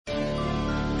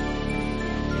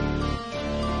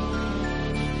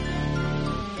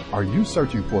Are you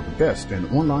searching for the best in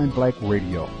online black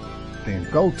radio? Then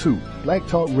go to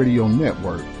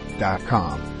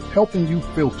blacktalkradionetwork.com, helping you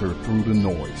filter through the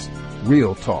noise.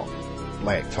 Real talk,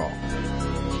 black talk.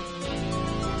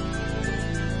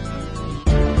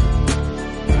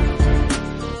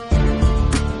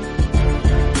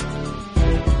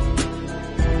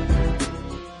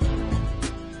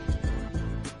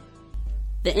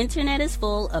 The internet is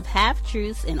full of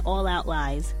half-truths and all-out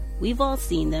lies. We've all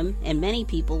seen them, and many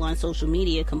people on social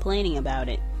media complaining about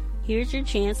it. Here's your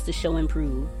chance to show and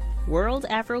prove.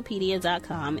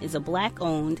 WorldAfropedia.com is a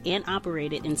black-owned and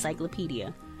operated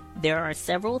encyclopedia. There are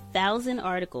several thousand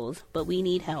articles, but we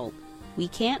need help. We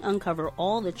can't uncover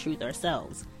all the truth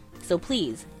ourselves. So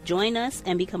please, join us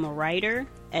and become a writer,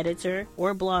 editor,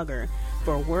 or blogger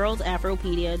for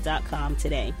WorldAfropedia.com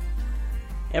today.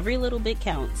 Every little bit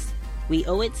counts. We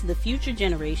owe it to the future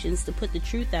generations to put the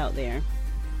truth out there.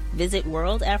 Visit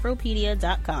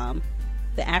WorldAfropedia.com,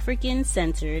 the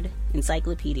African-centered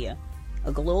encyclopedia,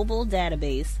 a global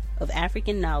database of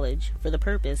African knowledge for the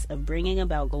purpose of bringing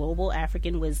about global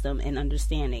African wisdom and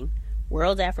understanding.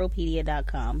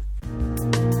 WorldAfropedia.com.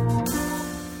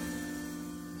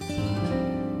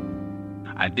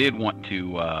 I did want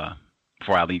to,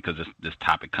 before I leave, because this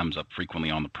topic comes up frequently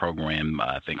on the program,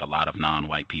 I think a lot of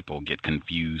non-white people get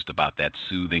confused about that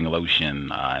soothing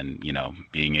lotion and,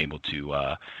 being able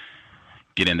to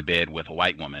get into bed with a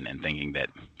white woman and thinking that,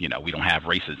 we don't have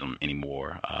racism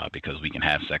anymore because we can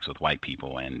have sex with white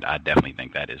people. And I definitely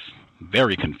think that is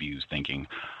very confused thinking.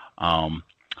 I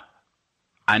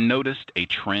noticed a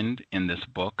trend in this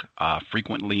book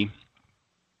frequently.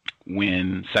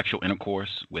 When sexual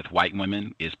intercourse with white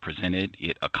women is presented,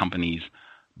 it accompanies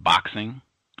boxing.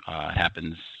 It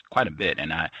happens quite a bit,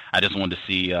 and I just wanted to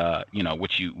see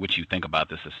what you think about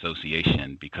this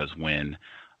association, because when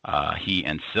he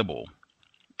and Sybil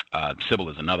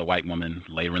is another white woman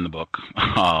later in the book,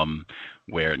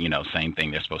 where same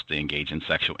thing, they're supposed to engage in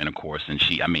sexual intercourse, and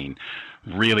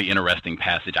really interesting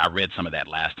passage. I read some of that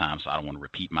last time, so I don't want to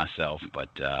repeat myself,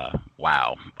 but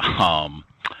wow.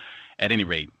 At any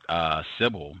rate,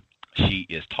 Sybil, she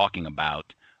is talking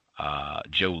about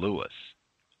Joe Louis.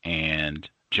 And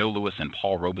Joe Louis and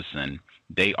Paul Robeson,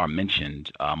 they are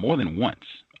mentioned more than once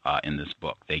in this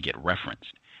book. They get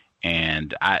referenced.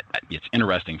 And it's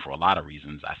interesting for a lot of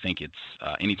reasons. I think it's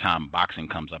anytime boxing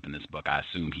comes up in this book, I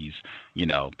assume he's,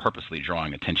 purposely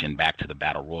drawing attention back to the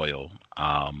Battle Royal.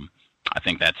 I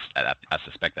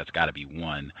suspect that's got to be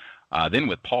one. Then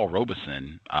with Paul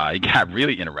Robeson, it got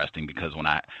really interesting because when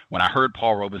I heard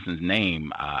Paul Robeson's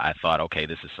name, I thought, okay,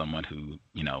 this is someone who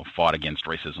fought against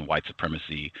racism, white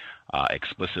supremacy,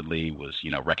 explicitly was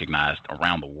recognized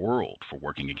around the world for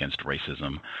working against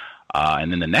racism. And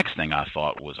then the next thing I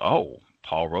thought was, oh,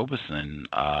 Paul Robeson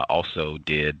also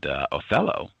did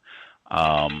Othello.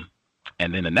 And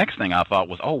then the next thing I thought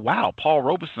was, oh wow, Paul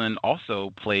Robeson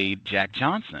also played Jack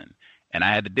Johnson. And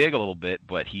I had to dig a little bit,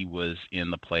 but he was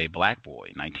in the play Black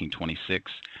Boy, 1926,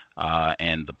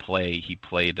 and the play he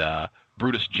played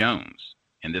Brutus Jones,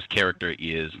 and this character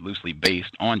is loosely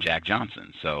based on Jack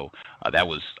Johnson. So that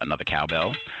was another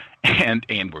cowbell, and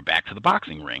we're back to the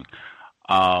boxing ring.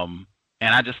 And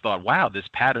I just thought, wow, this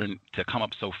pattern to come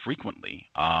up so frequently.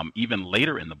 Even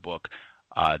later in the book,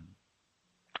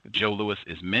 Joe Louis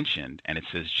is mentioned, and it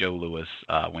says Joe Louis,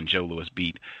 when Joe Louis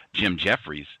beat Jim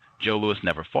Jeffries, Joe Louis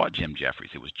never fought Jim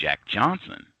Jeffries. It was Jack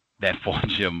Johnson that fought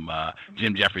Jim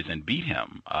Jeffries and beat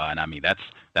him. And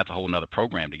that's a whole nother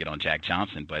program to get on Jack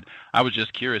Johnson. But I was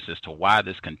just curious as to why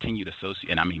this continued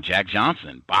association. And Jack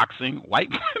Johnson, boxing,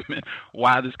 white women.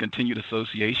 Why this continued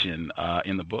association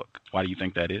in the book? Why do you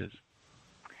think that is?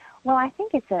 Well, I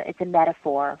think it's a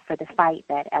metaphor for the fight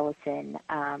that Ellison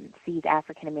sees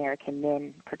African American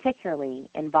men particularly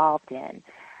involved in.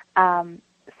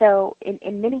 So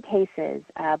in many cases,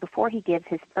 before he gives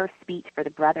his first speech for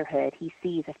the Brotherhood, he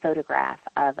sees a photograph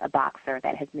of a boxer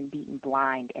that has been beaten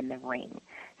blind in the ring.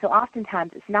 So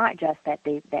oftentimes it's not just that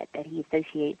he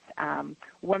associates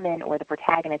women or the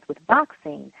protagonist with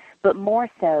boxing, but more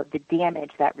so the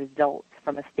damage that results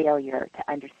from a failure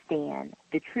to understand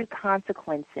the true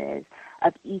consequences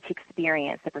of each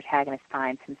experience the protagonist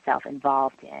finds himself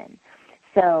involved in.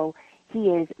 So he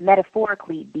is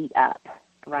metaphorically beat up,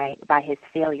 right, by his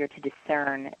failure to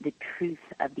discern the truth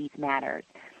of these matters.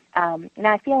 And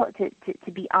I feel,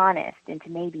 to be honest, and to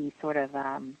maybe sort of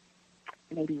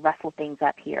maybe rustle things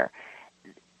up here,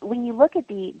 when you look at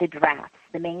the drafts,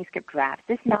 the manuscript drafts,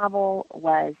 this novel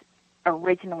was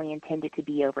originally intended to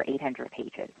be over 800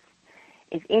 pages.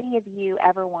 If any of you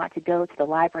ever want to go to the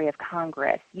Library of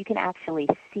Congress, you can actually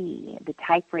see the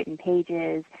typewritten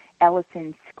pages,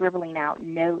 Ellison scribbling out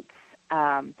notes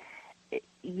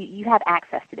you have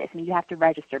access to this. I mean, you have to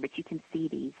register, but you can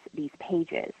see these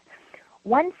pages.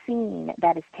 One scene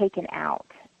that is taken out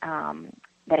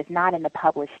that is not in the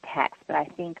published text, but I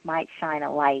think might shine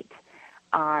a light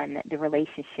on the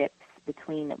relationships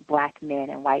between black men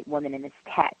and white women in this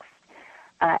text.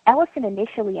 Ellison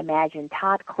initially imagined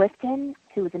Todd Clifton,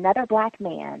 who was another black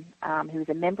man, who was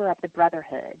a member of the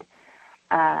Brotherhood,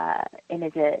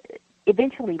 and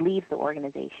eventually leaves the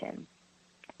organization.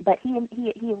 But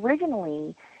he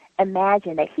originally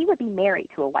imagined that he would be married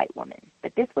to a white woman.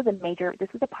 But this was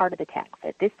a part of the text,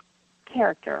 that this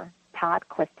character, Todd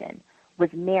Clifton, was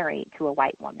married to a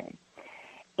white woman.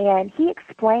 And he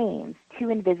explains to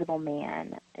Invisible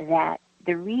Man that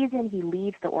the reason he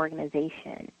leaves the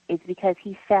organization is because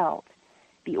he felt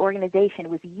the organization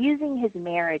was using his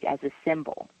marriage as a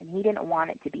symbol, and he didn't want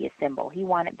it to be a symbol. He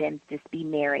wanted them to just be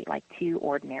married like two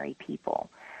ordinary people,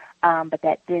 but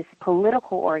that this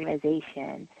political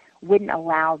organization wouldn't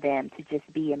allow them to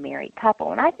just be a married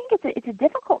couple. And I think it's a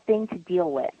difficult thing to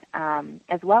deal with,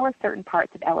 as well as certain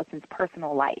parts of Ellison's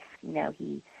personal life. You know,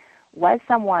 he was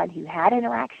someone who had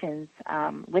interactions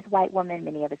with white women.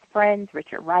 Many of his friends,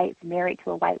 Richard Wright, married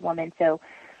to a white woman. So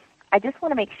I just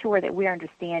want to make sure that we're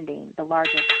understanding the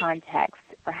larger context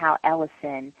for how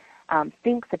Ellison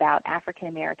thinks about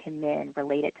African-American men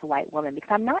related to white women, because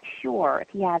I'm not sure if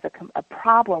he has a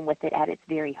problem with it at its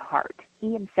very heart.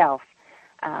 He himself,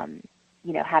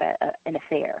 had an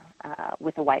affair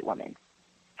with a white woman.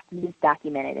 This is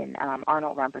documented in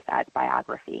Arnold Rumpersad's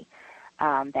biography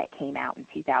that came out in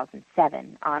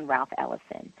 2007 on Ralph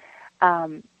Ellison.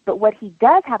 But what he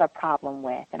does have a problem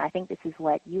with, and I think this is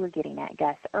what you were getting at,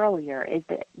 Gus, earlier, is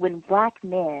that when black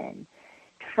men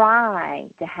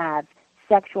try to have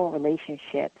sexual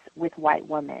relationships with white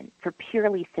women for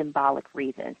purely symbolic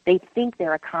reasons, they think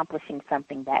they're accomplishing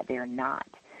something that they're not.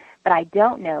 But I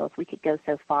don't know if we could go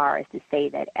so far as to say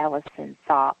that Ellison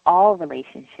saw all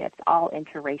relationships, all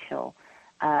interracial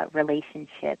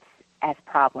relationships, as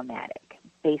problematic,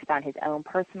 based on his own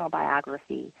personal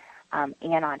biography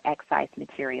and on excised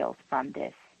materials from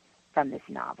this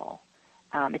novel.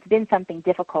 It's been something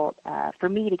difficult for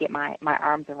me to get my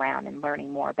arms around in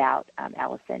learning more about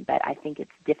Ellison, but I think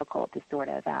it's difficult to sort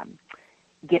of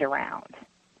get around.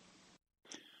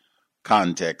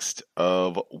 Context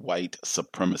of white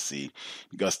supremacy.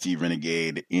 Gus T.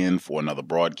 Renegade in for another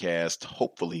broadcast,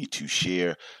 hopefully to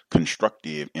share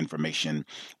constructive information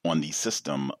on the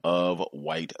system of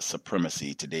white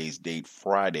supremacy. Today's date,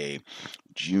 Friday,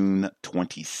 June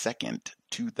 22nd,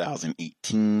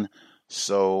 2018.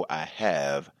 So I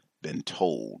have been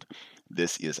told.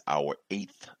 This is our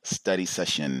 8th study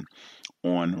session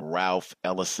on Ralph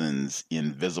Ellison's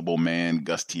Invisible Man,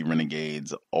 Gus T.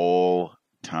 Renegade's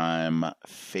all-time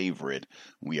favorite.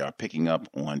 We are picking up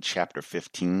on chapter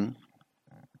 15.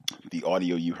 The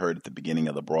audio you heard at the beginning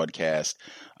of the broadcast,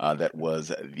 that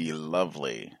was the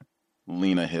lovely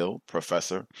Lena Hill,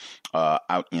 professor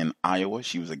out in Iowa.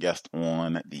 She was a guest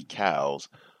on the C.O.W.S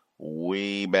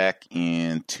way back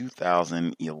in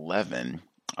 2011.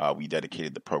 We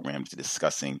dedicated the program to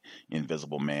discussing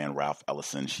Invisible Man, Ralph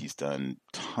Ellison. She's done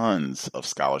tons of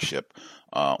scholarship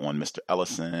on Mr.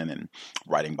 Ellison and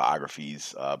writing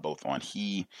biographies both on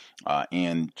he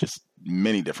and just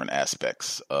many different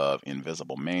aspects of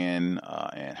Invisible Man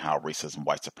and how racism,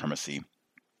 white supremacy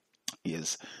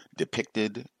is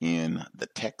depicted in the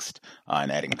text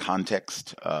and adding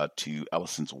context to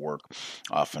Ellison's work.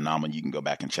 Phenomenal. You can go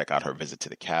back and check out her visit to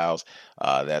the C.O.W.S.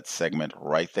 That segment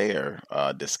right there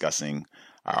discussing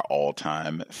our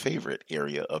all-time favorite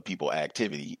area of people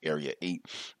activity, Area 8,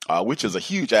 which is a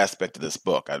huge aspect of this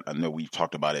book. I know we've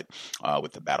talked about it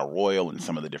with the Battle Royal and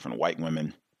some of the different white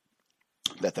women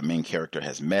that the main character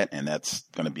has met, and that's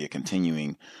going to be a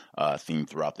continuing theme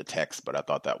throughout the text, but I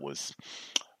thought that was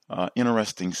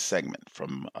interesting segment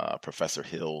from Professor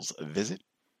Hill's visit,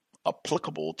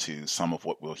 applicable to some of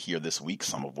what we'll hear this week,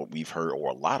 some of what we've heard, or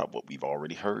a lot of what we've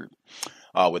already heard.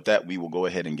 With that, we will go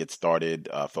ahead and get started.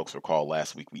 Folks recall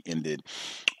last week we ended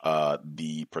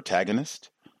the protagonist.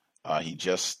 He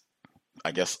just,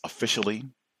 I guess, officially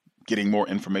getting more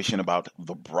information about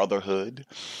the Brotherhood,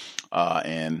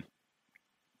 and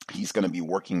he's going to be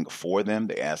working for them.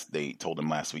 They told him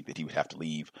last week that he would have to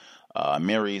leave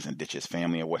Mary's and ditch his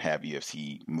family or what have you if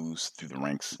he moves through the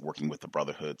ranks working with the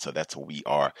Brotherhood. So that's what we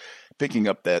are picking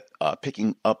up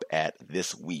at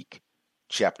this week,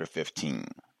 chapter 15.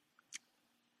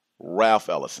 Ralph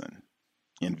Ellison,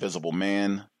 Invisible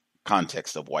Man,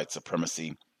 Context of White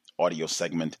Supremacy, audio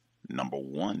segment number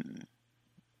 1.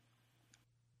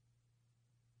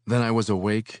 Then I was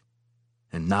awake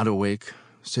and not awake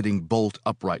sitting bolt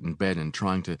upright in bed and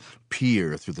trying to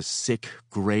peer through the sick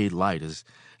gray light as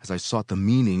I sought the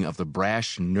meaning of the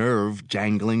brash nerve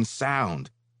jangling sound.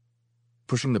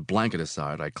 Pushing the blanket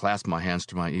aside, I clasped my hands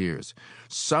to my ears.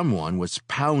 Someone was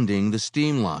pounding the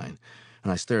steam line,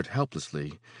 and I stared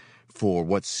helplessly. For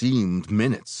what seemed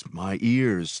minutes, my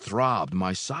ears throbbed,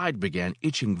 my side began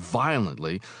itching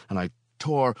violently, and I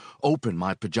tore open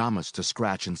my pajamas to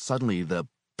scratch, and suddenly the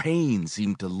pain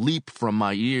seemed to leap from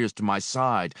my ears to my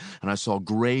side, and I saw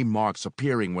gray marks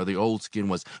appearing where the old skin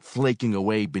was flaking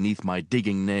away beneath my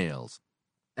digging nails.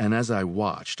 And as I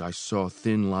watched, I saw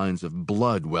thin lines of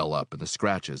blood well up in the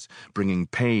scratches, bringing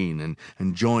pain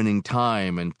and joining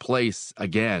time and place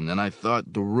again, and I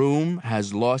thought, the room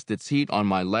has lost its heat on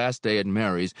my last day at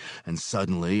Mary's, and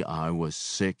suddenly I was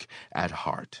sick at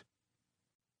heart.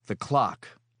 The clock,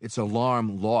 its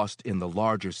alarm lost in the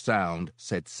larger sound,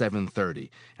 said 7:30,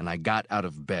 and I got out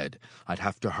of bed. I'd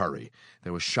have to hurry.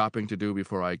 There was shopping to do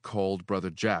before I called Brother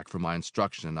Jack for my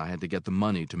instruction, and I had to get the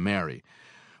money to Mary.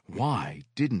 Why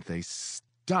didn't they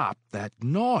stop that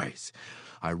noise?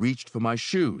 I reached for my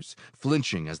shoes,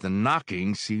 flinching as the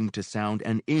knocking seemed to sound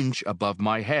an inch above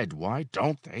my head. Why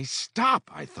don't they stop,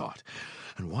 I thought.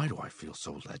 And why do I feel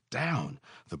so let down?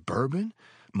 The bourbon?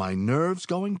 My nerves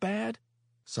going bad?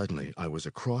 Suddenly, I was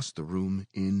across the room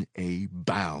in a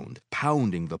bound,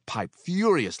 pounding the pipe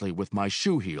furiously with my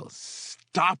shoe heels.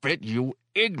 Stop it, you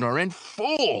ignorant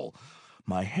fool!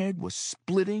 My head was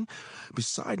splitting.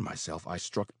 Beside myself, I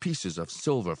struck pieces of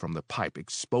silver from the pipe,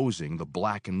 exposing the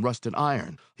black and rusted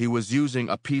iron. He was using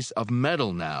a piece of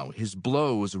metal now, his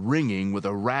blows ringing with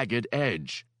a ragged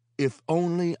edge. If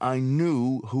only I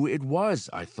knew who it was,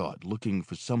 I thought, looking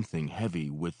for something heavy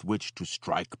with which to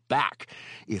strike back.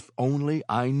 If only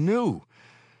I knew.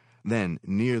 Then,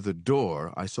 near the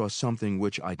door, I saw something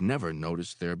which I'd never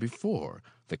noticed there before.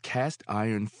 The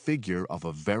cast-iron figure of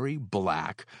a very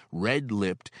black,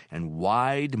 red-lipped, and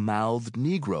wide-mouthed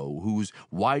Negro whose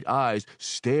white eyes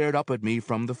stared up at me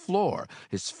from the floor,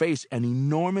 his face an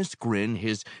enormous grin,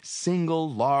 his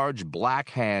single large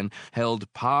black hand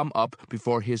held palm up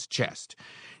before his chest.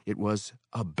 It was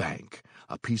a bank,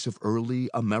 a piece of early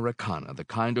Americana, the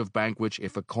kind of bank which,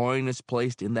 if a coin is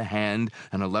placed in the hand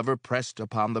and a lever pressed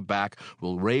upon the back,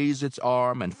 will raise its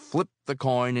arm and flip the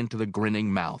coin into the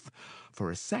grinning mouth. For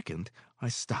a second, I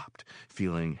stopped,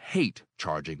 feeling hate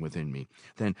charging within me,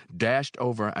 then dashed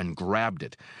over and grabbed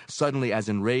it, suddenly as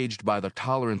enraged by the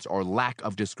tolerance or lack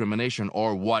of discrimination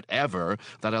or whatever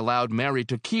that allowed Mary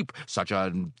to keep such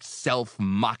a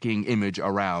self-mocking image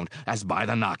around as by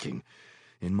the knocking.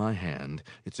 In my hand,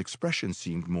 its expression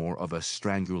seemed more of a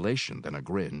strangulation than a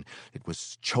grin. It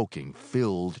was choking,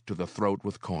 filled to the throat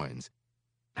with coins.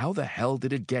 How the hell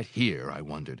did it get here, I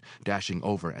wondered, dashing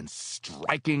over and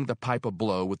striking the pipe a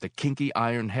blow with the kinky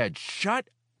iron head. Shut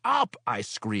up, I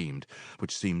screamed,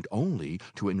 which seemed only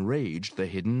to enrage the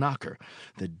hidden knocker.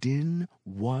 The din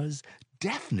was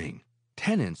deafening.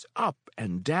 Tenants up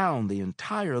and down the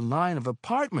entire line of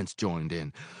apartments joined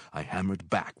in. I hammered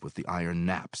back with the iron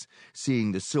naps,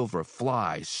 seeing the silver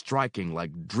fly striking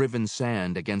like driven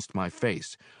sand against my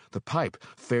face. The pipe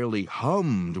fairly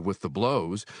hummed with the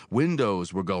blows.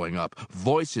 Windows were going up.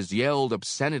 Voices yelled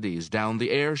obscenities down the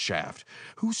air shaft.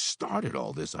 Who started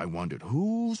all this, I wondered?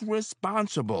 Who's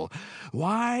responsible?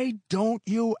 Why don't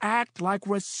you act like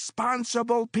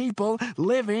responsible people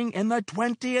living in the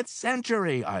 20th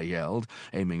century? I yelled,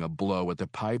 aiming a blow at the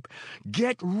pipe.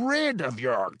 Get rid of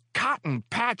your cotton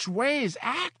patch ways.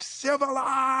 Act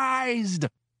civilized.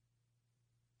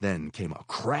 Then came a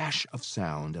crash of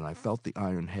sound, and I felt the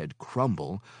iron head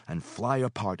crumble and fly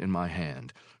apart in my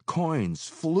hand. Coins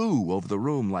flew over the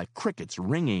room like crickets,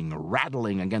 ringing,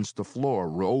 rattling against the floor,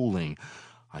 rolling.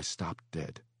 I stopped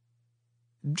dead.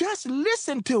 Just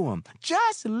listen to 'em!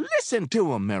 Just listen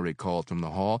to 'em! Mary called from the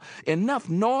hall. Enough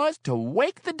noise to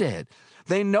wake the dead.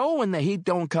 They know when the heat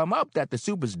don't come up that the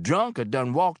super's drunk or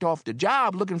done walked off the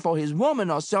job looking for his woman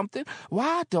or something.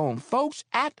 Why don't folks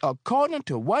act according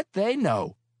to what they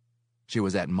know? She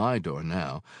was at my door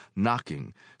now,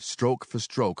 knocking, stroke for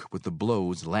stroke, with the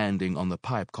blows landing on the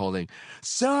pipe, calling,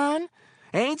 "Son,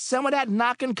 ain't some of that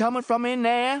knocking coming from in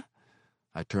there?"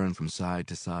 I turned from side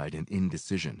to side in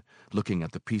indecision, looking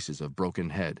at the pieces of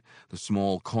broken head, the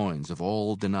small coins of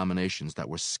all denominations that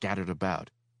were scattered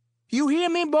about. "You hear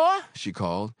me, boy?" she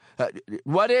called.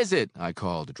 "What is it?" I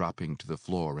called, dropping to the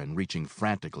floor and reaching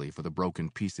frantically for the broken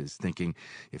pieces, thinking,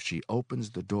 if she opens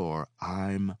the door,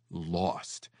 I'm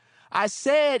lost. "I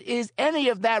said, is any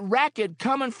of that racket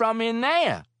coming from in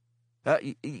there?"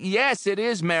 Yes, it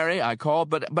is, Mary," I called,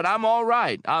 but I'm all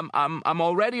right. I'm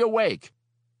already awake."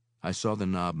 I saw the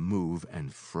knob move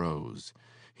and froze,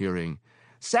 hearing,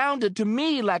 Sounded to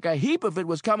me like a heap of it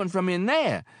was coming from in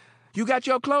there. You got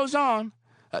your clothes on?"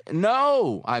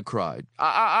 "No," I cried.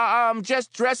 I'm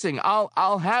just dressing.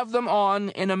 I'll have them on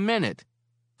in a minute."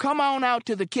 "Come on out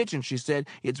to the kitchen," she said.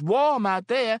 "It's warm out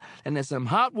there, and there's some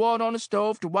hot water on the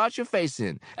stove to wash your face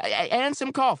in, and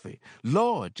some coffee.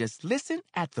 Lord, just listen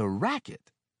at the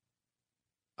racket."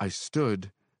 I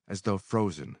stood as though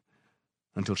frozen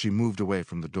until she moved away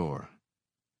from the door.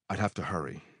 I'd have to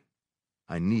hurry.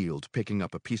 I kneeled, picking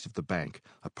up a piece of the bank,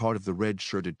 a part of the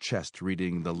red-shirted chest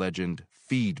reading the legend,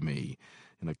 "Feed Me,"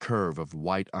 in a curve of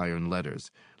white iron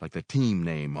letters, like the team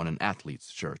name on an athlete's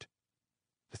shirt.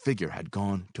 The figure had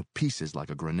gone to pieces like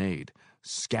a grenade,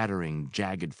 scattering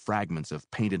jagged fragments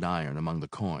of painted iron among the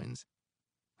coins.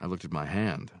 I looked at my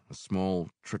hand. A small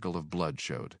trickle of blood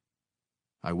showed.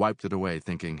 I wiped it away,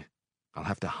 thinking, I'll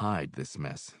have to hide this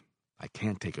mess. I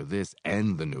can't take her this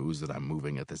and the news that I'm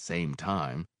moving at the same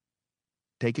time.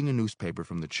 Taking a newspaper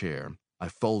from the chair, I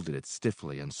folded it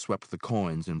stiffly and swept the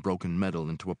coins and broken metal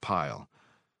into a pile.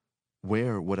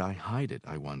 Where would I hide it,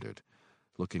 I wondered,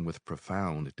 looking with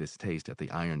profound distaste at the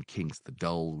iron kinks, the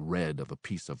dull red of a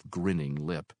piece of grinning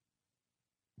lip.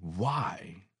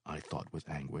 Why, I thought with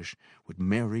anguish, would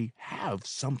Mary have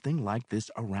something like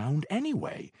this around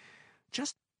anyway?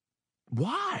 Just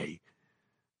why?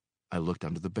 I looked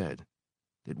under the bed.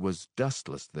 It was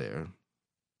dustless there.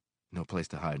 No place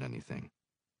to hide anything.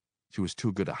 She was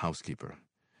too good a housekeeper.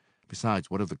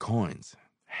 Besides, what of the coins?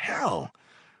 Hell!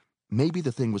 Maybe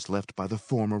the thing was left by the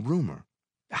former roomer.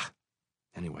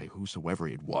 Anyway, whosoever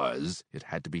it was, it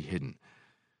had to be hidden.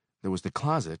 There was the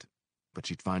closet, but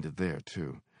she'd find it there,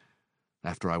 too.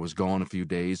 After I was gone a few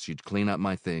days, she'd clean up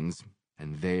my things,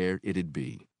 and there it'd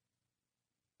be.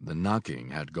 The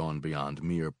knocking had gone beyond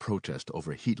mere protest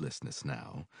over heedlessness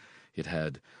now. It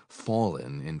had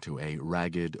fallen into a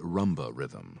ragged rumba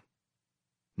rhythm.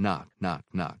 Knock, knock,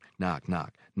 knock, knock,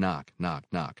 knock, knock,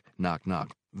 knock, knock, knock,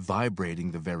 knock,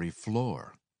 vibrating the very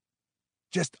floor.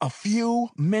 "Just a few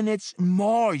minutes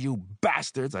more, you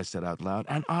bastards," I said out loud,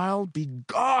 "and I'll be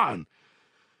gone."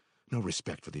 No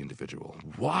respect for the individual.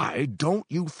 Why don't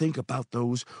you think about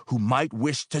those who might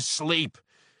wish to sleep?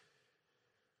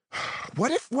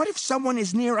 What if someone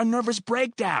is near a nervous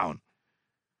breakdown?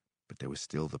 But there was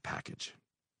still the package.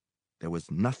 There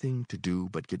was nothing to do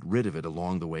but get rid of it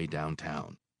along the way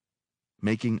downtown.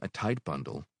 Making a tight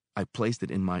bundle, I placed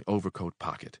it in my overcoat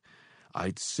pocket.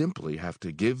 I'd simply have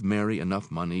to give Mary enough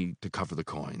money to cover the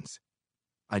coins.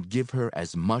 I'd give her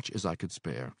as much as I could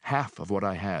spare, half of what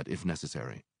I had if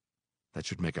necessary. That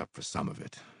should make up for some of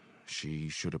it. She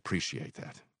should appreciate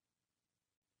that.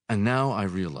 And now I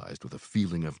realized with a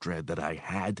feeling of dread that I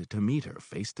had to meet her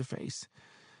face to face.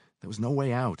 There was no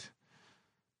way out.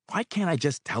 Why can't I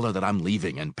just tell her that I'm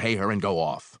leaving and pay her and go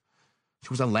off? She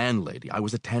was a landlady. I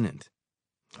was a tenant.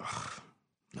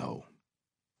 No.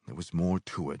 There was more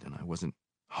to it, and I wasn't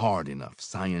hard enough,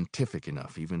 scientific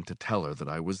enough even to tell her that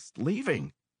I was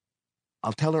leaving.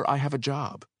 I'll tell her I have a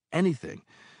job, anything,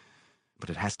 but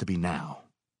it has to be now.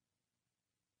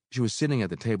 She was sitting at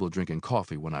the table drinking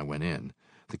coffee when I went in,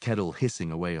 the kettle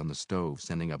hissing away on the stove,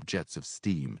 sending up jets of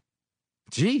steam.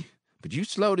 "Gee, but you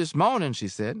slow this morning," she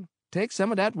said. "Take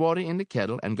some of that water in the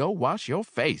kettle and go wash your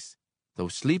face. Though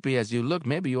sleepy as you look,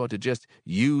 maybe you ought to just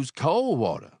use cold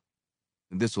water."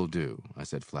 "This'll do," I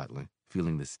said flatly,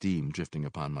 feeling the steam drifting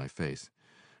upon my face,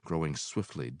 growing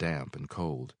swiftly damp and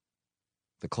cold.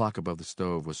 The clock above the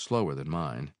stove was slower than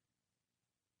mine.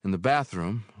 In the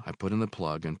bathroom, I put in the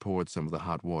plug and poured some of the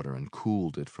hot water and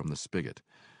cooled it from the spigot.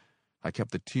 I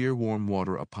kept the tear-warm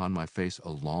water upon my face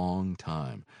a long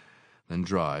time, then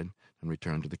dried and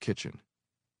returned to the kitchen.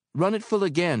 "Run it full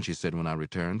again," she said when I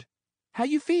returned. "How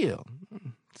you feel?"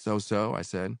 "So-so," I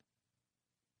said.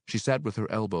 She sat with her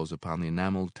elbows upon the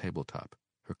enameled tabletop,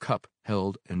 her cup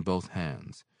held in both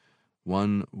hands,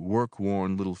 one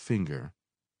work-worn little finger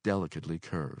delicately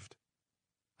curved.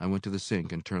 I went to the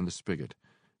sink and turned the spigot,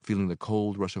 feeling the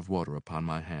cold rush of water upon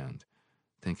my hand,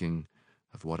 thinking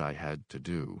of what I had to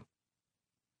do.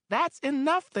 "That's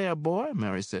enough there, boy,"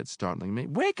 Mary said, startling me.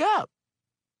 "Wake up!"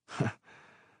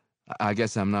 "I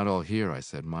guess I'm not all here," I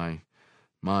said. My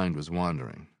mind was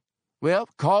wandering. "Well,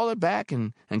 call her back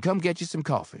and come get you some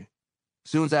coffee.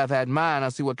 Soon as I've had mine,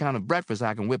 I'll see what kind of breakfast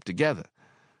I can whip together.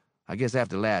 I guess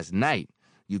after last night,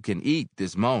 you can eat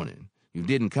this morning. You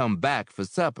didn't come back for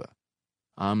supper."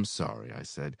 "I'm sorry," I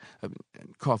said.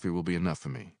 "Coffee will be enough for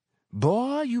me."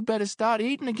 "Boy, you better start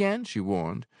eating again," she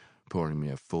warned, pouring me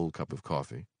a full cup of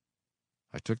coffee.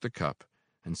 I took the cup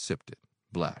and sipped it,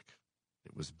 black.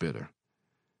 It was bitter.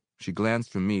 She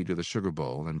glanced from me to the sugar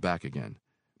bowl and back again,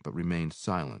 but remained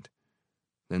silent,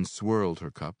 then swirled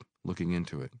her cup, looking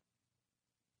into it.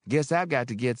 Guess I've got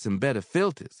to get some better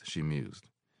filters, she mused.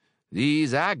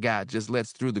 These I got just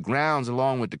lets through the grounds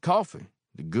along with the coffee,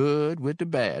 the good with the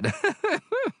bad.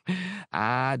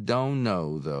 I don't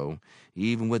know, though.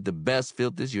 Even with the best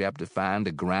filters, you have to find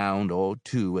a ground or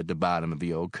two at the bottom of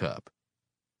your cup.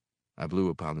 I blew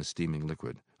upon the steaming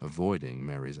liquid, avoiding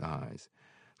Mary's eyes.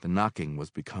 The knocking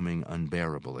was becoming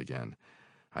unbearable again.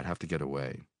 I'd have to get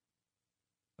away.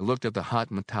 I looked at the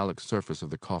hot metallic surface of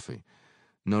the coffee,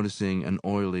 noticing an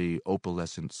oily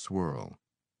opalescent swirl.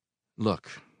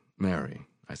 Look, Mary,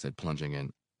 I said, plunging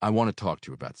in, I want to talk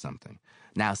to you about something.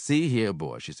 Now, see here,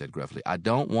 boy, she said gruffly, I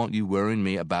don't want you worrying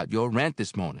me about your rent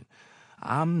this morning.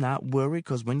 I'm not worried,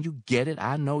 'cause when you get it,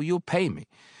 I know you'll pay me.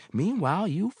 Meanwhile,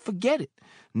 you forget it.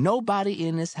 Nobody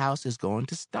in this house is going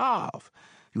to starve.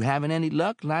 You having any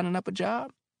luck lining up a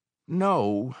job?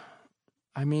 No.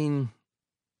 I mean,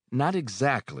 not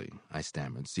exactly, I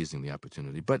stammered, seizing the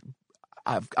opportunity, but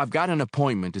I've got an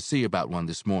appointment to see about one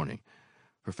this morning.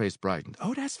 Her face brightened.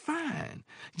 Oh, that's fine.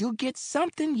 You'll get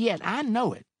something yet, I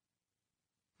know it.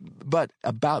 But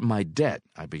about my debt,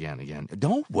 I began again.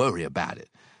 Don't worry about it.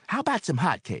 How about some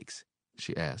hotcakes?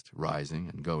 She asked, rising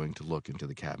and going to look into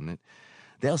the cabinet.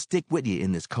 They'll stick with you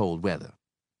in this cold weather.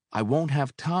 I won't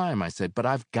have time, I said, but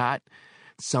I've got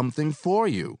something for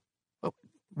you. Oh,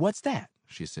 what's that?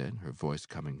 She said, her voice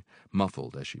coming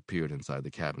muffled as she peered inside the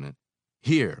cabinet.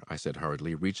 Here, I said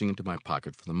hurriedly, reaching into my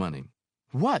pocket for the money.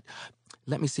 What?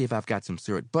 Let me see if I've got some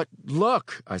syrup. But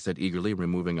look, I said eagerly,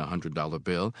 removing a $100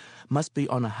 bill. Must be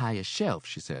on a higher shelf,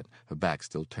 she said, her back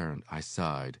still turned. I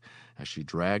sighed as she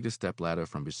dragged a stepladder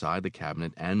from beside the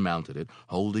cabinet and mounted it,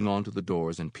 holding on to the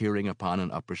doors and peering upon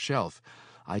an upper shelf.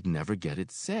 I'd never get it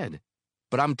said.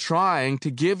 But I'm trying to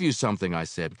give you something, I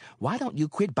said. Why don't you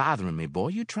quit bothering me, boy?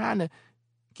 You trying to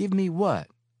give me what?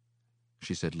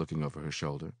 She said, looking over her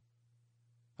shoulder.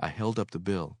 I held up the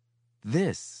bill.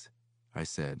 This, I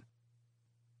said.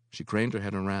 She craned her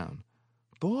head around.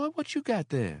 Boy, what you got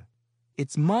there?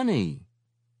 It's money.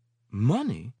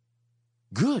 Money?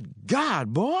 Good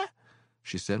God, boy,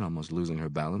 she said, almost losing her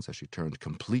balance as she turned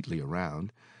completely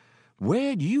around.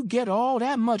 Where'd you get all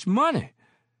that much money?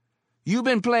 You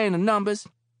been playing the numbers?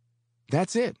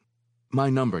 That's it. My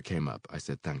number came up, I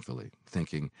said thankfully,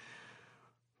 thinking,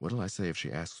 what'll I say if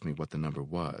she asks me what the number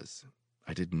was?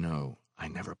 I didn't know. I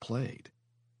never played.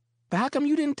 But how come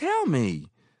you didn't tell me?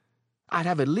 I'd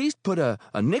have at least put a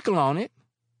nickel on it.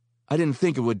 I didn't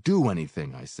think it would do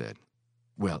anything, I said.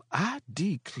 Well, I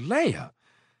declare.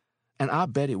 And I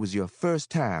bet it was your first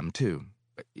time, too.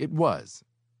 It was.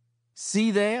 See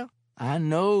there? I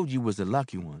knowed you was a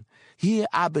lucky one. Here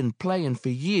I've been playing for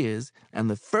years, and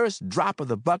the first drop of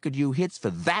the bucket you hit's for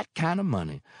that kind of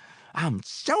money. I'm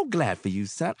so glad for you,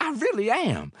 son. I really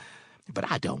am. But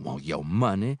I don't want your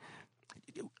money.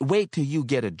 Wait till you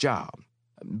get a job.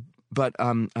 But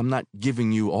I'm not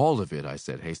giving you all of it, I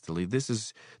said hastily. This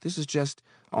is just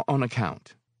on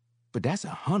account. But that's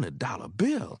 $100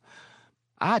 bill.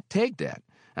 I'd take that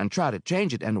and try to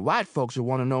change it, and the white folks will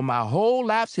want to know my whole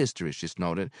life's history, she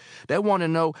snorted. They want to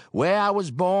know where I was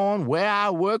born, where I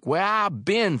work, where I've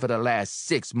been for the last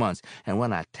 6 months. And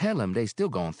when I tell them, they still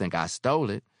gonna think I stole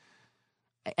it.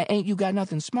 Ain't you got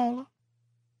nothing smaller?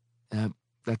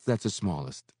 That's the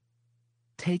smallest.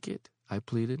 Take it, I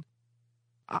pleaded.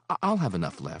 I'll have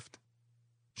enough left.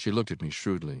 She looked at me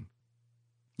shrewdly.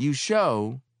 You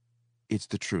show it's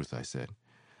the truth, I said.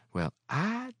 Well,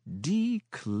 I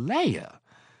declare.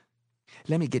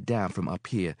 Let me get down from up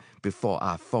here before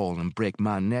I fall and break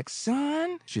my neck,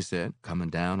 son, she said, coming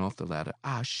down off the ladder.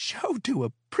 I sure do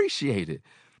appreciate it.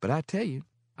 But I tell you,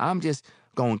 I'm just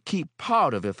going to keep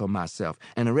part of it for myself,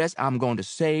 and the rest I'm going to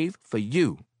save for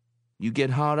you. You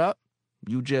get hard up,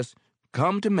 you just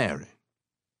come to Mary.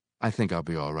 I think I'll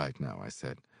be all right now, I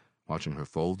said, watching her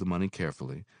fold the money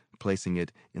carefully, placing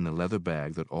it in the leather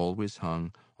bag that always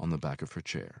hung on the back of her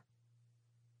chair.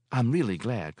 I'm really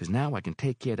glad, 'cause now I can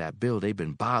take care of that bill they've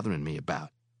been bothering me about.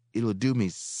 It'll do me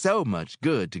so much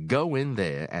good to go in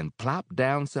there and plop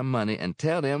down some money and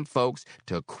tell them folks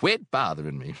to quit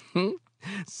bothering me.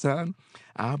 Son,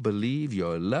 I believe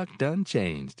your luck done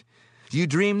changed. You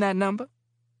dream that number?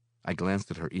 I glanced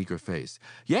at her eager face.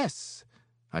 Yes,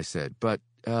 I said, but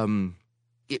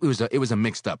it was a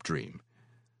mixed-up dream.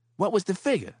 What was the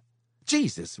figure?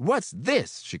 Jesus, what's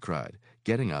this? She cried,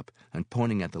 getting up and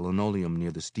pointing at the linoleum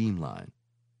near the steam line.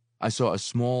 I saw a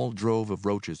small drove of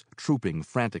roaches trooping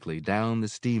frantically down the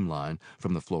steam line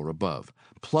from the floor above,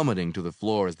 plummeting to the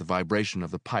floor as the vibration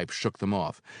of the pipe shook them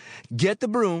off. Get the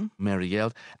broom, Mary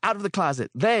yelled. Out of the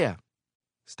closet. There.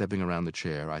 Stepping around the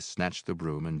chair, I snatched the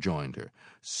broom and joined her,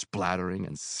 splattering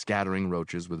and scattering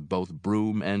roaches with both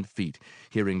broom and feet,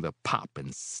 hearing the pop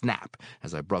and snap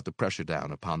as I brought the pressure down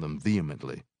upon them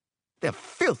vehemently. "They're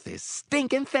filthy,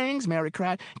 stinking things," Mary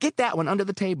cried. "Get that one under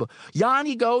the table. Yon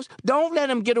he goes. Don't let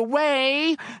him get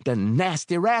away, the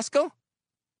nasty rascal."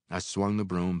 I swung the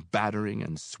broom, battering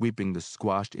and sweeping the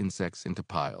squashed insects into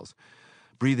piles.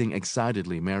 Breathing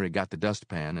excitedly, Mary got the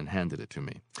dustpan and handed it to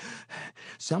me.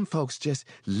 "Some folks just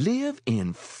live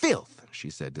in filth," she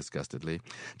said disgustedly.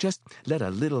 "Just let a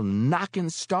little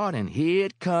knocking start and here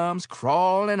it comes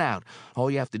crawling out. All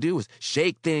you have to do is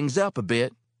shake things up a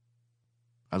bit."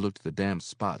 I looked at the damp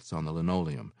spots on the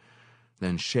linoleum,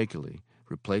 then shakily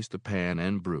replaced the pan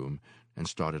and broom and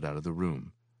started out of the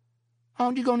room.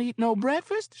 "Aren't you going to eat no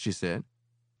breakfast?" she said.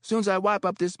 "Soon as I wipe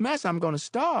up this mess, I'm going to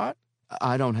start."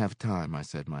 "I don't have time," I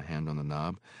said, my hand on the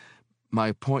knob. "My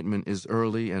appointment is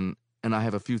early, and I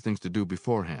have a few things to do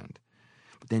beforehand."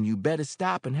 "But then you better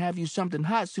stop and have you something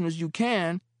hot as soon as you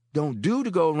can. Don't do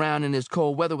to go around in this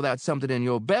cold weather without something in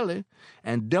your belly.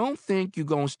 And don't think you're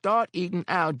going to start eating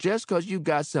out just 'cause you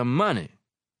got some money."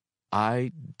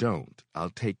 "I don't. I'll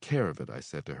take care of it," I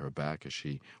said to her back as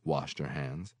she washed her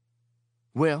hands.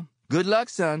 "Well, good luck,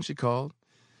 son," she called.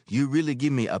 "You really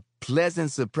give me a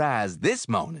pleasant surprise this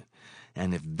morning.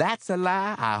 And if that's a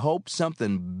lie, I hope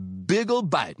something big'll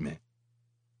bite me."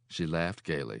 She laughed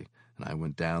gaily, and I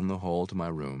went down the hall to my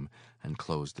room and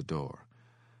closed the door.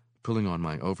 Pulling on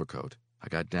my overcoat, I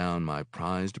got down my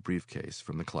prized briefcase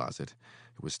from the closet.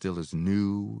 It was still as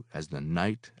new as the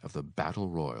night of the Battle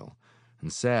Royal,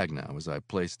 and sagged now as I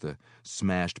placed the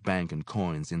smashed bank and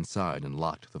coins inside and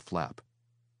locked the flap.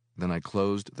 Then I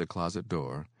closed the closet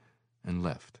door and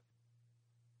left.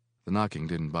 The knocking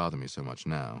didn't bother me so much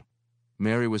now.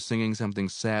 Mary was singing something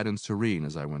sad and serene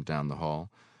as I went down the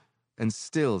hall, and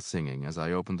still singing as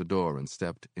I opened the door and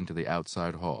stepped into the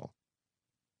outside hall.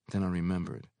 Then I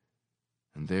remembered,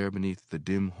 and there beneath the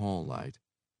dim hall light,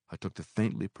 I took the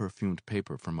faintly perfumed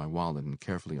paper from my wallet and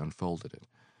carefully unfolded it.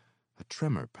 A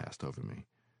tremor passed over me.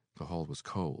 The hall was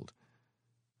cold.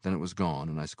 Then it was gone,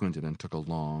 and I squinted and took a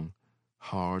long,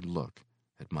 hard look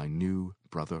at my new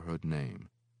Brotherhood name.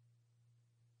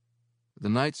 The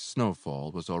night's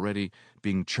snowfall was already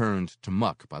being churned to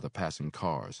muck by the passing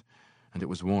cars, and it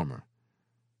was warmer.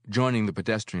 Joining the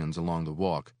pedestrians along the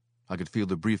walk, I could feel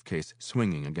the briefcase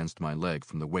swinging against my leg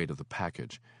from the weight of the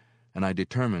package, and I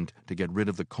determined to get rid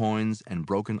of the coins and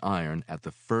broken iron at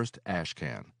the first ash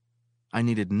can. I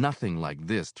needed nothing like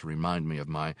this to remind me of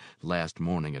my last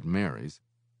morning at Mary's.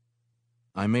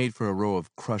 I made for a row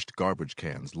of crushed garbage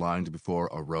cans lined before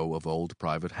a row of old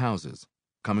private houses,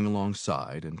 coming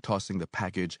alongside and tossing the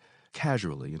package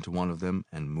casually into one of them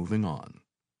and moving on,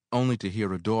 only to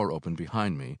hear a door open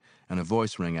behind me and a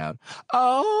voice ring out,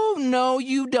 "Oh, no,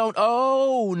 you don't.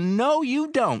 Oh, no,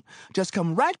 you don't. Just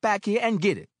come right back here and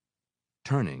get it."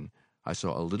 Turning, I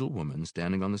saw a little woman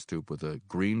standing on the stoop with a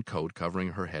green coat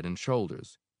covering her head and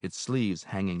shoulders, its sleeves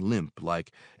hanging limp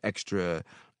like extra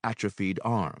atrophied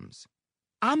arms.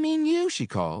 "I mean you," she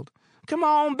called. "Come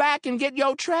on back and get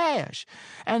your trash.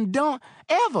 And don't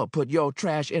ever put your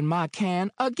trash in my can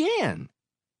again."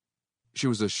 She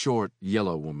was a short,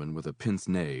 yellow woman with a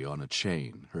pince-nez on a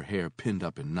chain, her hair pinned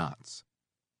up in knots.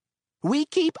 "We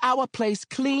keep our place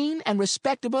clean and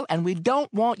respectable, and we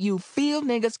don't want you field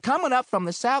niggers coming up from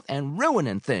the south and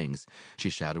ruining things,"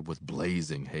 she shouted with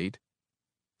blazing hate.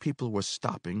 People were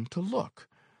stopping to look.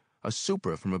 A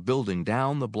super from a building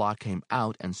down the block came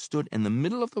out and stood in the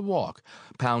middle of the walk,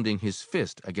 pounding his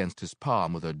fist against his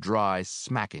palm with a dry,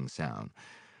 smacking sound.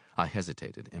 I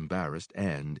hesitated, embarrassed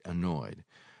and annoyed.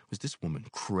 Was this woman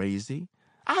crazy?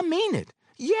 "I mean it.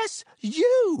 Yes,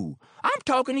 you. I'm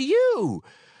talking to you.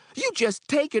 You just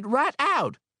take it right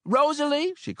out.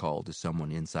 Rosalie," she called to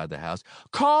someone inside the house,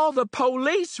 "call the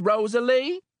police,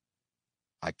 Rosalie."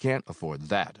 I can't afford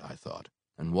that, I thought,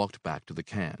 and walked back to the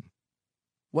can.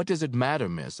 "What does it matter,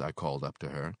 miss?" I called up to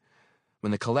her.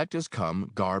 "When the collectors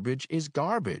come, garbage is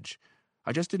garbage.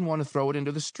 I just didn't want to throw it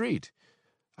into the street.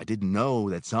 I didn't know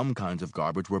that some kinds of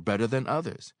garbage were better than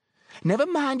others." "Never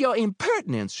mind your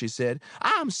impertinence," she said.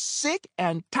 "I'm sick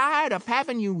and tired of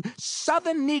having you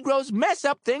Southern Negroes mess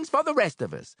up things for the rest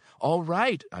of us." "All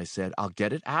right," I said, "I'll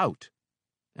get it out,"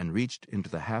 and reached into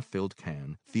the half-filled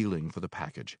can, feeling for the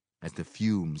package, as the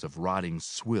fumes of rotting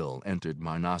swill entered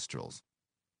my nostrils.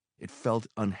 It felt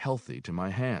unhealthy to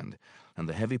my hand, and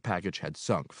the heavy package had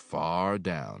sunk far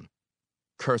down.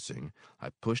 Cursing, I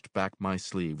pushed back my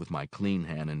sleeve with my clean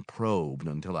hand and probed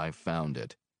until I found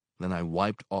it. Then I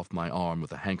wiped off my arm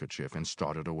with a handkerchief and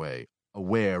started away,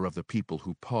 aware of the people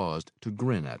who paused to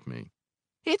grin at me.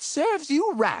 "It serves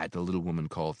you right," the little woman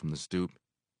called from the stoop,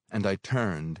 and I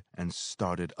turned and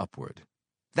started upward.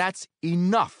 "That's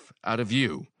enough out of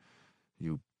you,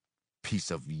 you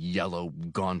piece of yellow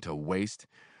gone to waste,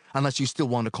 unless you still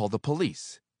want to call the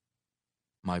police."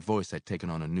 My voice had taken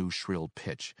on a new shrill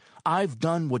pitch. "I've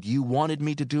done what you wanted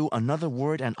me to do. Another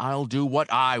word and I'll do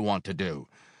what I want to do."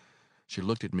 She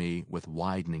looked at me with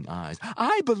widening eyes.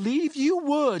 "I believe you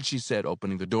would," she said,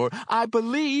 opening the door. "I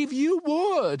believe you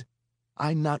would."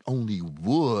 "I not only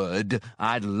would,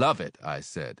 I'd love it," I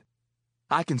said.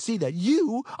 "I can see that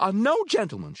you are no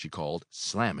gentleman," she called,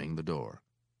 slamming the door.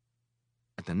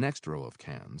 At the next row of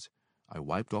cans, I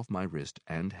wiped off my wrist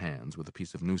and hands with a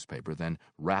piece of newspaper, then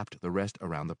wrapped the rest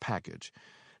around the package.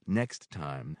 Next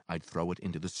time, I'd throw it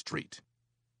into the street.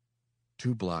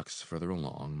 2 blocks further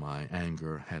along, my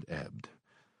anger had ebbed,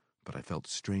 but I felt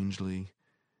strangely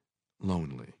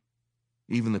lonely.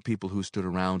 Even the people who stood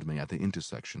around me at the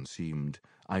intersection seemed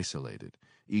isolated,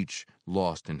 each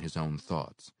lost in his own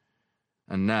thoughts.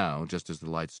 And now, just as the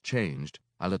lights changed,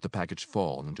 I let the package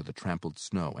fall into the trampled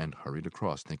snow and hurried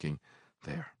across, thinking,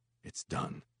 there, it's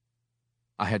done.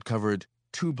 I had covered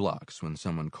 2 blocks when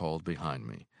someone called behind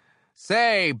me.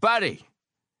 "Say, buddy!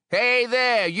 Hey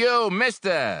there, you,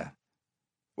 mister!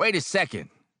 Wait a second!"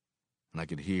 And I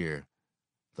could hear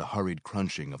the hurried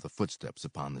crunching of the footsteps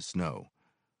upon the snow.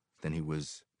 Then he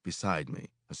was beside me,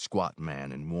 a squat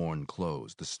man in worn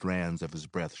clothes, the strands of his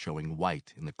breath showing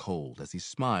white in the cold as he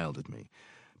smiled at me,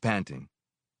 panting.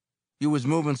 "You was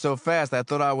moving so fast I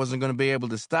thought I wasn't going to be able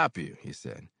to stop you," he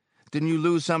said. "Didn't you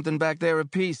lose something back there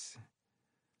apiece?"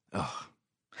 Oh,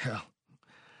 hell.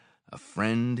 A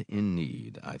friend in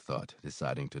need, I thought,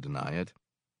 deciding to deny it.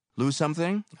 "Lose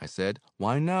something?" I said.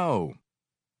 "Why, no."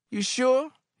 "You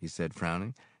sure?" he said,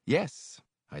 frowning. "Yes,"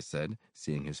 I said,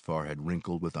 seeing his forehead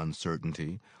wrinkled with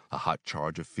uncertainty, a hot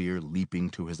charge of fear leaping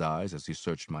to his eyes as he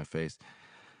searched my face.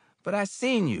 "But I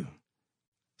seen you."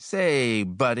 "Say,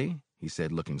 buddy," he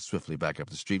said, looking swiftly back up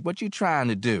the street, "what you trying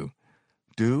to do?"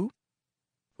 "Do?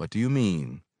 What do you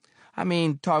mean?" "I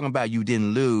mean, talking about you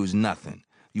didn't lose nothing.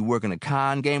 You working a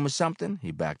con game or something?"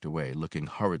 He backed away, looking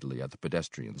hurriedly at the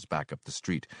pedestrians back up the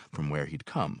street from where he'd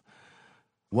come.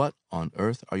 "What on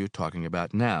earth are you talking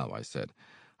about now?" I said.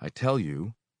 "I tell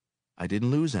you, I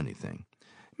didn't lose anything."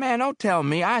 "Man, don't tell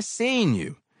me. I seen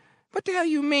you. What the hell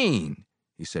you mean?"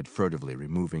 he said furtively,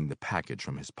 removing the package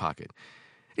from his pocket.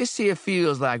 "This here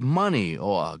feels like money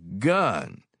or a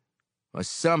gun or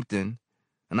something,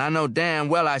 and I know damn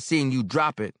well I seen you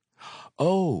drop it."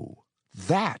 "Oh,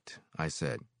 that," I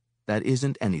said. "That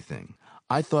isn't anything.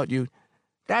 I thought you—"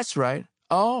 "That's right.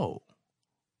 Oh.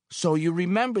 So you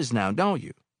remembers now, don't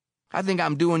you? I think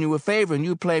I'm doing you a favor and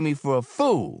you play me for a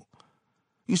fool.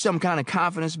 You some kind of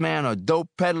confidence man or dope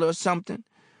peddler or something?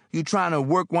 You trying to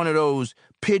work one of those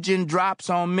pigeon drops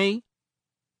on me?"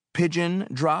 "Pigeon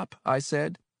drop?" I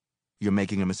said. "You're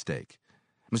making a mistake."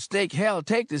 "Mistake, hell,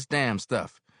 take this damn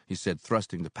stuff," he said,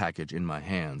 thrusting the package in my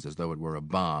hands as though it were a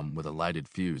bomb with a lighted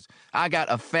fuse. "I got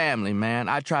a family, man.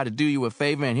 I try to do you a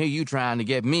favor, and here you trying to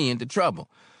get me into trouble.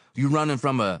 You running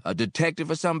from a detective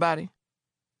or somebody?"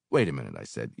 "Wait a minute," I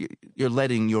said. "You're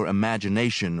letting your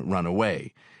imagination run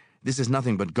away. This is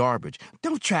nothing but garbage."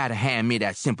 "Don't try to hand me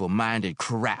that simple-minded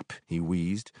crap," he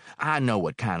wheezed. "I know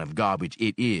what kind of garbage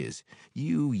it is.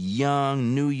 You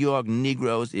young New York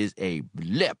Negroes is a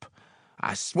blip.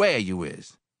 I swear you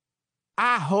is.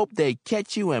 I hope they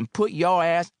catch you and put your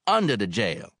ass under the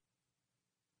jail."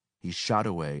 He shot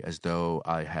away as though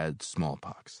I had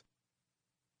smallpox.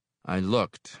 I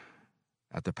looked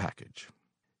at the package.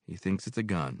 He thinks it's a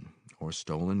gun or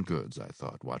stolen goods, I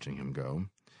thought, watching him go.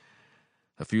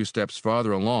 A few steps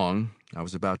farther along, I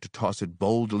was about to toss it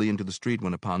boldly into the street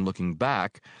when, upon looking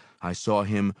back, I saw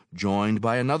him joined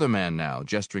by another man now,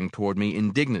 gesturing toward me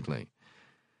indignantly.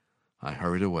 I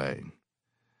hurried away.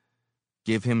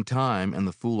 Give him time, and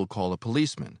the fool will call a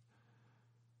policeman.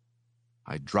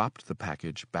 I dropped the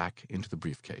package back into the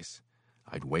briefcase.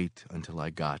 I'd wait until I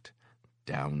got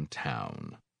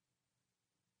downtown.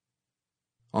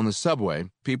 On the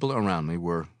subway, people around me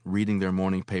were reading their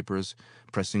morning papers,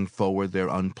 pressing forward their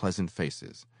unpleasant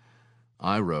faces.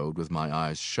 I rode with my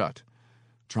eyes shut,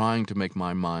 trying to make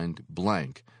my mind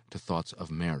blank to thoughts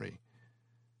of Mary.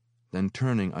 Then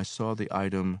turning, I saw the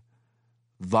item,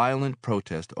 "Violent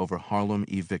protest over Harlem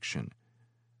eviction,"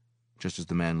 just as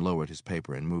the man lowered his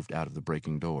paper and moved out of the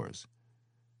breaking doors.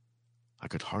 I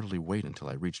could hardly wait until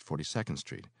I reached 42nd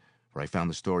Street, where I found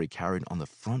the story carried on the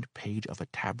front page of a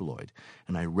tabloid,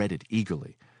 and I read it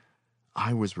eagerly.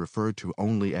 I was referred to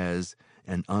only as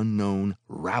an unknown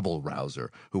rabble-rouser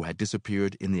who had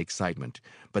disappeared in the excitement,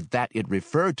 but that it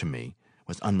referred to me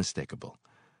was unmistakable.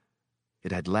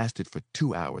 It had lasted for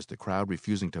 2 hours, the crowd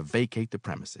refusing to vacate the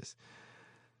premises.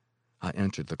 I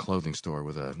entered the clothing store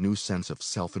with a new sense of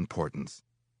self-importance.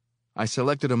 I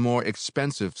selected a more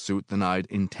expensive suit than I'd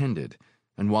intended,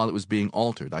 and while it was being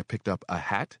altered, I picked up a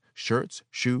hat, shirts,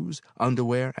 shoes,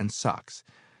 underwear, and socks,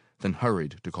 then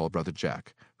hurried to call Brother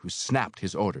Jack, who snapped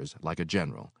his orders like a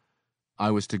general. I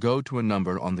was to go to a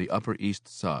number on the Upper East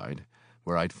Side,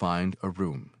 where I'd find a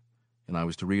room, and I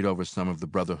was to read over some of the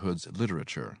Brotherhood's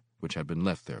literature, which had been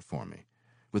left there for me,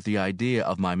 with the idea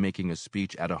of my making a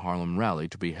speech at a Harlem rally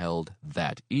to be held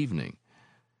that evening.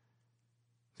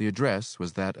 The address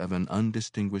was that of an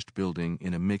undistinguished building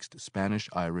in a mixed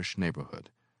Spanish-Irish neighborhood,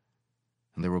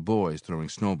 and there were boys throwing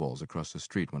snowballs across the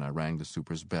street when I rang the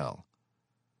super's bell.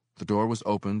 The door was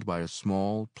opened by a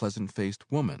small,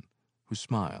 pleasant-faced woman who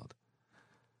smiled.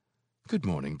 "Good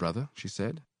morning, brother," she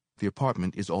said. "The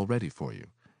apartment is all ready for you.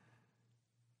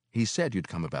 He said you'd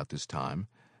come about this time,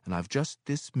 and I've just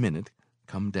this minute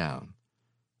come down.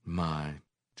 My,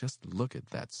 just look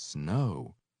at that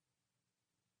snow."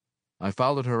 I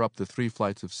followed her up the 3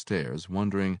 flights of stairs,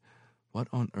 wondering what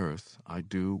on earth I'd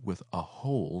do with a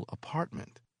whole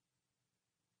apartment.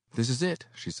 "This is it,"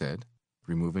 she said,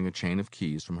 removing a chain of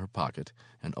keys from her pocket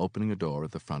and opening a door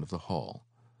at the front of the hall.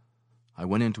 I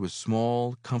went into a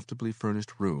small, comfortably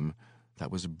furnished room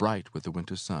that was bright with the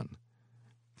winter sun.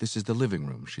 "This is the living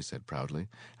room," she said proudly,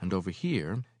 "and over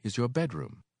here is your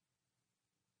bedroom."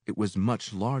 It was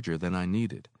much larger than I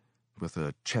needed, with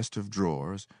a chest of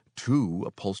drawers, 2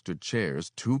 upholstered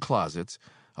chairs, 2 closets,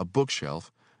 a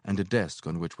bookshelf, and a desk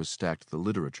on which was stacked the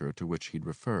literature to which he'd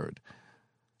referred.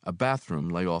 A bathroom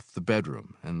lay off the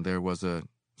bedroom, and there was a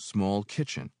small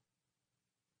kitchen.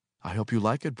 "I hope you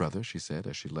like it, brother," she said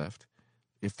as she left.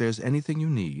 "If there's anything you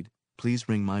need, please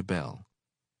ring my bell."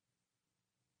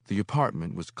 The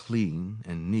apartment was clean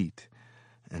and neat,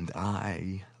 and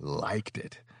I liked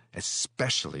it,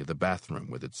 especially the bathroom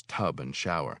with its tub and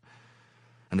shower.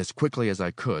 And as quickly as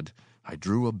I could, I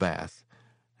drew a bath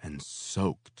and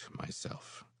soaked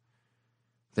myself.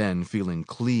 Then, feeling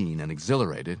clean and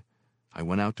exhilarated, I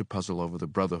went out to puzzle over the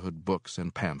Brotherhood books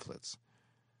and pamphlets.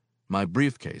 My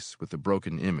briefcase with the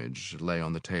broken image lay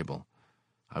on the table.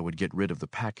 I would get rid of the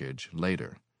package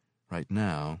later. Right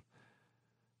now,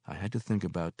 I had to think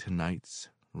about tonight's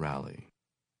rally.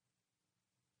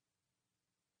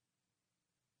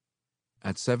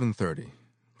 At 7:30,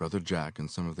 Brother Jack and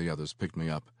some of the others picked me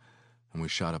up, and we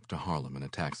shot up to Harlem in a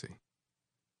taxi.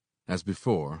 As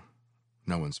before,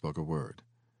 no one spoke a word.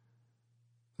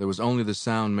 There was only the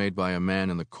sound made by a man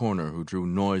in the corner who drew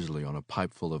noisily on a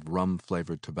pipeful of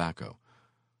rum-flavored tobacco,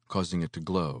 causing it to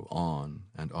glow on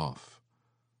and off,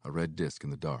 a red disk in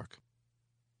the dark.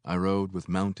 I rode with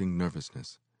mounting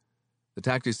nervousness. The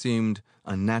taxi seemed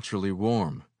unnaturally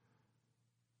warm.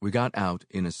 We got out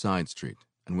in a side street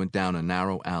and went down a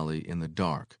narrow alley in the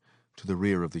dark to the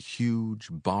rear of the huge,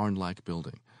 barn-like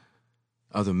building.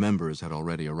 Other members had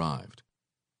already arrived.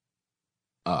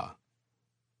 "Ah,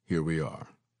 here we are,"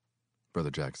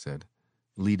 Brother Jack said,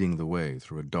 leading the way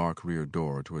through a dark rear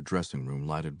door to a dressing room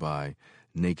lighted by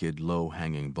naked,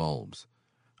 low-hanging bulbs,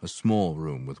 a small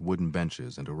room with wooden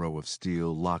benches and a row of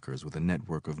steel lockers with a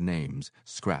network of names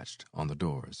scratched on the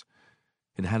doors.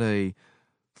 It had a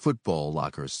football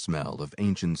locker smell of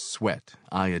ancient sweat,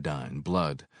 iodine,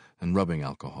 blood, and rubbing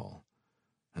alcohol,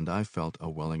 and I felt a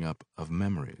welling up of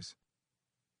memories.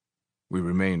 "We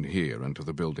remain here until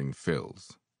the building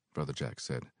fills," Brother Jack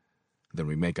said. "Then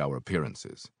we make our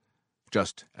appearances,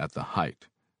 just at the height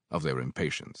of their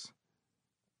impatience."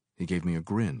 He gave me a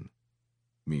grin.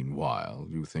 "Meanwhile,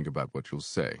 you think about what you'll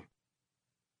say.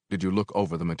 Did you look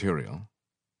over the material?"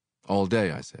 "All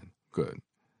day," I said. "Good.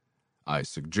 I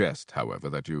suggest, however,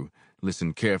 that you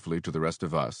listen carefully to the rest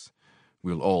of us.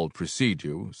 We'll all precede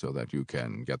you so that you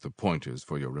can get the pointers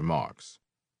for your remarks.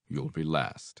 You'll be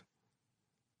last."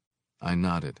 I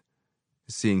nodded,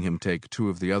 seeing him take 2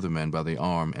 of the other men by the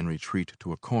arm and retreat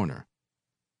to a corner.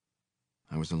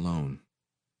 I was alone.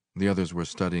 The others were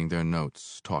studying their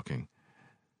notes, talking.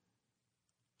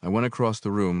 I went across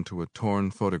the room to a torn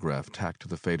photograph tacked to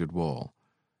the faded wall.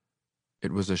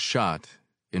 It was a shot,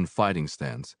 in fighting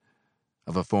stance,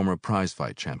 of a former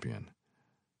prize-fight champion,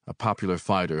 a popular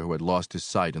fighter who had lost his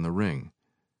sight in the ring.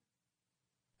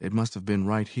 It must have been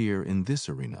right here in this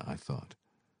arena, I thought.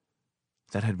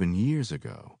 That had been years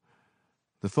ago.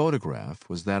 The photograph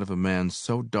was that of a man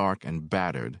so dark and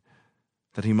battered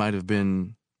that he might have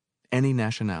been any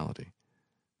nationality.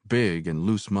 Big and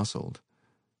loose-muscled,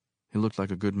 he looked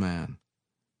like a good man.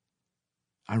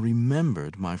 I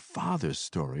remembered my father's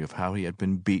story of how he had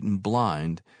been beaten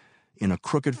blind in a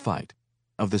crooked fight,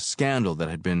 of the scandal that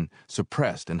had been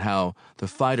suppressed and how the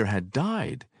fighter had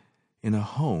died in a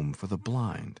home for the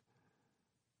blind.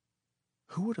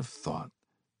 Who would have thought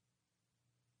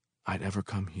I'd ever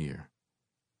come here?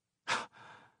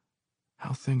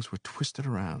 How things were twisted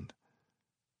around.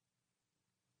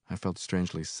 I felt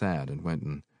strangely sad and went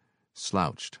and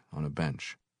slouched on a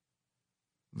bench.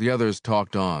 The others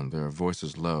talked on, their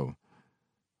voices low.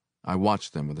 I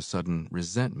watched them with a sudden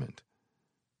resentment.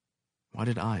 Why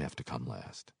did I have to come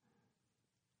last?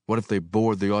 What if they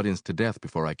bored the audience to death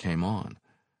before I came on?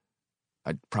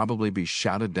 I'd probably be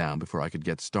shouted down before I could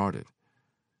get started.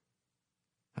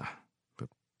 But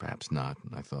perhaps not,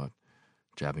 I thought,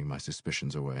 jabbing my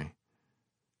suspicions away.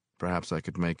 Perhaps I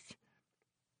could make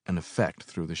an effect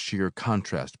through the sheer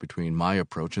contrast between my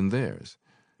approach and theirs.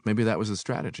 Maybe that was the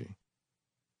strategy.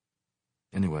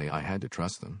 Anyway, I had to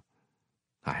trust them.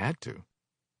 I had to.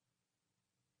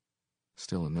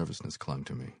 Still, a nervousness clung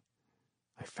to me.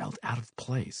 I felt out of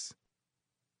place.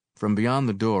 From beyond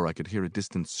the door, I could hear a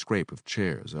distant scrape of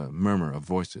chairs, a murmur of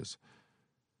voices.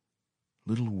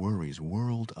 Little worries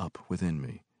whirled up within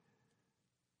me.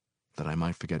 That I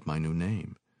might forget my new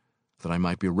name. That I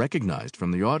might be recognized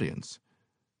from the audience.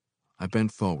 I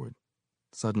bent forward,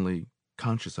 suddenly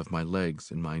conscious of my legs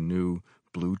in my new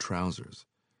blue trousers.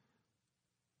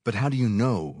 But how do you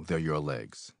know they're your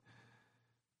legs?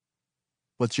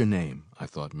 What's your name? I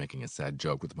thought, making a sad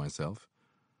joke with myself.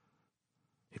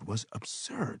 It was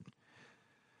absurd,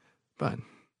 but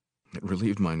it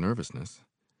relieved my nervousness.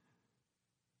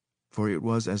 For it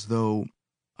was as though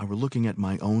I were looking at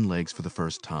my own legs for the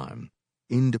first time,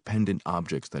 independent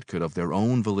objects that could, of their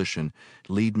own volition,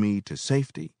 lead me to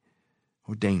safety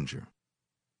or danger.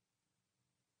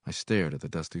 I stared at the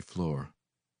dusty floor.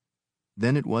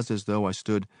 Then it was as though I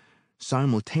stood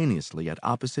simultaneously at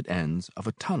opposite ends of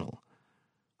a tunnel.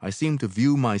 I seemed to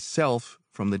view myself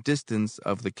from the distance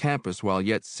of the campus while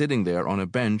yet sitting there on a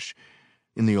bench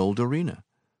in the old arena,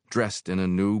 dressed in a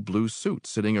new blue suit,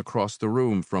 sitting across the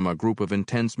room from a group of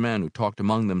intense men who talked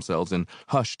among themselves in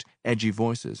hushed, edgy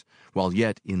voices, while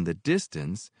yet in the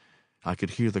distance I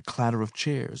could hear the clatter of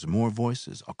chairs, more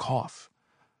voices, a cough.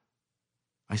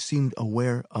 I seemed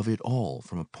aware of it all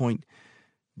from a point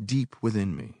deep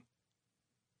within me.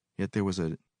 Yet there was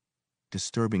a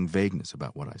disturbing vagueness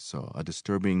about what I saw, a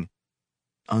disturbing,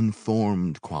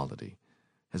 unformed quality,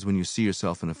 as when you see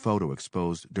yourself in a photo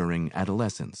exposed during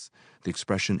adolescence, the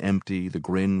expression empty, the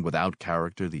grin without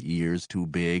character, the ears too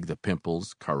big, the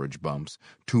pimples, courage bumps,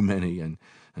 too many and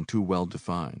too well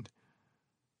defined.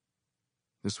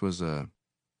 This was a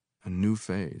new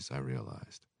phase, I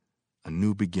realized, a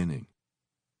new beginning,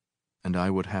 and I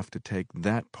would have to take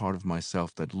that part of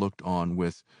myself that looked on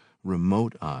with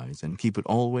remote eyes and keep it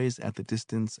always at the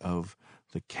distance of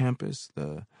the campus,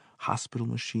 the hospital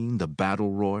machine, the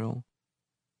battle royal,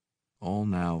 all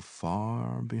now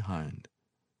far behind.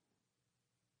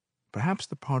 Perhaps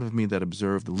the part of me that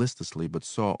observed listlessly but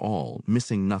saw all,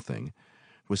 missing nothing,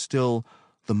 was still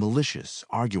the malicious,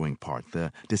 arguing part,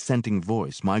 the dissenting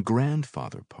voice, my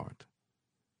grandfather part,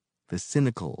 the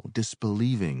cynical,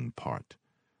 disbelieving part,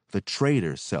 the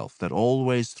traitor self that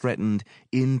always threatened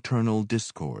internal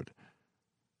discord.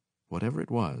 Whatever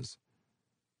it was,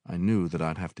 I knew that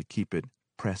I'd have to keep it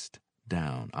pressed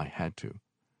down. I had to.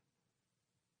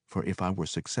 For if I were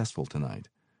successful tonight,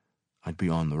 I'd be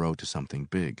on the road to something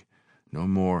big. No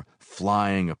more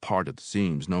flying apart at the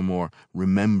seams, no more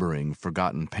remembering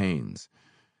forgotten pains.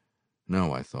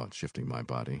 No, I thought, shifting my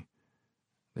body.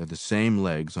 They're the same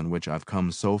legs on which I've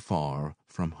come so far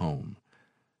from home.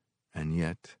 And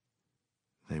yet,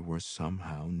 they were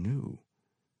somehow new.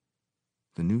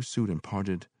 The new suit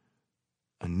imparted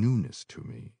a newness to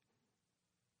me.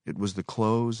 It was the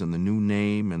clothes and the new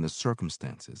name and the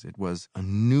circumstances. It was a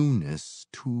newness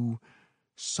too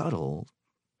subtle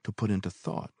to put into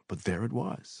thought, but there it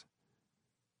was.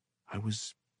 I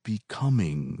was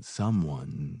becoming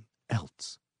someone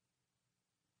else.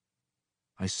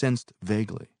 I sensed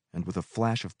vaguely, and with a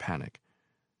flash of panic,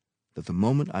 that the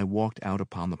moment I walked out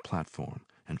upon the platform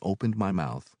and opened my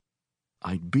mouth,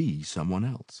 I'd be someone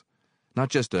else. Not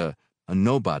just a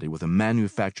nobody with a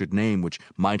manufactured name which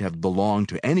might have belonged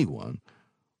to anyone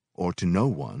or to no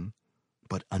one,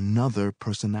 but another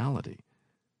personality.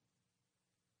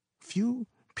 Few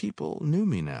people knew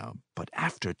me now, but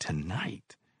after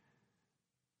tonight,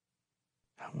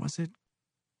 how was it?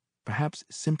 Perhaps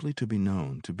simply to be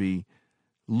known, to be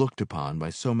looked upon by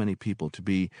so many people, to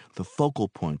be the focal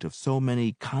point of so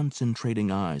many concentrating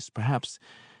eyes. Perhaps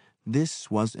this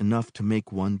was enough to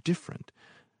make one different,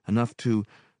 enough to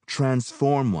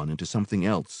transform one into something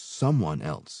else, someone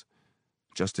else,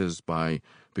 just as by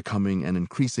Becoming an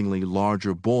increasingly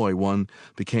larger boy, one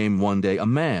became one day a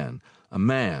man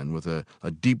with a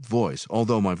deep voice,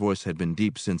 although my voice had been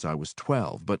deep since I was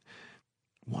 12. But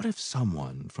what if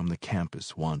someone from the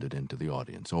campus wandered into the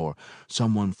audience, or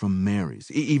someone from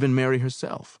Mary's, even Mary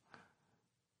herself?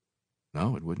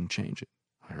 No, it wouldn't change it,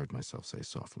 I heard myself say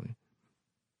softly.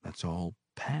 That's all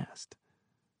past.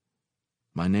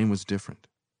 My name was different.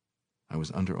 I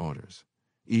was under orders.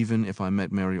 Even if I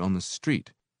met Mary on the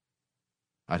street,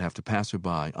 I'd have to pass her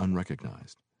by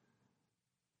unrecognized.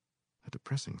 A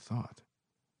depressing thought.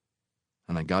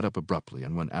 And I got up abruptly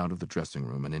and went out of the dressing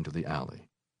room and into the alley.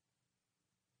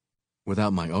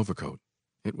 Without my overcoat,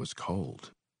 it was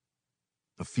cold.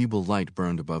 A feeble light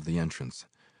burned above the entrance,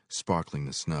 sparkling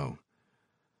the snow.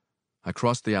 I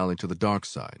crossed the alley to the dark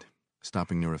side,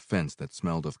 stopping near a fence that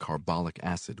smelled of carbolic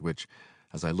acid, which,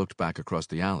 as I looked back across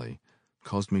the alley,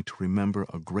 caused me to remember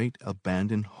a great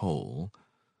abandoned hole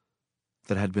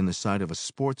that had been the site of a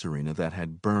sports arena that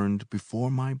had burned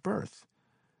before my birth.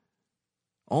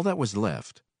 All that was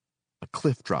left, a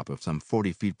cliff drop of some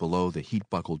 40 feet below the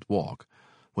heat-buckled walk,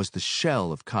 was the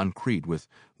shell of concrete with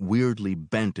weirdly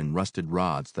bent and rusted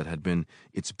rods that had been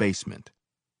its basement.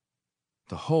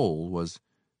 The hole was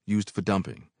used for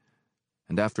dumping,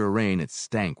 and after a rain it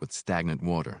stank with stagnant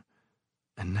water.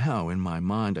 And now, in my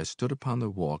mind, I stood upon the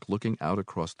walk looking out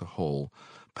across the hole,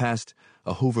 past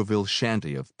a Hooverville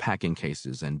shanty of packing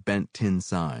cases and bent tin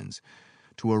signs,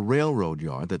 to a railroad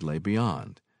yard that lay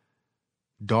beyond.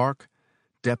 Dark,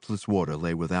 depthless water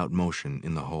lay without motion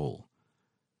in the hole,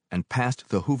 and past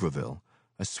the Hooverville,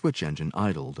 a switch engine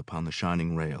idled upon the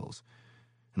shining rails,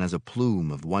 and as a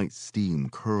plume of white steam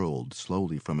curled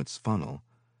slowly from its funnel,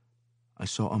 I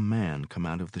saw a man come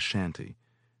out of the shanty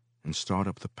and start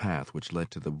up the path which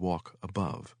led to the walk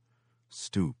above,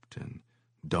 stooped and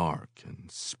dark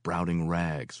and sprouting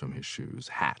rags from his shoes,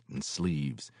 hat, and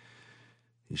sleeves.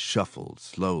 He shuffled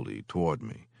slowly toward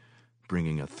me,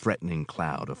 bringing a threatening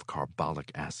cloud of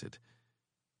carbolic acid.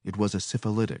 It was a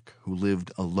syphilitic who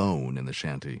lived alone in the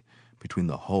shanty, between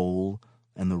the hole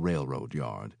and the railroad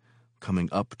yard, coming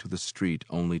up to the street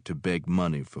only to beg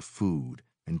money for food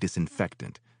and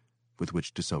disinfectant with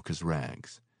which to soak his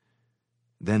rags.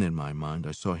 Then in my mind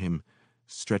I saw him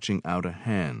stretching out a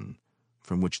hand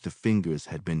from which the fingers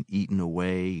had been eaten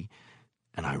away,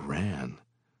 and I ran,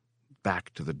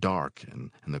 back to the dark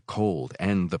and the cold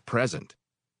and the present.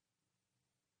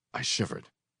 I shivered,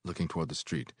 looking toward the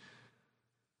street,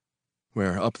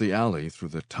 where up the alley through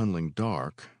the tunneling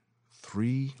dark,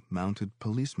 3 mounted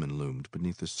policemen loomed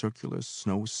beneath the circular,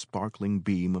 snow-sparkling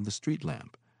beam of the street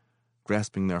lamp,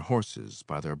 grasping their horses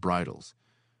by their bridles,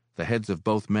 the heads of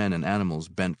both men and animals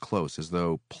bent close as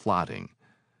though plotting,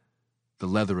 the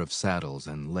leather of saddles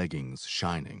and leggings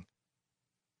shining.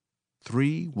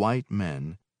 3 white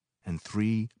men and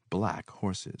 3 black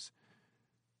horses.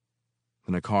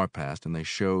 Then a car passed, and they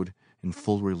showed in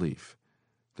full relief,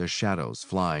 their shadows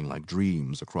flying like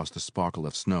dreams across the sparkle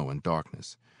of snow and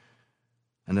darkness.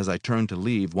 And as I turned to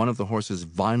leave, one of the horses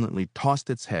violently tossed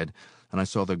its head, and I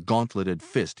saw the gauntleted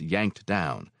fist yanked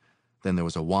down. Then there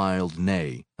was a wild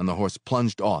neigh, and the horse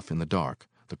plunged off in the dark.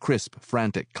 The crisp,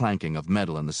 frantic clanking of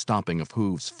metal and the stomping of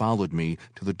hooves followed me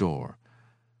to the door.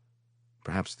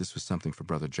 Perhaps this was something for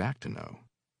Brother Jack to know.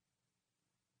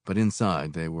 But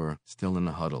inside they were still in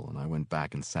a huddle, and I went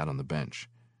back and sat on the bench.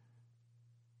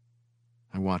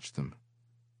 I watched them,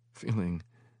 feeling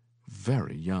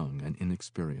very young and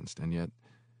inexperienced, and yet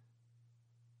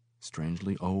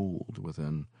strangely old, with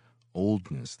an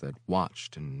oldness that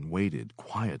watched and waited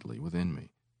quietly within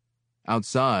me.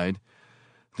 Outside,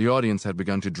 the audience had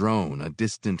begun to drone, a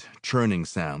distant churning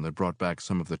sound that brought back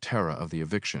some of the terror of the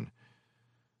eviction.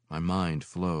 My mind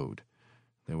flowed.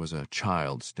 There was a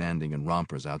child standing in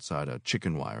rompers outside a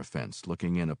chicken wire fence,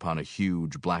 looking in upon a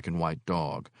huge black and white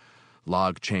dog,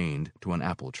 log-chained to an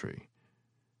apple tree.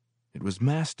 It was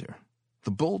Master,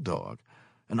 the bulldog,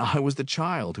 and I was the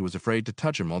child who was afraid to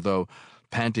touch him, although,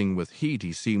 panting with heat,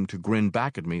 he seemed to grin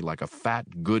back at me like a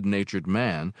fat, good-natured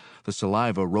man, the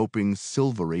saliva roping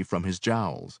silvery from his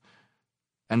jowls.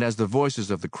 And as the voices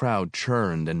of the crowd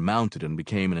churned and mounted and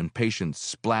became an impatient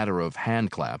splatter of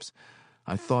hand-claps,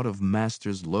 I thought of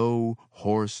Master's low,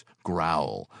 hoarse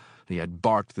growl. He had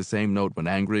barked the same note when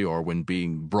angry, or when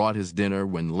being brought his dinner,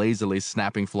 when lazily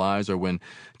snapping flies, or when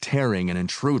tearing an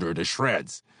intruder to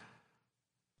shreds.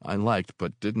 I liked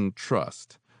but didn't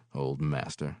trust old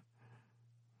Master.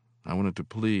 I wanted to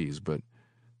please, but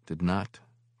did not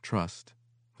trust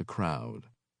the crowd.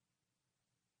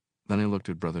 Then I looked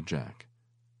at Brother Jack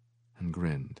and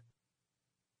grinned.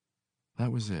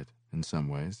 That was it, in some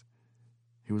ways.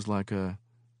 He was like a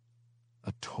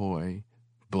toy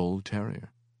bull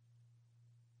terrier.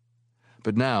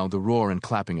 But now the roar and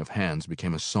clapping of hands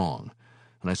became a song,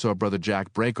 and I saw Brother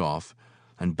Jack break off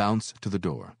and bounce to the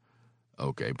door.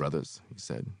 "Okay, brothers," he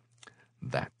said.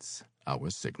 "That's our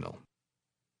signal."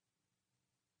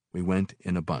 We went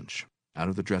in a bunch, out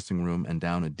of the dressing room and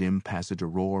down a dim passage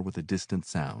aroar with a distant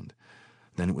sound.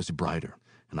 Then it was brighter,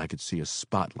 and I could see a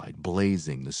spotlight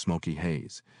blazing the smoky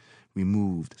haze. We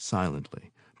moved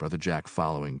silently, Brother Jack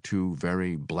following, 2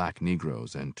 very black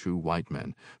Negroes and 2 white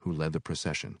men who led the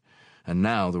procession. And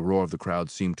now the roar of the crowd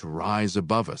seemed to rise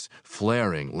above us,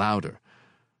 flaring louder.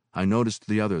 I noticed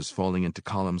the others falling into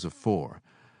columns of 4,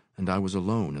 and I was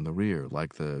alone in the rear,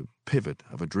 like the pivot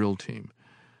of a drill team.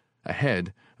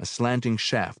 Ahead, a slanting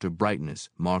shaft of brightness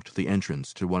marked the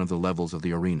entrance to one of the levels of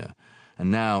the arena, and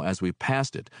now, as we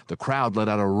passed it, the crowd let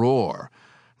out a roar.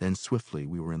 Then swiftly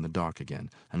we were in the dark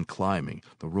again, and climbing,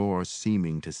 the roar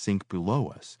seeming to sink below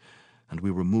us, and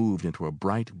we were moved into a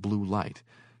bright blue light,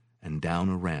 and down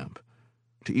a ramp,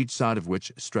 to each side of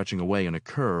which, stretching away in a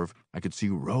curve, I could see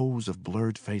rows of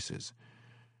blurred faces.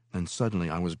 Then suddenly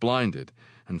I was blinded,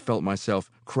 and felt myself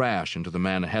crash into the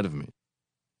man ahead of me.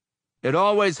 "It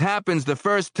always happens the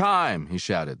first time," he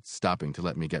shouted, stopping to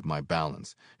let me get my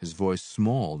balance, his voice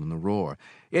small in the roar.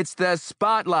 "It's the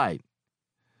spotlight."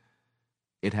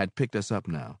 It had picked us up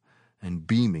now, and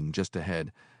beaming just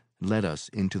ahead, led us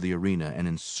into the arena and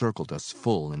encircled us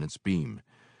full in its beam,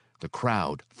 the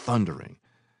crowd thundering.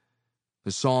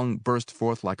 The song burst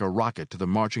forth like a rocket to the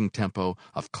marching tempo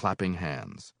of clapping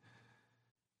hands.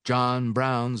 "John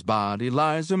Brown's body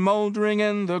lies a-mouldering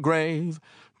in the grave.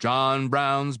 John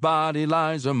Brown's body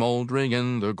lies a-mouldering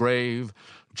in the grave.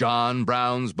 John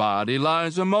Brown's body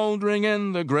lies a-mouldering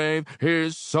in the grave.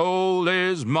 His soul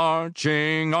is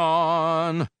marching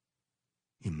on."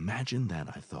 Imagine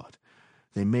that, I thought.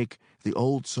 They make the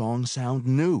old song sound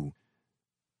new.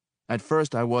 At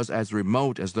first I was as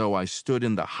remote as though I stood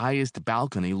in the highest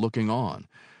balcony looking on.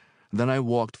 Then I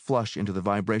walked flush into the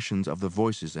vibrations of the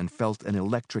voices and felt an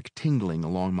electric tingling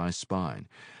along my spine.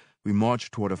 We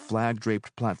marched toward a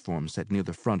flag-draped platform set near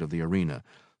the front of the arena,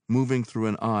 moving through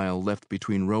an aisle left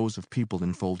between rows of people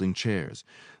in folding chairs,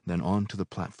 then on to the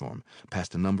platform,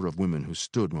 past a number of women who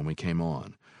stood when we came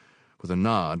on. With a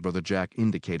nod, Brother Jack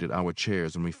indicated our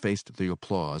chairs, and we faced the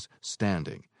applause,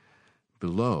 standing.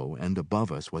 Below and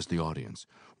above us was the audience,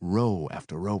 row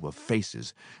after row of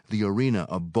faces, the arena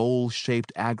a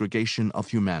bowl-shaped aggregation of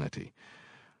humanity.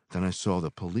 Then I saw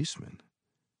the policemen,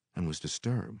 and was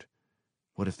disturbed.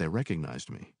 What if they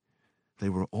recognized me? They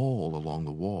were all along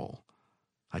the wall.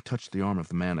 I touched the arm of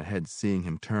the man ahead, seeing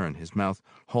him turn, his mouth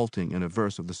halting in a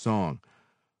verse of the song.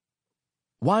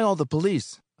 "Why all the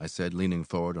police?" I said, leaning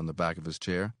forward on the back of his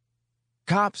chair.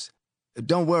 "Cops?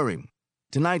 Don't worry.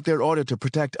 Tonight they're ordered to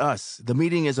protect us. The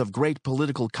meeting is of great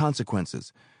political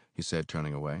consequences," he said,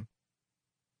 turning away.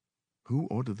 Who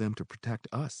ordered them to protect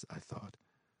us, I thought.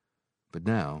 But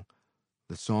now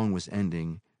the song was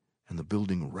ending, and the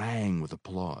building rang with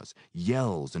applause,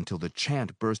 yells, until the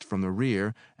chant burst from the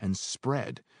rear and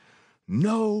spread.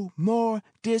 "No more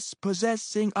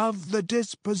dispossessing of the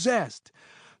dispossessed!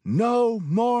 No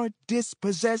more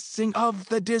dispossessing of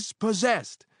the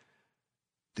dispossessed!"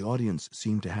 The audience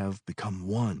seemed to have become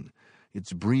one,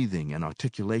 its breathing and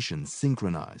articulation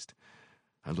synchronized.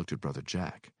 I looked at Brother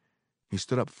Jack. He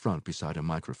stood up front beside a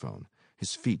microphone,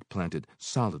 his feet planted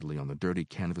solidly on the dirty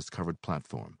canvas-covered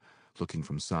platform, looking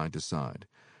from side to side,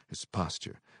 his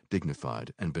posture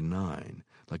dignified and benign,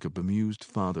 like a bemused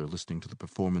father listening to the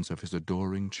performance of his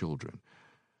adoring children.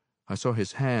 I saw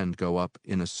his hand go up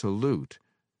in a salute,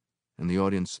 and the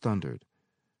audience thundered.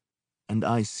 And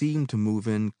I seemed to move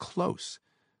in close,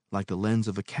 like the lens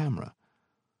of a camera,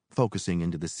 focusing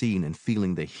into the scene and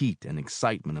feeling the heat and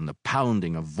excitement and the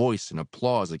pounding of voice and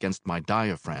applause against my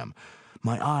diaphragm,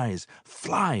 my eyes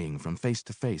flying from face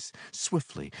to face,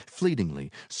 swiftly, fleetingly,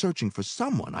 searching for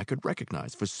someone I could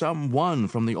recognize, for someone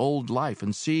from the old life,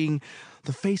 and seeing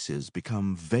the faces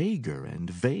become vaguer and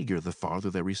vaguer the farther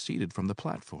they receded from the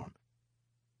platform.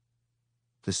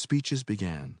 The speeches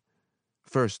began.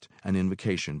 First, an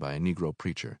invocation by a Negro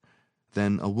preacher.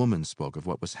 Then a woman spoke of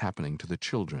what was happening to the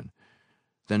children.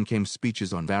 Then came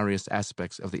speeches on various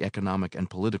aspects of the economic and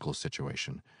political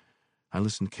situation. I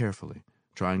listened carefully,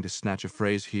 trying to snatch a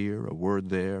phrase here, a word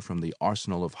there, from the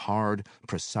arsenal of hard,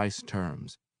 precise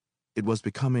terms. It was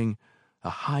becoming a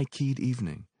high-keyed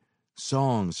evening.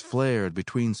 Songs flared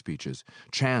between speeches.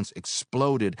 Chants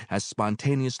exploded as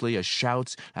spontaneously as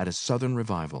shouts at a Southern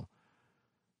revival.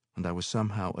 And I was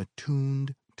somehow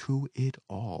attuned to it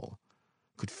all,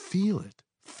 could feel it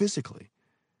physically.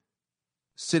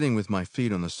 Sitting with my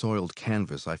feet on the soiled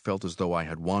canvas, I felt as though I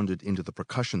had wandered into the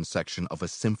percussion section of a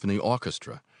symphony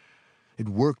orchestra. It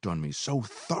worked on me so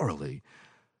thoroughly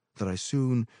that I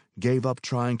soon gave up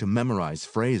trying to memorize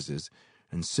phrases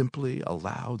and simply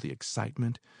allowed the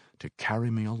excitement to carry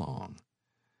me along.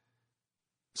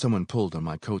 Someone pulled on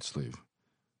my coat sleeve.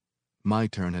 My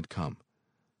turn had come.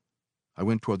 I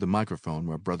went toward the microphone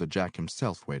where Brother Jack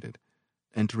himself waited,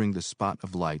 entering the spot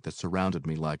of light that surrounded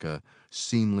me like a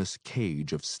seamless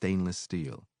cage of stainless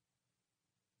steel.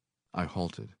 I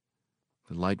halted.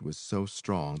 The light was so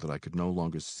strong that I could no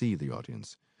longer see the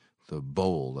audience, the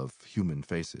bowl of human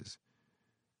faces.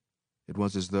 It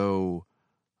was as though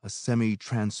a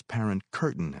semi-transparent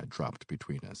curtain had dropped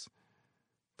between us,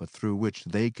 but through which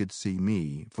they could see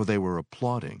me, for they were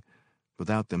applauding,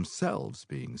 without themselves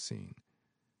being seen.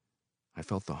 I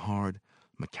felt the hard,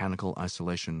 mechanical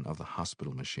isolation of the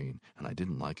hospital machine, and I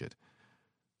didn't like it.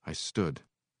 I stood,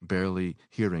 barely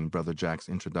hearing Brother Jack's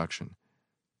introduction.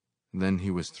 Then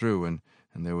he was through, and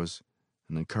there was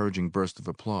an encouraging burst of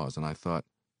applause, and I thought,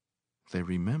 they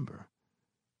remember.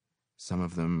 Some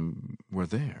of them were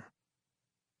there.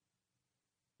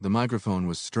 The microphone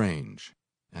was strange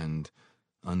and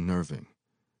unnerving.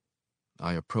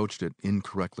 I approached it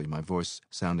incorrectly, my voice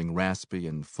sounding raspy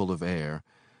and full of air,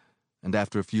 and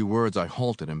after a few words I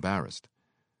halted, embarrassed.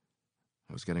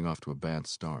 I was getting off to a bad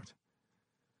start.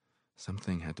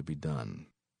 Something had to be done.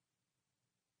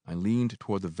 I leaned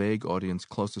toward the vague audience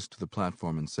closest to the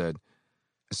platform and said,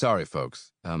 "Sorry,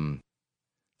 folks.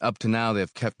 Up to now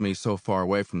they've kept me so far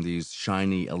away from these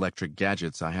shiny electric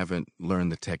gadgets I haven't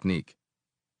learned the technique.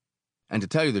 And to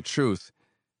tell you the truth,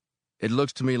 it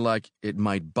looks to me like it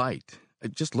might bite.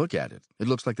 Just look at it. It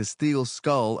looks like the steel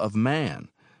skull of man.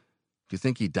 Do you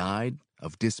think he died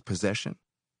of dispossession?"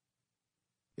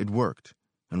 It worked,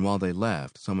 and while they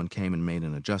laughed, someone came and made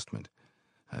an adjustment.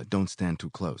 "Don't stand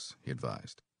too close," he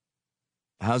advised.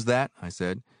 "How's that?" I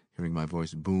said, hearing my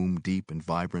voice boom deep and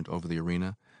vibrant over the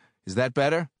arena. "Is that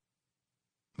better?"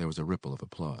 There was a ripple of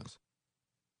applause.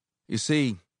 "You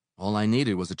see, all I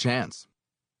needed was a chance.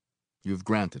 You've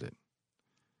granted it.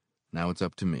 Now it's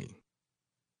up to me."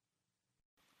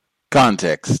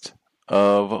 Context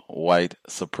of white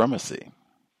supremacy.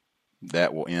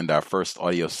 That will end our first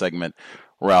audio segment,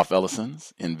 Ralph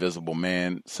Ellison's Invisible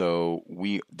Man. So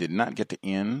we did not get to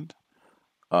end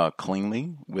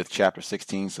cleanly with Chapter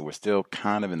 16, so we're still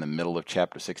kind of in the middle of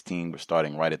Chapter 16. We're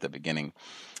starting right at the beginning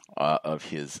of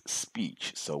his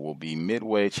speech. So we'll be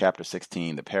midway Chapter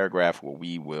 16, the paragraph where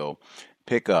we will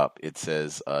pick up. It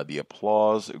says, the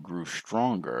applause grew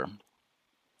stronger,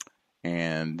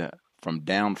 and from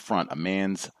down front, a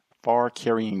man's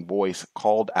far-carrying voice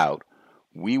called out,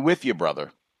 "We with you,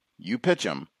 brother. You pitch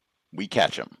 'em, we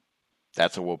catch 'em."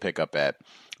 That's what we'll pick up at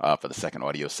for the second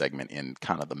audio segment in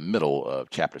kind of the middle of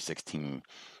Chapter 16,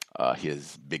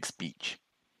 his big speech.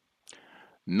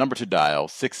 Number to dial,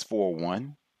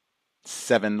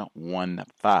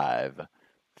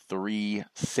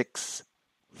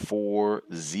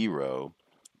 641-715-3640.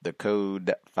 The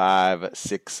code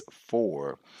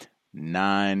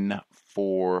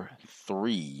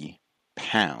 564-943#.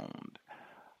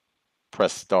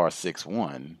 Press star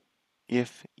 61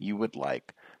 if you would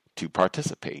like to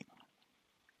participate.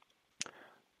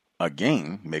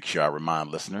 Again, make sure I remind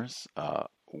listeners,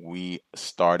 we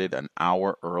started an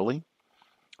hour early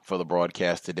for the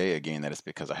broadcast today. Again, that is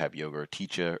because I have yoga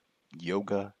teacher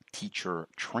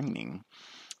training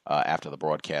after the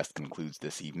broadcast concludes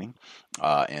this evening.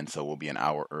 And so we'll be an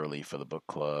hour early for the book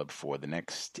club for the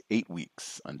next 8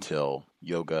 weeks until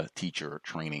yoga teacher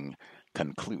training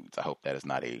concludes. I hope that is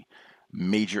not a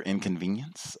major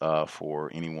inconvenience for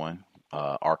anyone.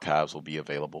 Archives will be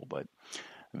available, but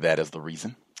that is the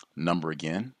reason. Number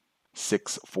again,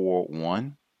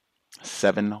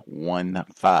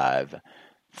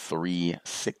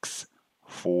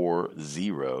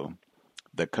 641-715-3640.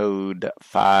 The code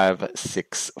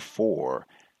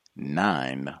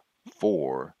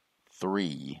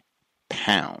 564-943#.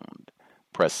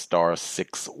 Press star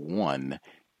 61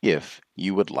 if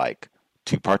you would like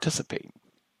to participate.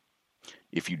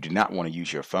 If you do not want to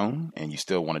use your phone and you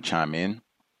still want to chime in,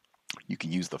 you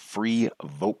can use the free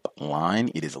VOPE line.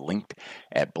 It is linked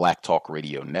at Black Talk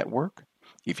Radio Network.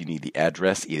 If you need the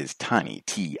address, it is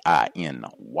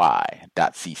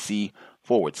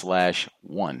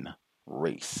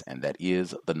tinyty.cc/1race, and that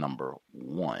is the number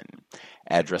 1.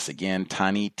 Address again,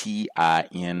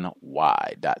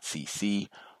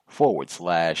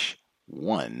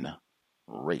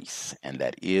 tinyty.cc/1race, and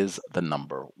that is the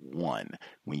number 1.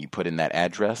 When you put in that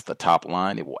address, the top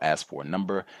line, it will ask for a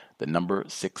number. The number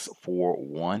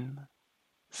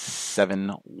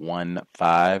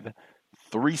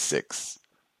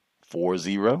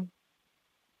 641-715-3640.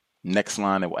 Next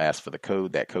line, it will ask for the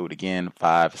code. That code again,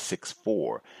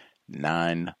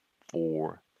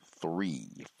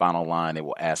 564943. Final line, it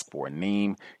will ask for a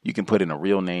name. You can put in a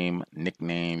real name,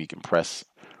 nickname. You can press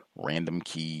random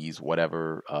keys,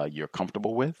 whatever you're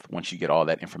comfortable with. Once you get all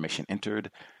that information entered,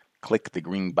 click the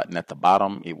green button at the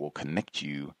bottom. It will connect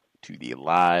you to the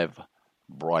live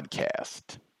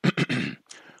broadcast.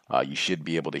 You should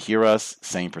be able to hear us.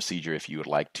 Same procedure if you would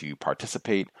like to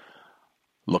participate.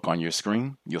 Look on your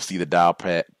screen. You'll see the dial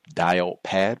pad.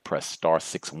 Press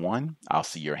 *61. I'll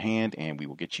see your hand, and we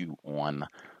will get you on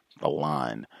the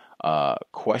line.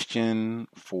 Question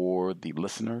for the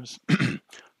listeners.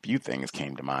 Few things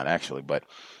came to mind, actually, but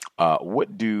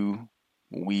what do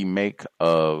we make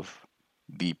of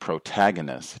the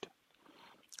protagonist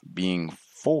being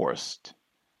forced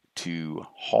to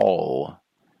haul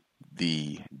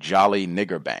the Jolly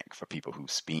Nigger Bank for people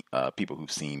who've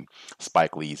seen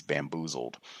Spike Lee's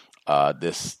Bamboozled?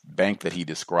 This bank that he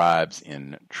describes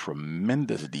in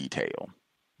tremendous detail,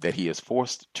 that he is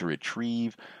forced to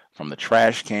retrieve from the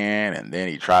trash can, and then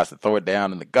he tries to throw it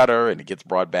down in the gutter, and it gets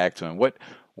brought back to him.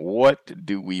 What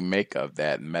do we make of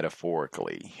that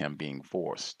metaphorically, him being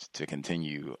forced to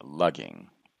continue lugging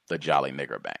the Jolly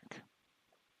Nigger Bank?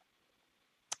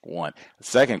 One.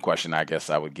 Second question I guess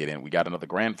I would get in. We got another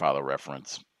grandfather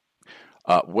reference.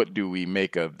 What do we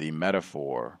make of the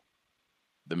metaphor,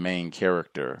 the main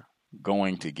character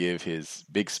going to give his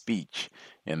big speech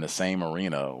in the same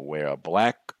arena where a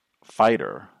black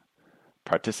fighter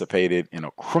participated in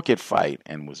a crooked fight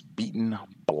and was beaten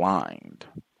blind?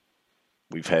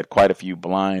 We've had quite a few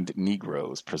blind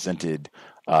Negroes presented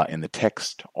in the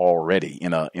text already.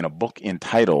 In a book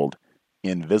entitled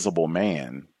Invisible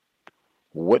Man,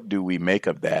 what do we make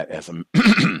of that as a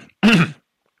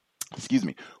excuse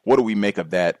me? What do we make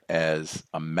of that as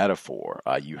a metaphor?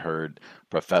 You heard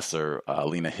Professor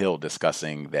Lena Hill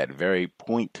discussing that very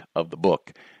point of the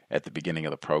book at the beginning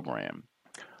of the program.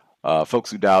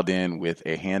 Folks who dialed in with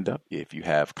a hand up, if you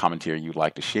have commentary you'd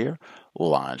like to share,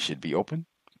 line should be open.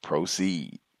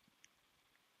 Proceed.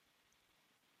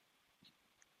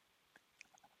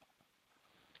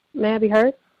 May I be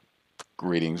heard?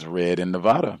 Greetings, Red in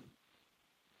Nevada.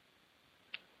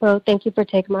 Well, thank you for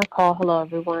taking my call. Hello,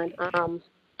 everyone. I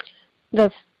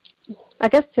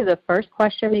guess to the first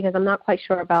question, because I'm not quite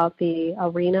sure about the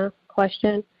arena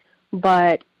question,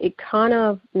 but it kind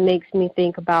of makes me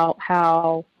think about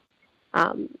how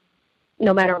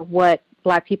no matter what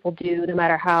Black people do, no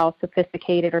matter how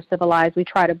sophisticated or civilized we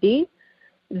try to be,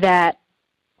 that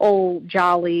old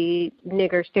jolly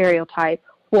nigger stereotype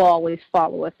will always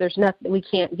follow us. There's nothing, we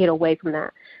can't get away from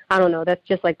that. I don't know. That's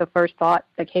just like the first thought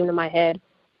that came to my head.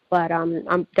 But I'm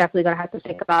definitely going to have to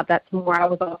think about that some more. I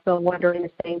was also wondering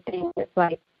the same thing. It's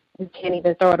like you can't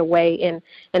even throw it away in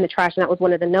the trash. And that was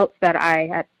one of the notes that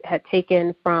I had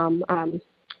taken from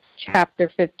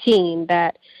chapter 15,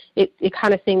 that it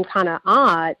kind of seemed kind of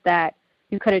odd that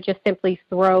you could have just simply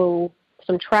throw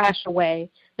some trash away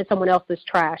in someone else's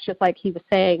trash, just like he was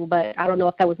saying. But I don't know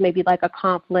if that was maybe like a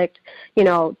conflict,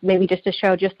 maybe just to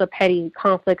show just the petty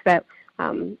conflicts that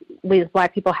we as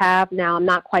Black people have. Now, I'm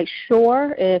not quite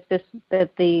sure if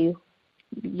the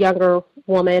younger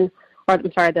woman, or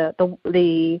I'm sorry,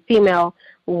 the female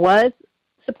was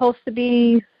supposed to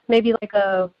be maybe like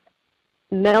a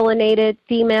melanated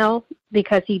female,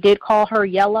 because he did call her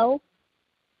yellow.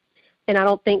 And I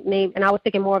don't think and I was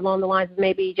thinking more along the lines of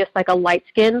maybe just like a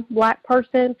light-skinned Black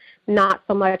person, not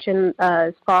so much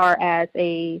as far as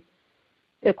a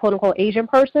quote-unquote Asian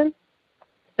person.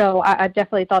 So I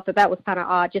definitely thought that was kind of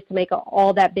odd, just to make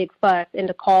all that big fuss and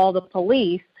to call the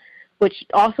police, which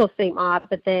also seemed odd.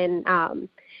 But then,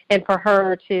 and for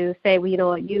her to say,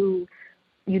 well, you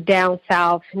down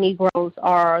south Negroes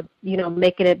are,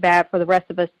 making it bad for the rest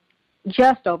of us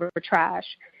just over trash.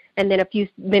 And then a few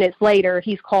minutes later,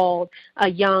 he's called a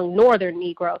young northern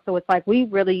Negro. So it's like we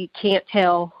really can't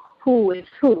tell who is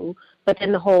who. But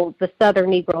then the southern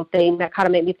Negro thing, that kind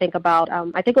of made me think about,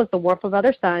 I think it was The Warmth of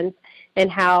Other Suns, and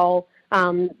how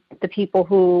the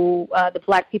people the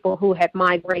Black people who had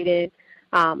migrated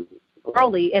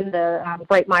early in the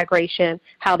Great Migration,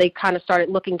 how they kind of started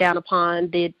looking down upon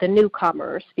the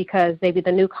newcomers, because maybe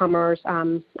the newcomers,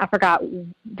 I forgot,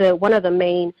 one of the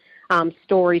main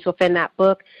stories within that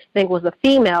book, I think, was a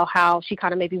female, how she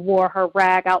kind of maybe wore her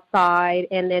rag outside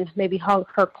and then maybe hung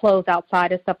her clothes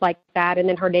outside and stuff like that. And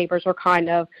then her neighbors were kind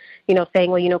of,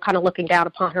 saying, well, kind of looking down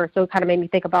upon her. So it kind of made me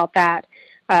think about that.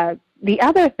 The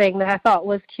other thing that I thought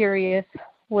was curious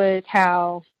was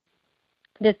how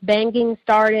this banging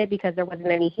started, because there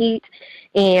wasn't any heat.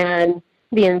 And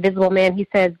the Invisible Man, he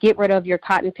says, get rid of your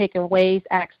cotton picking ways,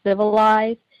 act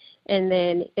civilized.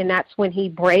 and that's when he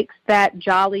breaks that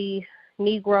Jolly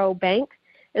Negro bank.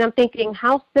 And I'm thinking,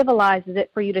 how civilized is it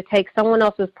for you to take someone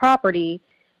else's property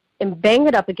and bang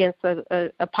it up against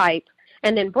a pipe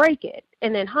and then break it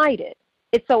and then hide it?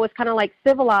 It's kind of like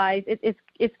civilized.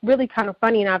 It's really kind of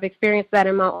funny, and I've experienced that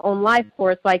in my own life,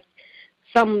 where it's like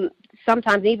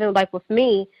sometimes even like with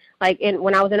me, like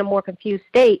when I was in a more confused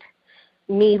state,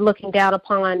 me looking down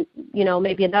upon,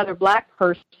 maybe another black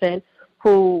person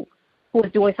who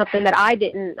was doing something that I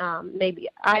didn't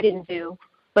do,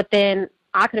 but then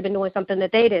I could have been doing something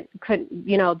that they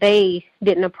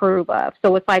didn't approve of.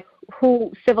 So it's like,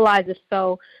 who civilized is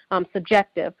so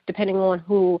subjective, depending on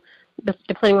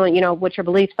what your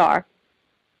beliefs are.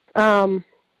 I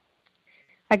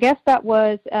guess that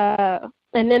was,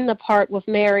 and then the part with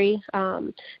Mary,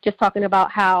 just talking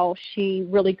about how she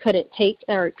really couldn't take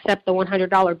or accept the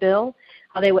 $100 bill,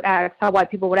 how white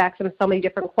people would ask him so many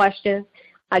different questions.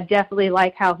 I definitely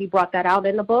like how he brought that out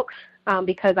in the book,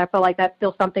 because I feel like that's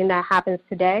still something that happens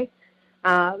today.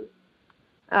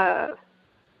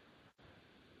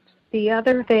 The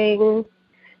other thing,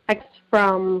 I guess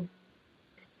from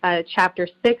chapter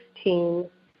 16,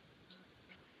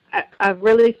 I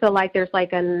really feel like there's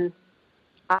like an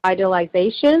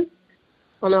idealization,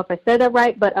 I don't know if I said that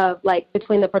right, but like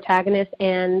between the protagonist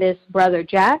and this brother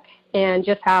Jack, and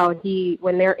just how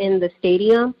when they're in the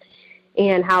stadium,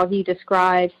 and how he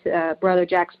describes brother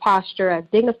Jack's posture as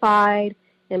dignified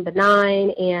and benign,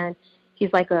 and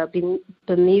he's like a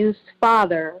bemused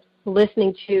father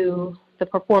listening to the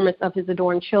performance of his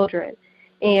adoring children.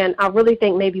 And I really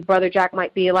think maybe brother Jack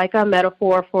might be like a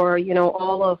metaphor for,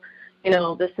 all of,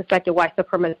 the suspected white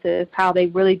supremacists, how they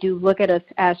really do look at us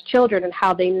as children, and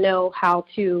how they know how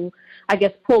to, I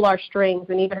guess, pull our strings.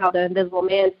 And even how the Invisible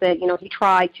Man said, he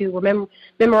tried to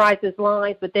memorize his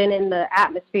lines, but then in the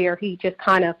atmosphere, he just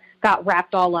kind of got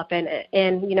wrapped all up in it.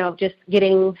 And, just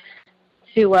getting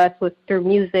to us through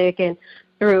music and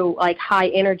through like high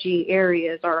energy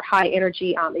areas or high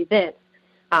energy events,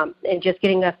 and just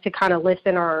getting us to kind of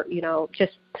listen or,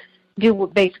 just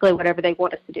do basically whatever they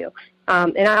want us to do.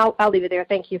 And I'll leave it there.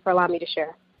 Thank you for allowing me to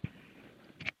share.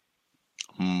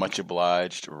 Much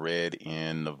obliged. Red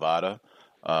in Nevada.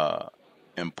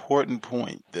 Important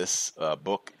point. This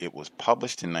book, it was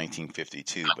published in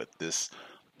 1952, but this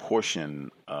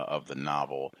portion of the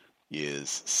novel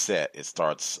is set. It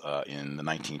starts in the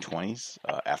 1920s,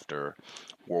 after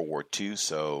World War II.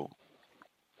 So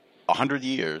 100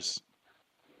 years,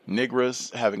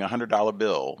 Negroes having a $100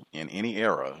 bill in any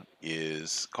era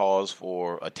is cause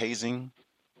for a tasing,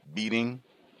 beating,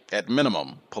 at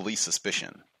minimum, police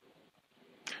suspicion.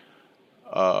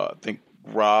 I think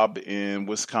Rob in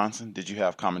Wisconsin, did you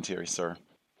have commentary, sir?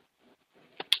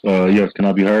 Yes, can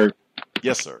I be heard?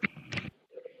 Yes, sir.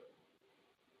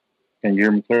 Can you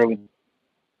hear me clearly?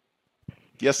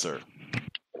 Yes, sir.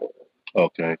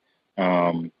 Okay.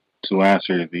 To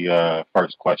answer the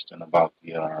first question about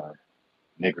the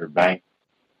nigger bank,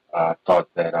 I thought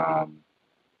that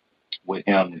with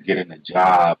him getting a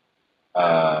job,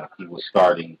 he was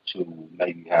starting to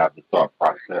maybe have the thought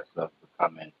process of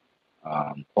becoming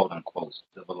quote unquote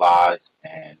civilized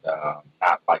and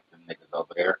not like the niggas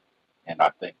over there. And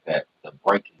I think that the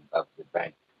breaking of the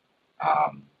bank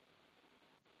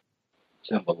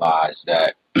symbolized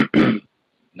that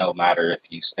no matter if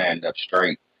you stand up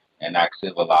straight and act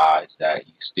civilized, that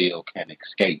you still can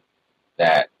escape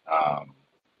that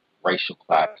racial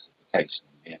classification,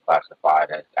 being classified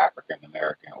as African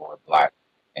American or black.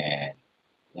 And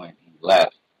when he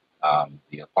left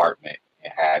the apartment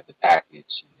and had the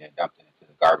package and then dumped it into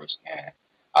the garbage can,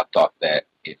 I thought that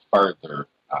it further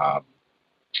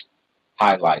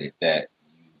highlighted that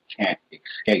you can't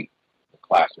escape the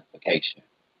classification.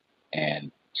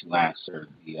 And to answer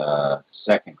the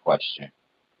second question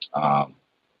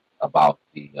about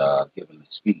the giving the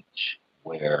speech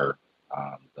where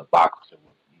the boxer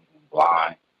was even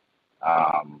blind,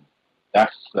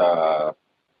 that's a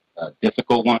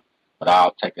difficult one, but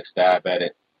I'll take a stab at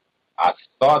it. I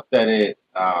thought that it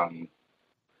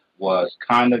was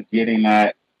kind of getting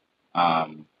at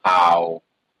how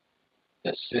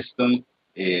the system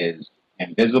is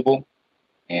invisible,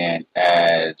 and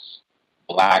as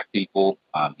black people,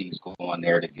 he's going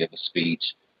there to give a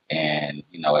speech, and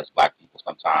as black people,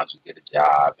 sometimes we get a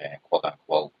job and quote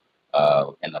unquote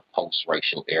in the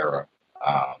post-racial era.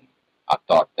 I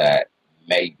thought that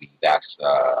maybe that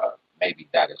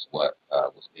is what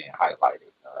was being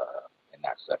highlighted in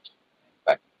that section.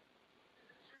 Thank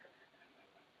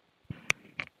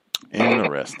you.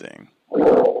 Interesting.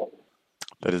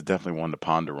 That is definitely one to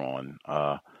ponder on.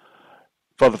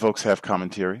 If other folks have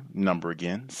commentary, number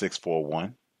again,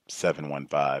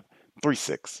 641-715-2720.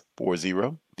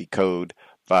 3640, the code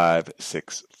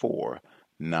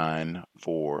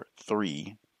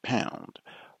 564943 pound.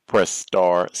 Press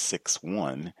star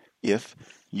 61 if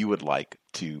you would like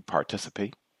to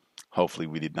participate. Hopefully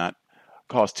we did not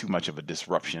cause too much of a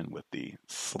disruption with the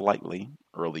slightly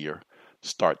earlier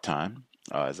start time.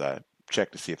 As I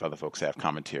check to see if other folks have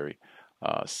commentary,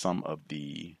 some of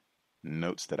the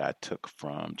notes that I took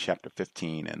from chapter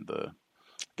 15 and the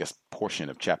portion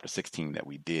of chapter 16 that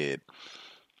we did.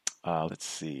 Let's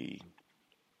see.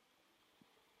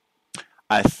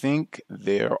 I think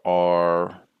there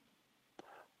are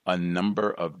a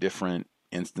number of different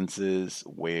instances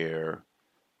where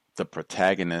the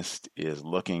protagonist is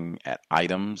looking at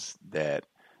items that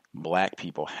Black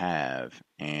people have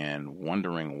and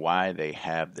wondering why they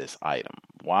have this item.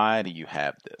 Why do you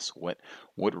have this? What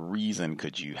reason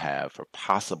could you have for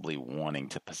possibly wanting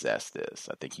to possess this?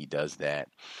 I think he does that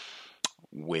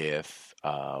with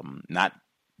not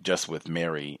just with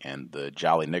Mary and the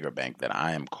Jolly Nigger Bank that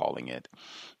I am calling it.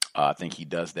 I think he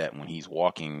does that when he's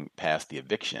walking past the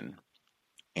eviction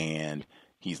and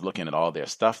he's looking at all their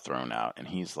stuff thrown out and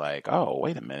he's like, oh,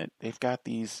 wait a minute, they've got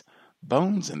these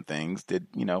bones and things.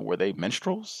 Were they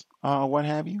minstrels? What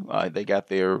have you? They got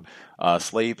their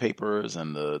slave papers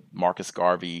and the Marcus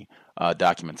Garvey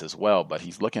documents as well. But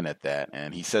he's looking at that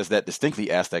and he says that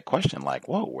distinctly asked that question, like,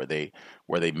 whoa, were they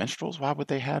minstrels? Why would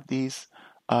they have these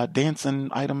dancing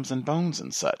items and bones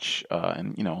and such?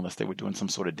 Unless they were doing some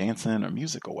sort of dancing or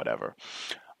music or whatever.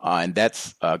 And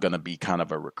that's going to be kind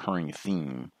of a recurring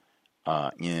theme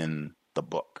in the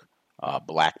book.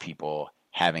 Black people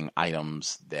having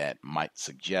items that might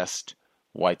suggest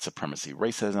white supremacy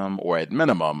racism, or at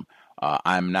minimum,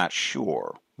 I'm not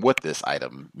sure what this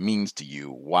item means to you.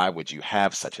 Why would you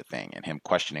have such a thing? And him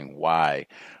questioning why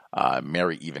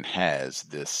Mary even has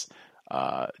this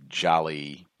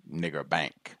Jolly Nigger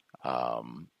Bank.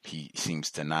 He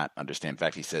seems to not understand. In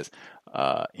fact, he says,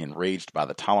 enraged by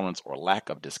the tolerance or lack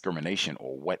of discrimination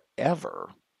or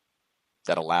whatever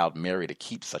that allowed Mary to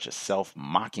keep such a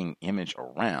self-mocking image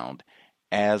around,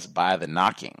 as by the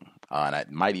knocking. And I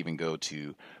might even go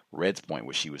to Red's point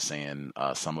where she was saying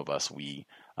some of us, we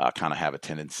kind of have a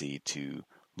tendency to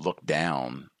look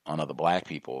down on other Black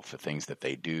people for things that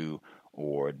they do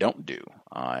or don't do.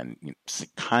 And it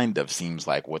kind of seems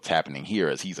like what's happening here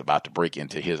is he's about to break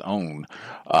into his own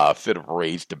fit of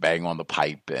rage to bang on the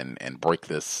pipe and break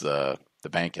this the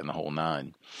bank and the whole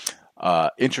nine.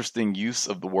 Interesting use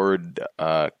of the word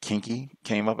kinky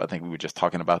came up. I think we were just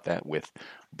talking about that with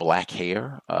black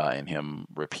hair and him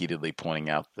repeatedly pointing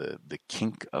out the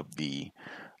kink of the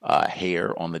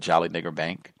hair on the Jolly Nigger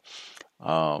Bank.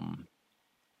 I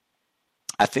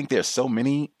think there's so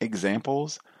many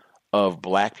examples of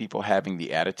Black people having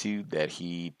the attitude that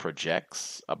he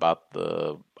projects about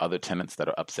the other tenants that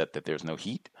are upset that there's no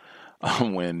heat.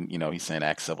 When, he's saying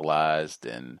act civilized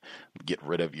and get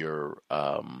rid of your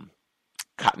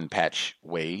cotton patch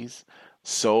ways.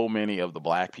 So many of the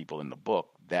Black people in the book,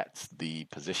 that's the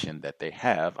position that they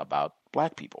have about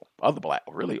Black people,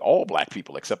 really all Black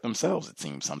people except themselves, it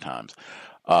seems sometimes.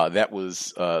 That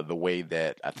was the way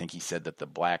that I think he said that the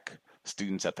Black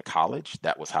students at the college,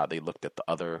 that was how they looked at the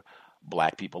other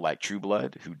Black people like True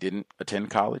Blood who didn't attend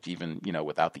college, even,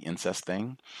 without the incest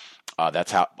thing.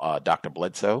 That's how Dr.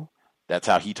 Bledsoe, that's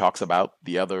how he talks about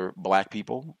the other Black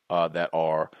people that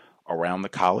are around the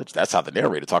college. That's how the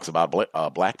narrator talks about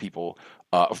Black people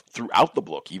throughout the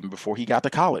book, even before he got to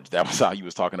college. That was how he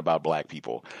was talking about Black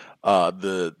people.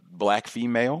 The Black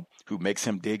female who makes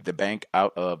him dig the bank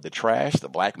out of the trash, the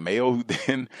Black male who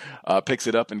then picks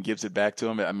it up and gives it back to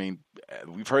him. I mean,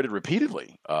 we've heard it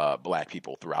repeatedly. Black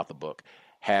people throughout the book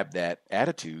have that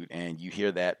attitude, and you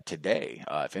hear that today.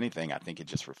 If anything, I think it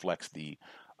just reflects the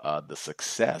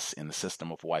success in the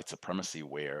system of white supremacy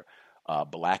where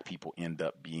Black people end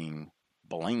up being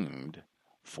blamed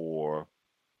for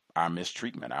our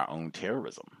mistreatment, our own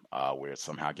terrorism, where it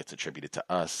somehow gets attributed to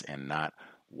us and not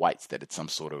whites, that it's some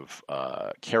sort of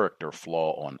character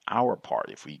flaw on our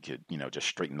part. If we could, just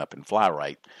straighten up and fly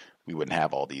right, we wouldn't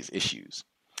have all these issues.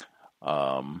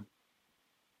 Let's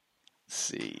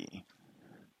see.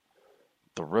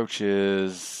 The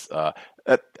roaches.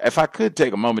 If I could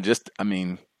take a moment,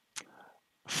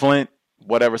 Flint,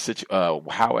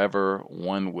 however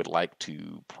one would like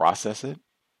to process it.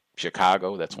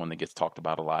 Chicago, that's one that gets talked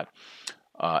about a lot.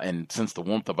 And since the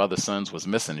warmth of other suns was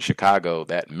missing, Chicago,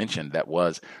 that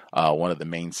was one of the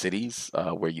main cities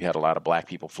where you had a lot of Black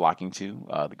people flocking to,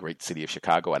 the great city of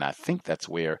Chicago. And I think that's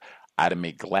where Ida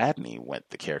Mae Gladney went,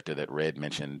 the character that Red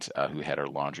mentioned, who had her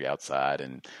laundry outside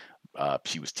and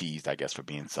she was teased, I guess, for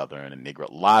being Southern and Negro.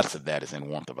 Lots of that is in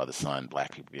Warmth of the Sun,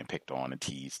 black people being picked on and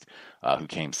teased who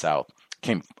came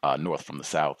north from the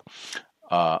South.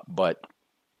 But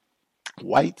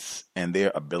whites and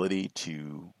their ability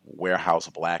to warehouse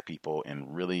black people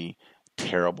in really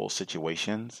terrible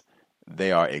situations,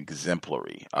 they are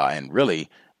exemplary. And really,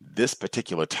 this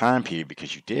particular time period,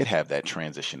 because you did have that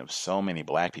transition of so many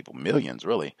black people, millions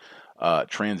really,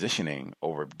 transitioning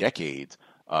over decades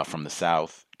from the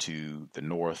South to the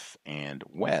North and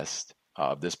West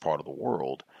of this part of the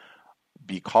world.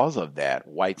 Because of that,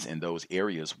 whites in those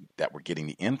areas that were getting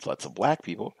the influx of black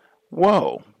people,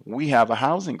 whoa, we have a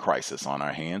housing crisis on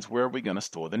our hands. Where are we going to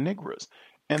store the Negroes?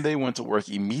 And they went to work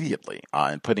immediately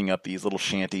and putting up these little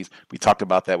shanties. We talked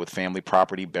about that with family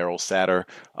property. Beryl Satter,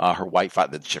 her white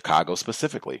fight, Chicago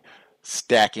specifically,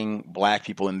 stacking black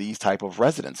people in these type of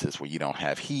residences where you don't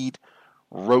have heat,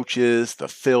 roaches, the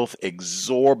filth,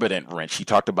 exorbitant rent. She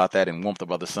talked about that in Warmth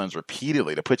of Other Suns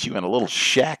repeatedly, to put you in a little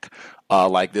shack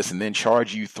like this and then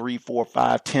charge you 3, 4,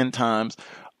 5, 10 times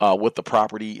what the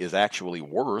property is actually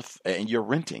worth, and you're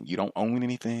renting. You don't own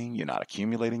anything. You're not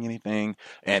accumulating anything.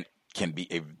 And can be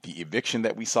the eviction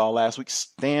that we saw last week,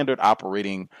 standard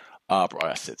operating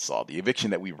the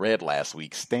eviction that we read last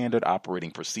week, standard operating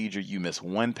procedure. You miss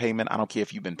one payment. I don't care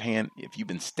if you've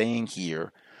been staying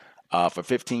here for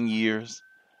 15 years,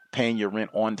 paying your rent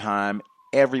on time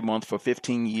every month for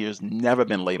 15 years, never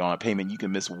been late on a payment. You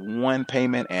can miss one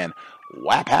payment and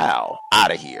whap-pow,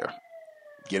 out of here.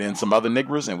 Get in some other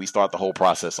niggers and we start the whole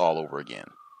process all over again.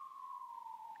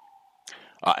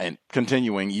 And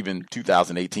continuing even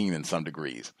 2018 in some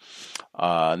degrees.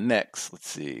 Next, let's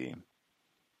see.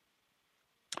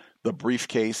 The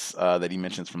briefcase that he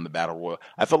mentions from the Battle Royal.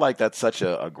 I feel like that's such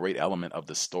a great element of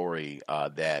the story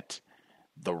that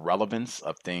the relevance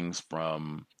of things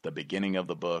from the beginning of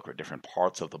the book or different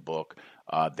parts of the book,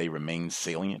 they remain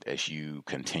salient as you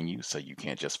continue, so you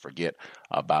can't just forget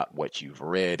about what you've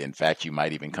read. In fact, you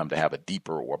might even come to have a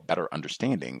deeper or better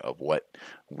understanding of what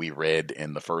we read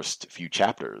in the first few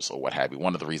chapters or what have you.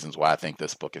 One of the reasons why I think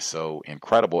this book is so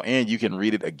incredible, and you can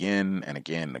read it again and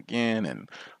again and again and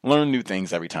learn new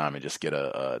things every time and just get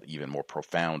a even more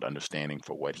profound understanding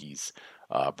for what he's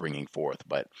bringing forth.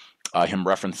 But him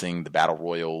referencing the Battle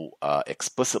Royal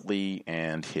explicitly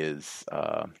and his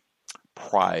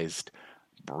prized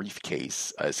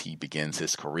briefcase as he begins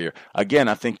his career. Again,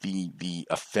 I think the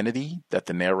affinity that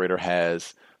the narrator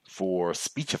has for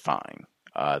speechifying,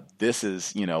 this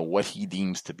is, what he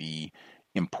deems to be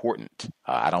important.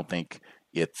 I don't think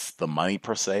it's the money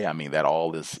per se. I mean, that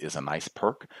all is a nice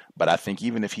perk. But I think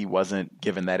even if he wasn't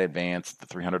given that advance, the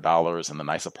 $300 and the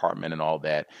nice apartment and all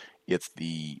that, it's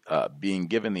the being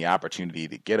given the opportunity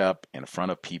to get up in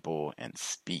front of people and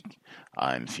speak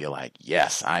and feel like,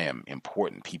 yes, I am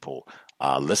important. People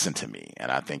listen to me.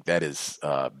 And I think that is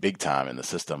big time in the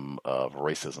system of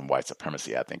racism, white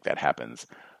supremacy. I think that happens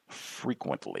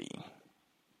frequently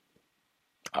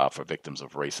for victims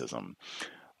of racism.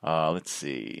 Let's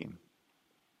see.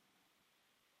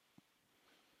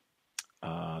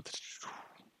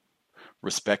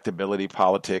 Respectability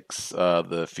politics,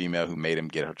 the female who made him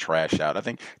get her trash out. I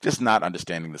think just not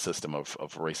understanding the system of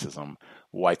racism,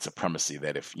 white supremacy,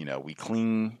 that if, we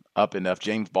clean up enough.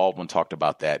 James Baldwin talked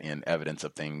about that in Evidence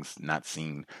of Things Not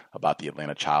Seen about the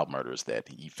Atlanta child murders, that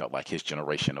he felt like his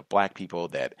generation of black people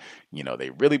that, they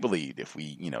really believed if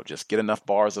we, just get enough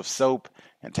bars of soap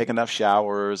and take enough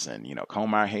showers and,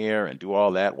 comb our hair and do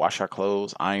all that, wash our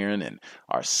clothes, iron, and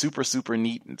are super, super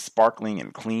neat and sparkling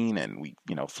and clean, and we,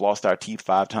 flossed our teeth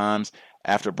 5 times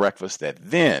after breakfast, that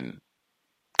then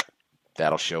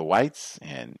that'll show whites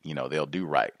and, they'll do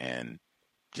right. And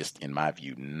just in my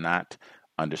view, not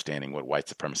understanding what white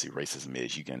supremacy racism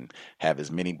is. You can have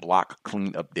as many block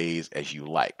cleanup days as you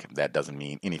like. That doesn't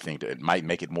mean anything. It might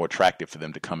make it more attractive for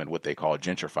them to come in what they call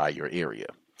gentrify your area.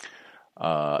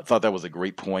 I thought that was a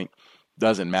great point.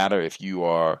 Doesn't matter if you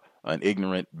are an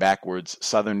ignorant, backwards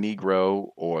Southern Negro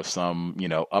or some,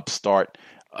 upstart,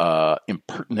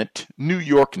 impertinent New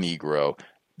York Negro.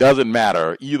 Doesn't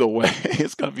matter. Either way,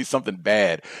 it's going to be something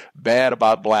bad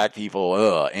about black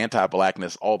people,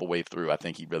 anti-blackness all the way through. I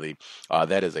think he really,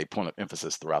 that is a point of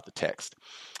emphasis throughout the text.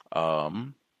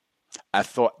 I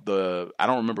thought I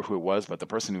don't remember who it was, but the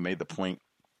person who made the point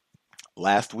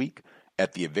last week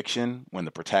at the eviction, when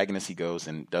the protagonist, he goes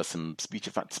and does some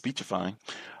speechifying,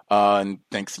 and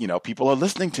thinks, people are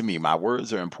listening to me. My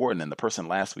words are important. And the person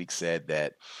last week said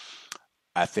that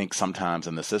I think sometimes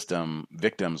in the system,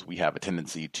 victims, we have a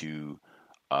tendency to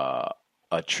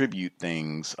attribute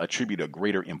a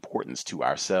greater importance to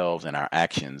ourselves and our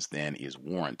actions than is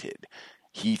warranted.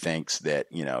 he thinks that,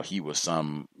 he was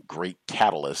some great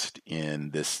catalyst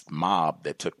in this mob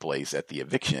that took place at the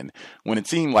eviction, when it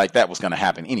seemed like that was going to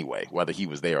happen anyway, whether he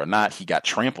was there or not. He got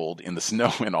trampled in the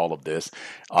snow and all of this,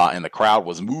 and the crowd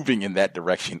was moving in that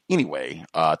direction anyway,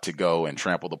 to go and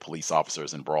trample the police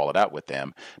officers and brawl it out with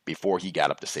them before he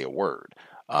got up to say a word.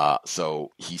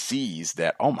 So he sees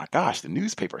that, oh my gosh, the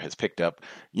newspaper has picked up,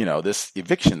 this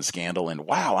eviction scandal, and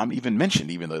wow, I'm even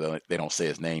mentioned, even though they don't say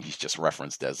his name. He's just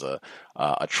referenced as a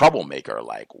troublemaker.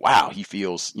 Like, wow, he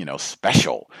feels,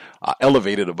 special,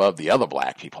 elevated above the other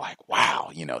black people. Like,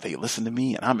 wow, they listen to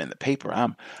me, and I'm in the paper.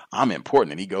 I'm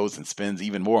important. And he goes and spends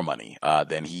even more money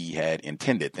than he had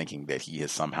intended, thinking that he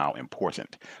is somehow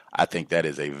important. I think that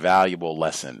is a valuable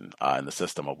lesson in the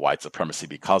system of white supremacy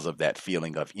because of that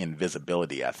feeling of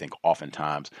invisibility. I think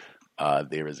oftentimes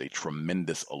there is a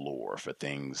tremendous allure for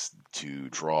things to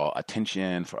draw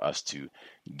attention, for us to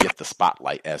get the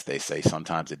spotlight, as they say.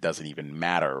 Sometimes it doesn't even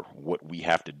matter what we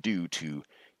have to do to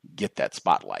get that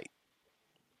spotlight.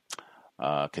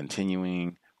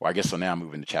 Continuing, well, I guess so now I'm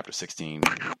moving to chapter 16.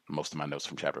 Most of my notes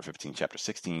from chapter 15. Chapter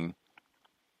 16,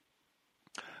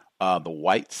 the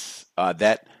whites,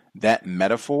 that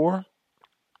metaphor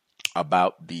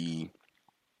about the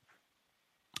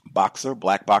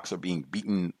black boxer being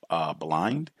beaten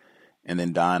blind and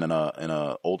then dying in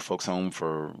a old folks home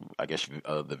for, I guess,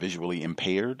 the visually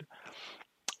impaired.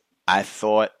 I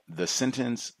thought the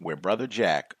sentence where Brother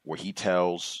Jack, where he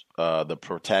tells the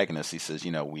protagonist, he says,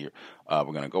 we're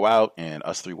going to go out and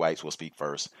us three whites will speak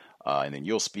first, and then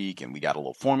you'll speak, and we got a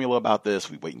little formula about this.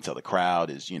 We wait until the crowd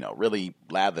is, really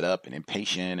lathered up and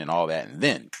impatient and all that, and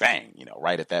then bang,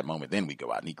 right at that moment, then we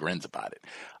go out, and he grins about it.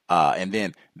 And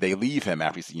then they leave him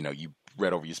after he says, you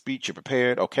read over your speech, you're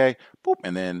prepared, okay, boop,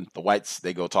 and then the whites,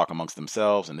 they go talk amongst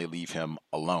themselves, and they leave him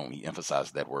alone. He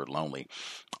emphasized that word, lonely.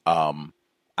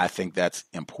 I think that's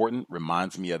important.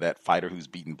 Reminds me of that fighter who's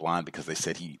beaten blind because they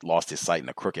said he lost his sight in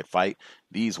a crooked fight.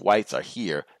 These whites are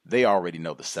here. They already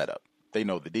know the setup. They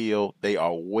know the deal. They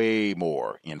are way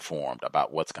more informed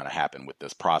about what's going to happen with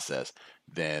this process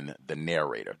than the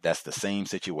narrator. That's the same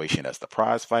situation as the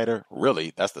prize fighter.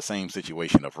 Really, that's the same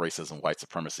situation of racism, white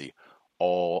supremacy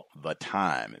all the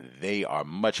time. They are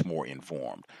much more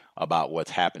informed about what's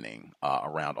happening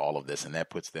around all of this, and that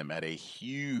puts them at a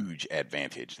huge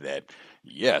advantage. That,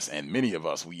 yes, and many of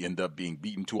us, we end up being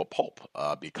beaten to a pulp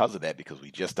because of that, because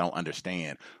we just don't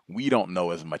understand. We don't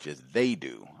know as much as they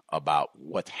do about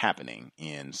what's happening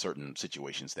in certain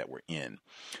situations that we're in.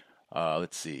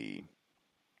 Let's see.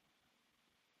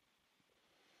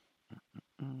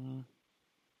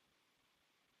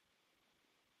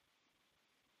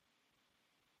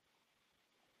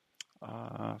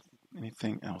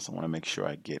 Anything else I want to make sure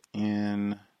I get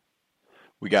in?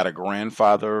 We got a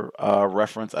grandfather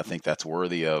reference. I think that's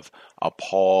worthy of a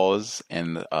pause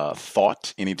and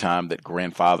thought anytime that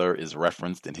grandfather is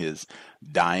referenced in his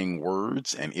dying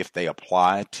words, and if they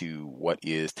apply to what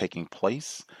is taking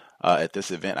place at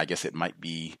this event. I guess it might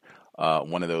be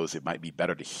one of those. It might be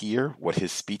better to hear what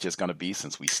his speech is going to be,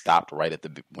 since we stopped right at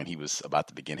when he was about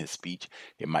to begin his speech.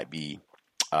 It might be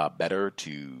better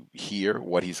to hear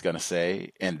what he's going to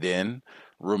say and then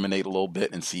ruminate a little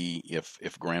bit and see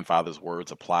if grandfather's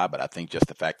words apply. But I think just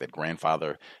the fact that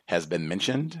grandfather has been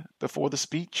mentioned before the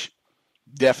speech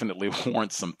definitely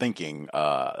warrants some thinking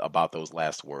about those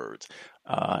last words.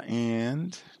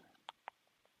 And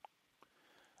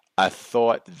I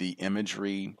thought the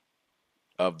imagery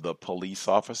of the police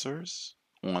officers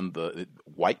on the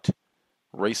white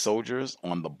race soldiers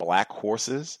on the black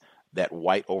horses, that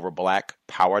white over black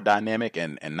power dynamic,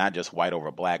 and not just white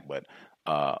over black, but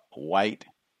white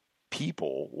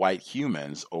people, white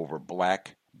humans over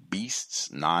black beasts,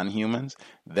 non-humans,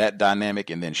 that dynamic.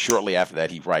 And then shortly after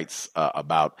that, he writes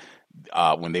about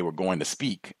when they were going to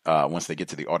speak, once they get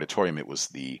to the auditorium, it was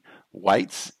the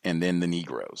whites and then the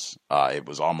Negroes. It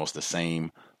was almost the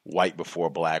same white before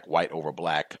black, white over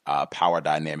black power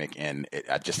dynamic. And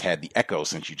I just had the echo,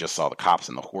 since you just saw the cops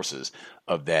and the horses,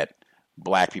 of that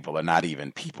black people are not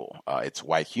even people. It's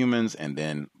white humans and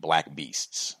then black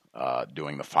beasts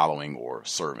doing the following or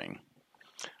serving.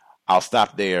 I'll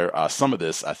stop there. Some of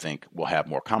this, I think, will have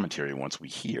more commentary once we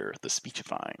hear the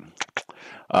speechifying.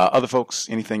 Other folks,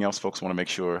 anything else folks want to make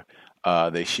sure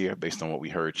they share based on what we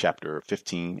heard, chapter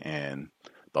 15 and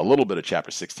the little bit of chapter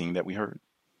 16 that we heard?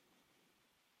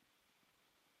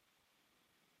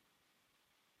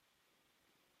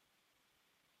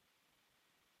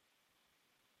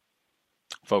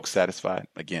 folks satisfied?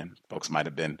 Again, folks might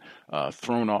have been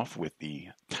thrown off with the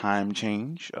time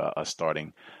change,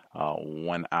 starting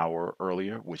 1 hour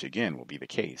earlier, which again will be the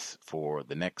case for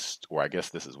the next, or I guess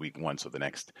this is week 1, so the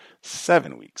next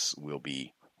 7 weeks will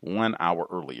be 1 hour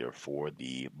earlier for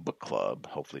the book club.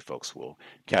 Hopefully folks will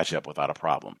catch up without a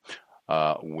problem.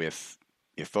 If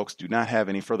folks do not have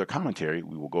any further commentary,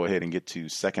 we will go ahead and get to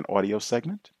second audio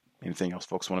segment. Anything else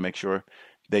folks want to make sure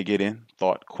they get in?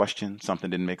 Thought, question, something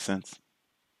didn't make sense?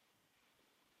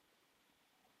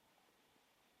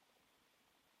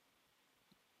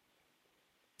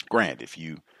 Grant, if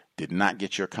you did not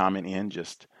get your comment in,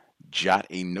 just jot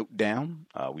a note down.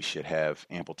 We should have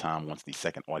ample time once the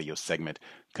second audio segment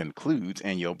concludes,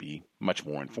 and you'll be much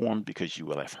more informed because you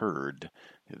will have heard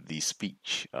the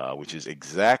speech, which is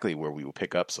exactly where we will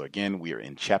pick up. So again, we are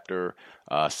in chapter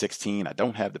 16. I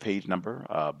don't have the page number,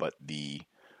 but the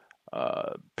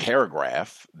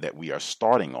paragraph that we are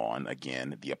starting on,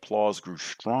 again, the applause grew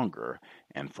stronger,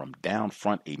 and from down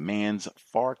front a man's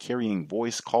far-carrying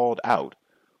voice called out,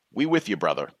 "We with you,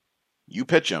 brother. You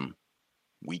pitch 'em,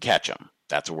 we catch 'em."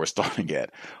 That's where we're starting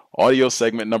at. Audio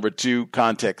segment number 2,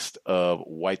 context of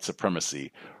white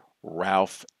supremacy.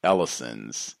 Ralph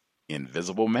Ellison's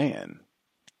Invisible Man.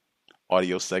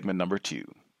 Audio segment number 2.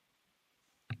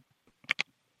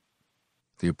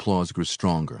 The applause grew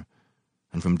stronger,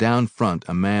 and from down front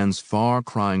a man's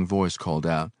far-crying voice called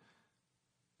out,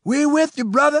 "We with you,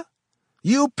 brother.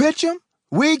 You pitch 'em,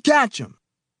 we catch 'em."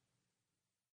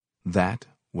 That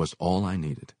was all I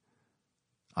needed.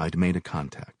 I'd made a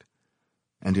contact,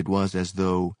 and it was as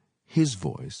though his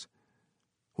voice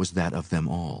was that of them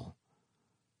all.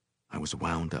 I was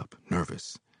wound up,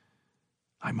 nervous.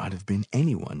 I might have been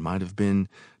anyone, might have been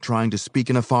trying to speak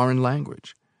in a foreign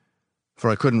language, for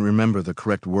I couldn't remember the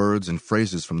correct words and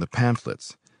phrases from the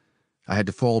pamphlets. I had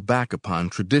to fall back upon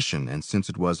tradition, and since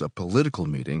it was a political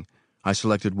meeting, I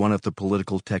selected one of the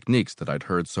political techniques that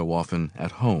I'd heard so often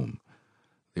at home.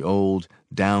 The old,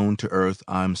 down-to-earth,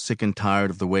 I'm sick and tired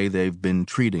of the way they've been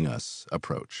treating us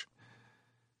approach.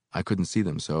 I couldn't see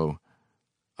them, so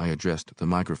I addressed the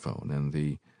microphone and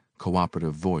the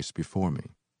cooperative voice before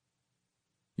me.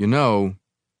 "You know,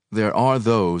 there are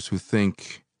those who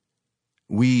think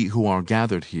we who are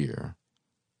gathered here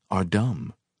are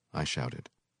dumb," I shouted.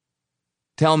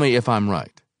 "Tell me if I'm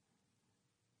right."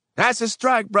 "That's a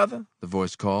strike, brother," the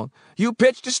voice called. "You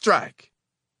pitched a strike."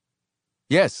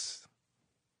 "Yes.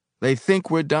 They think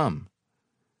we're dumb.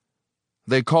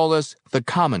 They call us the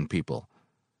common people.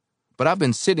 But I've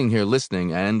been sitting here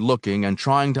listening and looking and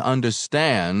trying to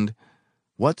understand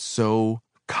what's so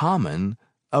common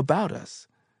about us.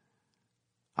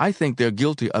 I think they're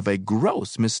guilty of a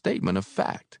gross misstatement of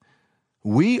fact.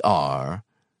 We are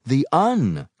the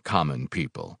uncommon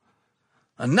people."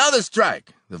 "Another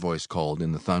strike," the voice called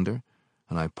in the thunder,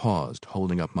 and I paused,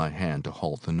 holding up my hand to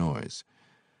halt the noise.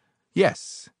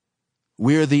 "Yes.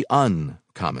 We're the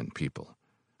uncommon people,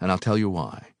 and I'll tell you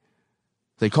why.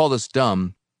 They call us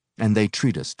dumb, and they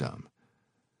treat us dumb.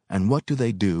 And what do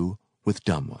they do with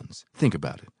dumb ones? Think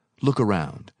about it. Look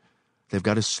around. They've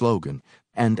got a slogan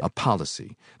and a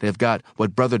policy. They've got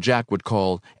what Brother Jack would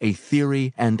call a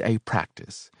theory and a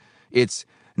practice. It's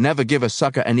never give a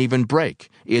sucker an even break.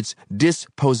 It's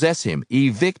dispossess him,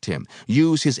 evict him,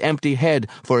 use his empty head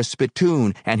for a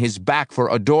spittoon and his back for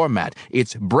a doormat.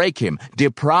 It's break him,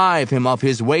 deprive him of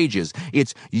his wages.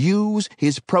 It's use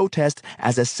his protest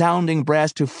as a sounding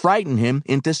brass to frighten him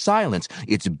into silence.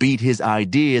 It's beat his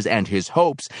ideas and his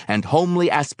hopes and homely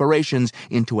aspirations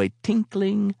into a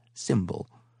tinkling cymbal.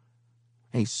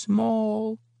 A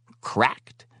small,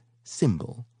 cracked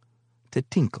cymbal to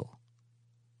tinkle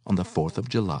on the 4th of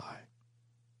July.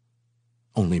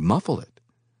 Only muffle it.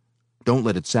 Don't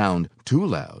let it sound too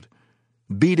loud.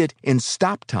 Beat it in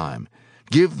stop time.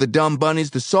 Give the dumb bunnies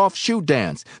the soft shoe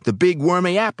dance, the big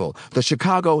wormy apple, the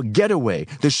Chicago getaway,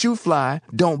 the shoe fly,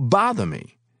 don't bother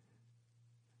me.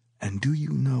 And do you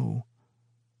know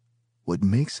what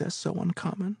makes us so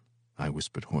uncommon? I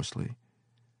whispered hoarsely.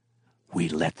 We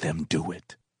let them do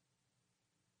it.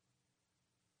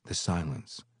 The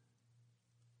silence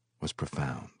was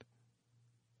profound.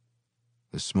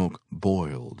 The smoke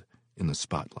boiled in the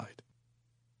spotlight.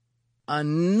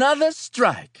 "Another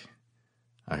strike,"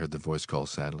 I heard the voice call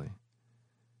sadly.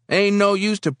 "Ain't no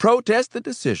use to protest the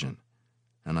decision."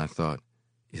 And I thought,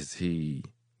 is he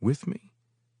with me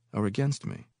or against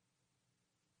me?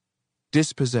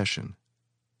 Dispossession.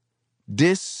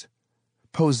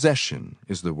 Dispossession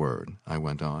is the word, I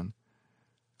went on.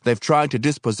 They've tried to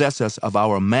dispossess us of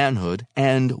our manhood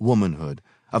and womanhood,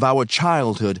 of our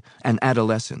childhood and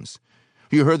adolescence.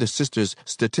 You heard the sisters'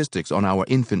 statistics on our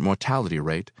infant mortality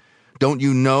rate. Don't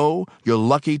you know you're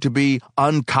lucky to be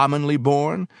uncommonly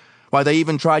born? Why, they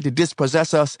even tried to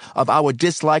dispossess us of our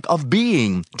dislike of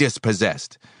being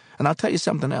dispossessed. And I'll tell you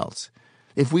something else.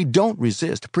 If we don't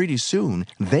resist, pretty soon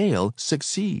they'll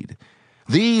succeed.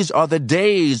 These are the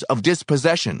days of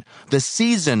dispossession, the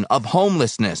season of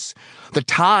homelessness, the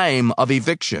time of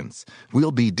evictions.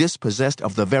 We'll be dispossessed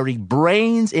of the very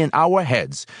brains in our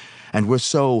heads, and we're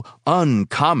so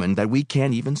uncommon that we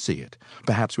can't even see it.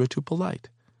 Perhaps we're too polite.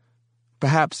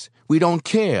 Perhaps we don't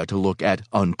care to look at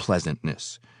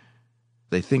unpleasantness.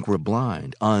 They think we're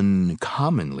blind,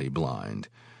 uncommonly blind,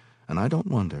 and I don't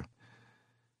wonder.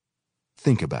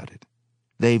 Think about it.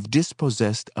 They've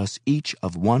dispossessed us each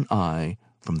of one eye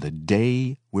from the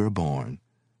day we're born.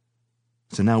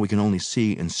 So now we can only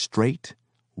see in straight,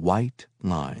 white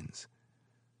lines.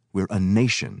 We're a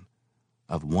nation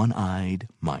of one-eyed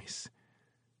mice.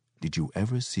 Did you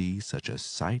ever see such a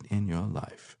sight in your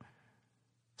life?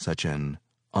 Such an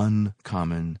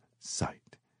uncommon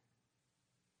sight.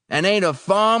 "And ain't a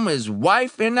farmer's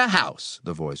wife in the house,"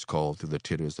 the voice called through the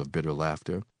titters of bitter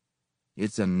laughter.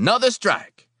 "It's another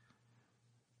strike."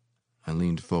 I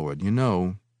leaned forward. You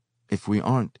know, if we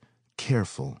aren't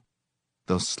careful,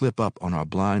 they'll slip up on our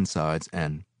blind sides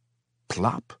and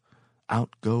plop,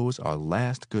 out goes our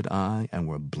last good eye and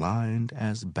we're blind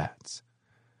as bats.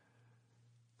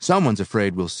 Someone's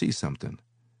afraid we'll see something.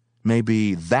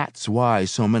 Maybe that's why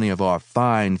so many of our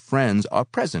fine friends are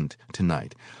present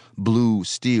tonight. Blue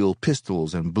steel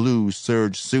pistols and blue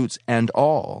serge suits and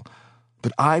all.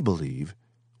 But I believe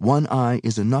one eye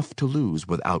is enough to lose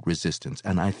without resistance,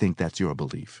 and I think that's your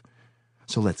belief.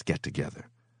 So let's get together.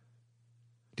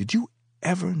 Did you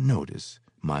ever notice,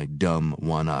 my dumb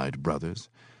one-eyed brothers,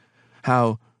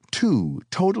 how two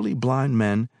totally blind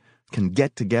men can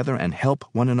get together and help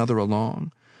one another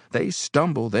along? They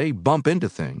stumble, they bump into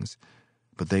things,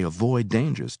 but they avoid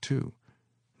dangers too.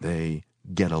 They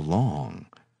get along.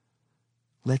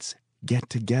 Let's get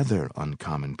together,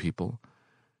 uncommon people.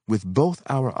 With both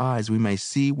our eyes, we may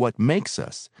see what makes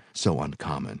us so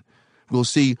uncommon. We'll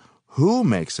see who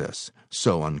makes us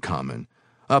so uncommon.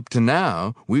 Up to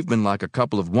now, we've been like a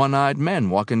couple of one-eyed men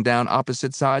walking down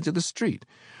opposite sides of the street.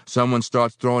 Someone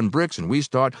starts throwing bricks and we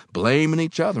start blaming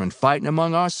each other and fighting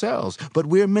among ourselves. But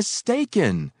we're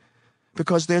mistaken,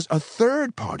 because there's a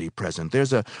third party present.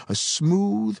 There's a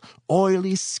smooth,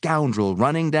 oily scoundrel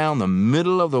running down the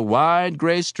middle of the wide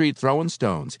gray street throwing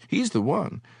stones. He's the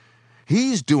one.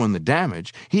 He's doing the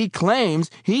damage. He claims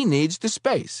he needs the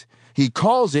space. He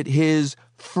calls it his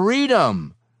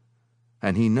freedom.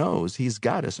 And he knows he's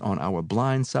got us on our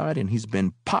blind side, and he's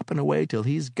been popping away till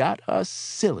he's got us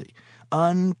silly,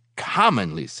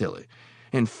 uncommonly silly.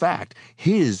 In fact,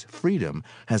 his freedom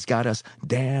has got us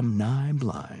damn nigh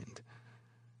blind.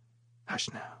 Hush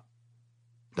now.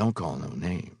 Don't call no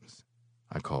names,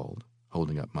 I called,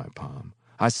 holding up my palm.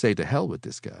 I say to hell with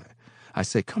this guy. I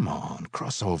say, come on,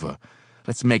 cross over.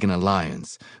 Let's make an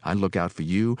alliance. I look out for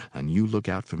you, and you look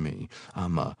out for me.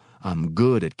 I'm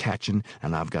good at catching,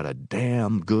 and I've got a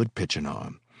damn good pitching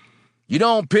arm. You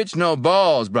don't pitch no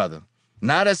balls, brother.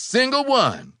 Not a single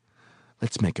one.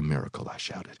 Let's make a miracle, I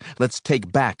shouted. Let's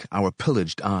take back our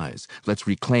pillaged eyes. Let's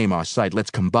reclaim our sight.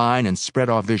 Let's combine and spread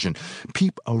our vision.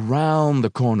 Peep around the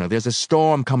corner. There's a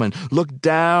storm coming. Look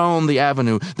down the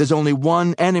avenue. There's only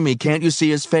one enemy. Can't you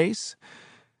see his face?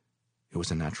 It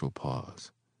was a natural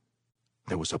pause.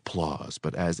 There was applause,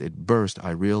 but as it burst,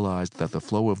 I realized that the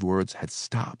flow of words had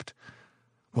stopped.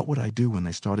 What would I do when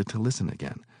they started to listen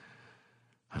again?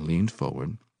 I leaned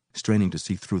forward, straining to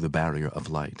see through the barrier of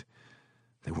light.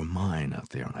 They were mine out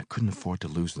there, and I couldn't afford to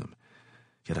lose them.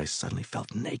 Yet I suddenly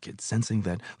felt naked, sensing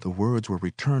that the words were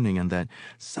returning and that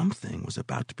something was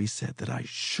about to be said that I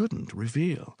shouldn't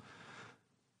reveal.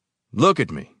 Look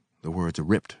at me, the words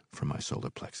ripped from my solar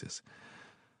plexus.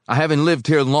 I haven't lived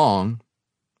here long.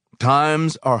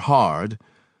 Times are hard.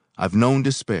 I've known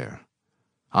despair.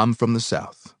 I'm from the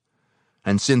South.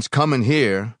 And since coming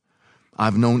here,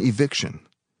 I've known eviction.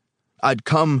 I'd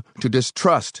come to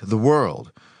distrust the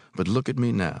world. But look at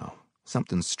me now.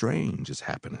 Something strange is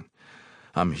happening.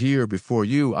 I'm here before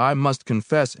you, I must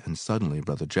confess. And suddenly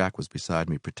Brother Jack was beside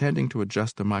me, pretending to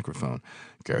adjust the microphone.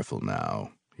 Careful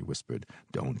now, he whispered.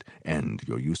 Don't end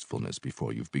your usefulness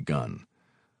before you've begun.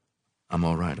 I'm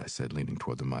all right, I said, leaning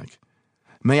toward the mic.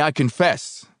 May I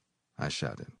confess? I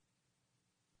shouted.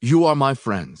 You are my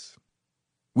friends.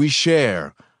 We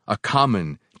share a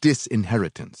common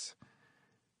disinheritance.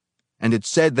 And it's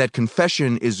said that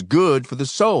confession is good for the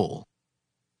soul.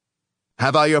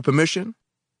 Have I your permission?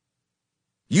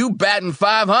 You batting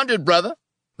 500, brother,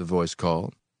 the voice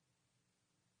called.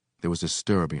 There was a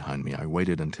stir behind me. I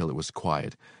waited until it was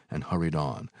quiet and hurried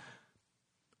on.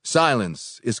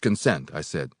 Silence is consent, I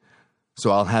said.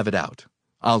 So I'll have it out.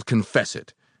 I'll confess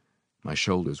it. My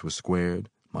shoulders were squared,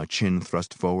 my chin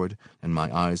thrust forward, and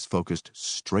my eyes focused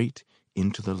straight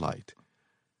into the light.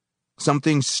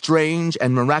 Something strange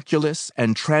and miraculous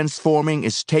and transforming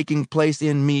is taking place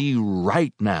in me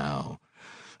right now,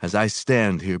 as I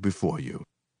stand here before you.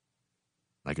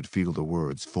 I could feel the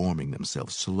words forming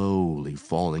themselves, slowly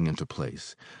falling into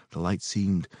place. The light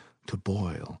seemed to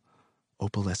boil,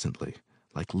 opalescently,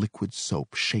 like liquid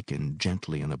soap shaken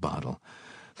gently in a bottle.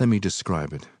 Let me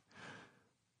describe it.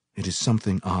 It is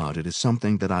something odd. It is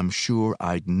something that I'm sure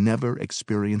I'd never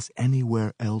experience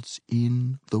anywhere else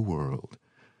in the world.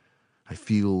 I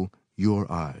feel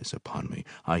your eyes upon me.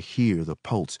 I hear the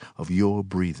pulse of your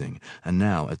breathing. And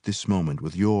now, at this moment,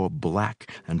 with your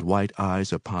black and white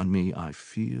eyes upon me, I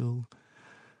feel.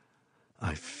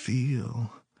 I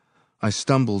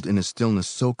stumbled in a stillness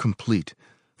so complete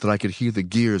that I could hear the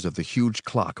gears of the huge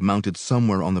clock mounted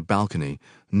somewhere on the balcony,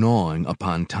 gnawing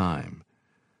upon time.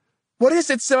 "What is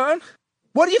it, son?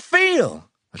 What do you feel?"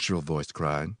 a shrill voice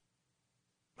cried.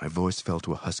 My voice fell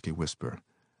to a husky whisper.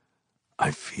 I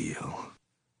feel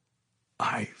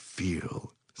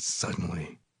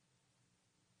suddenly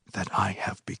that I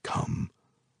have become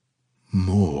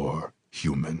more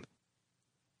human.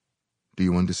 Do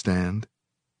you understand?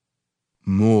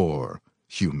 More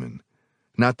human.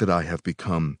 Not that I have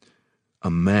become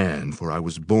a man, for I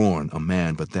was born a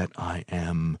man, but that I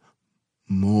am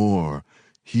more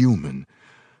human.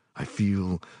 I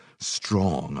feel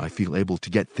strong. I feel able to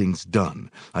get things done.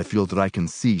 I feel that I can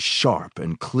see sharp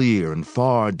and clear and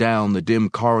far down the dim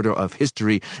corridor of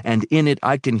history, and in it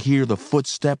I can hear the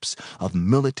footsteps of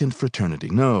militant fraternity.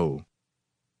 No.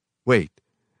 Wait.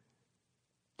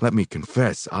 Let me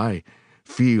confess, I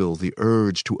feel the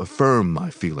urge to affirm my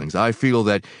feelings. I feel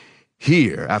that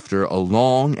here, after a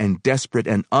long and desperate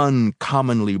and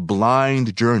uncommonly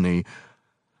blind journey,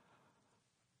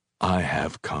 I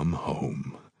have come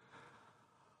home.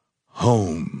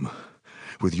 Home.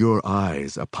 With your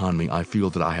eyes upon me, I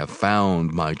feel that I have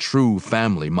found my true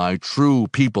family, my true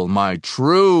people, my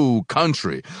true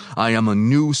country. I am a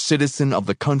new citizen of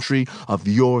the country of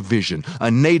your vision, a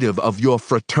native of your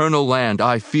fraternal land.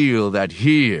 I feel that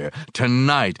here,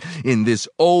 tonight, in this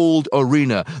old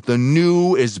arena, the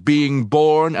new is being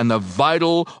born and the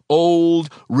vital old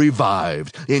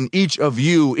revived. In each of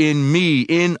you, in me,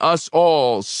 in us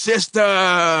all,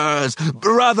 sisters,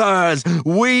 brothers,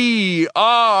 we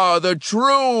are the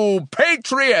true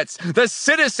patriots. The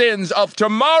citizens of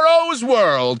tomorrow's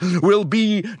world will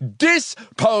be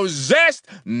dispossessed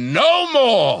no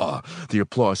more. The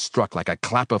applause struck like a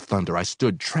clap of thunder. I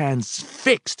stood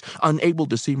transfixed, unable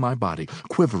to see my body,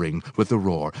 quivering with the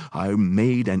roar. I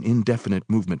made an indefinite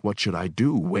movement. What should I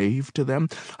do? Wave to them?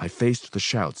 I faced the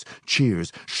shouts,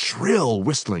 cheers, shrill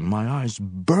whistling, my eyes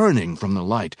burning from the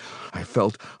light. I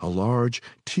felt a large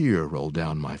tear roll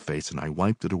down my face, and I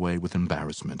wiped it away with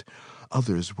embarrassment.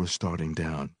 Others were starting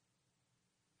down.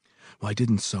 Why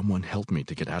didn't someone help me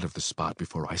to get out of the spot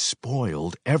before I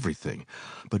spoiled everything?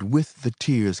 But with the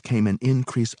tears came an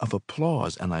increase of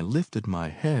applause, and I lifted my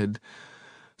head,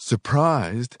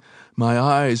 surprised, my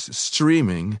eyes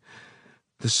streaming.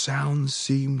 The sounds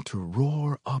seemed to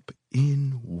roar up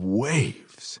in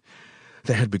waves.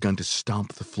 They had begun to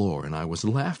stomp the floor, and I was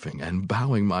laughing and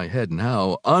bowing my head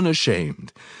now,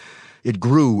 unashamed. It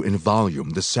grew in volume.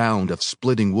 The sound of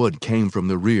splitting wood came from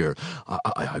the rear.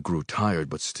 I grew tired,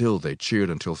 but still they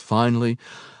cheered until finally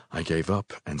I gave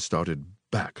up and started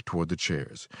back toward the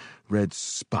chairs. Red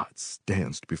spots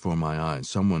danced before my eyes.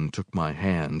 Someone took my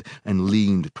hand and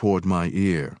leaned toward my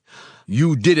ear.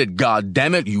 "You did it,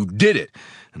 goddammit, you did it!"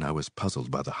 And I was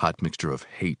puzzled by the hot mixture of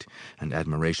hate and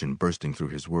admiration bursting through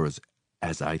his words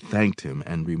as I thanked him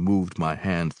and removed my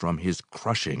hand from his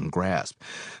crushing grasp.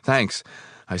 "Thanks,"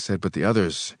 I said, but the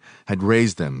others had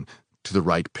raised them to the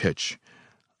right pitch.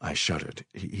 I shuddered.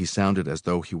 He sounded as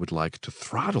though he would like to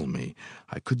throttle me.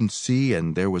 I couldn't see,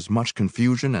 and there was much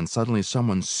confusion, and suddenly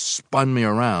someone spun me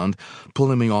around,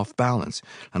 pulling me off balance,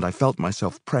 and I felt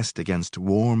myself pressed against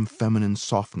warm feminine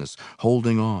softness,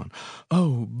 holding on.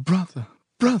 "Oh, brother,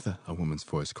 brother," a woman's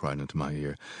voice cried into my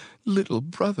ear. "Little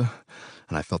brother."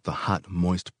 And I felt the hot,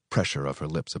 moist pressure of her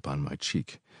lips upon my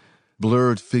cheek.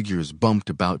 Blurred figures bumped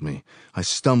about me. I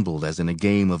stumbled as in a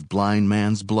game of blind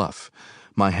man's bluff.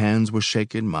 My hands were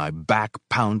shaken, my back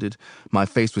pounded, my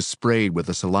face was sprayed with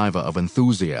the saliva of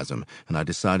enthusiasm, and I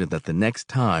decided that the next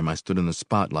time I stood in the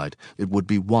spotlight, it would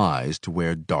be wise to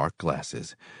wear dark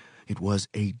glasses. It was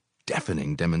a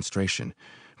deafening demonstration.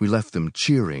 We left them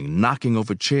cheering, knocking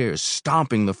over chairs,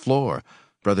 stomping the floor.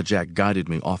 Brother Jack guided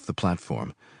me off the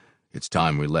platform. "It's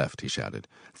time we left," he shouted.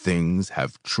 "Things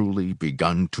have truly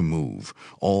begun to move.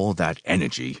 All that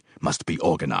energy must be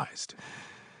organized."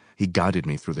 He guided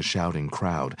me through the shouting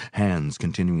crowd, hands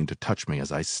continuing to touch me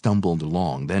as I stumbled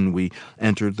along. Then we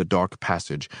entered the dark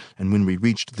passage, and when we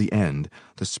reached the end,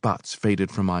 the spots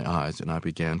faded from my eyes, and I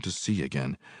began to see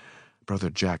again. Brother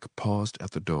Jack paused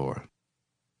at the door.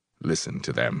 "Listen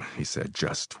to them," he said,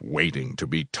 "just waiting to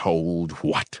be told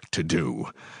what to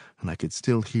do." And I could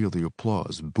still hear the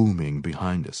applause booming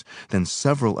behind us. Then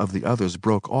several of the others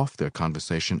broke off their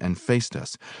conversation and faced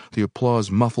us, the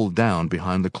applause muffled down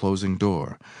behind the closing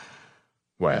door.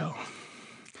 "Well,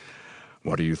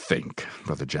 what do you think?"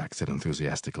 Brother Jack said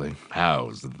enthusiastically.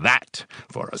 "How's that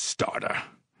for a starter?"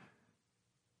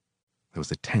 There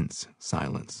was a tense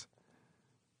silence.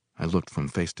 I looked from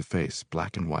face to face,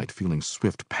 black and white, feeling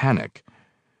swift panic.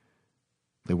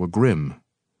 They were grim.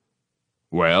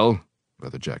 "Well?"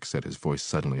 Brother Jack said, his voice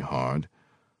suddenly hard.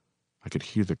 I could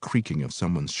hear the creaking of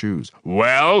someone's shoes.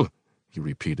 "Well?" he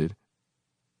repeated.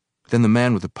 Then the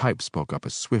man with the pipe spoke up,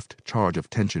 a swift charge of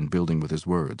tension building with his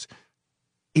words.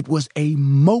 "It was a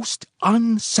most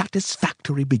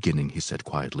unsatisfactory beginning," he said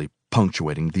quietly,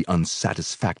 punctuating the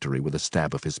unsatisfactory with a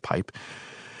stab of his pipe.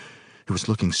 He was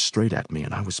looking straight at me,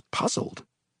 and I was puzzled.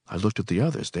 I looked at the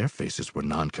others. Their faces were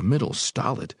noncommittal,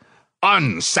 stolid.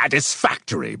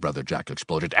 "Unsatisfactory," Brother Jack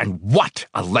exploded. "And what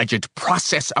alleged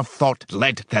process of thought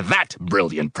led to that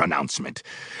brilliant pronouncement?"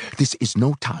 "This is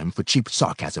no time for cheap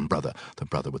sarcasm, brother," the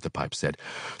brother with the pipe said.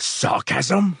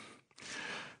 "Sarcasm?"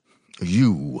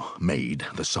 "You made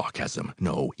the sarcasm.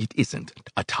 No, it isn't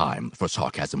a time for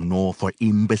sarcasm, nor for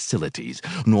imbecilities,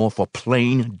 nor for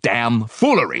plain damn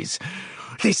fooleries.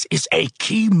 This is a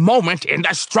key moment in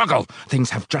the struggle. Things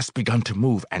have just begun to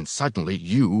move, and suddenly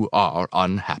you are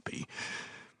unhappy.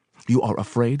 You are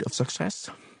afraid of success?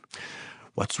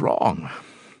 What's wrong?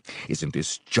 Isn't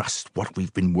this just what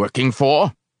we've been working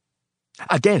for?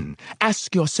 Again,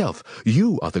 ask yourself.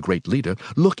 You are the great leader.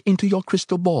 Look into your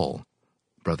crystal ball."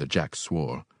 Brother Jack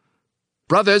swore.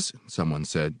 "Brothers," someone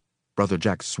said. Brother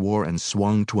Jack swore and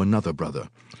swung to another brother.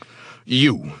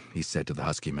 "You," he said to the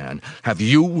husky man, "have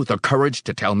you the courage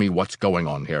to tell me what's going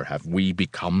on here? Have we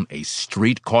become a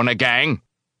street corner gang?"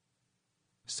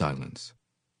 Silence.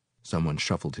 Someone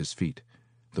shuffled his feet.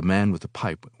 The man with the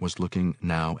pipe was looking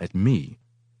now at me.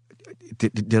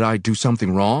 Did I do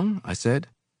something wrong?" I said.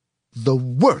 "The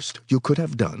worst you could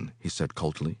have done," he said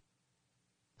coldly.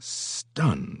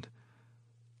 Stunned,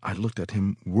 I looked at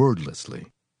him wordlessly.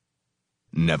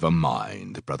 "Never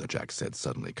mind," Brother Jack said,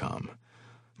 suddenly calm.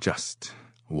 "Just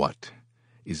what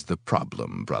is the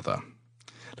problem, brother?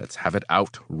 Let's have it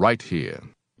out right here.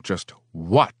 Just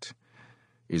what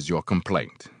is your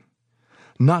complaint?"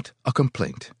 "Not a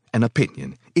complaint, an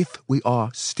opinion, if we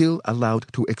are still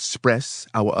allowed to express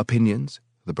our opinions,"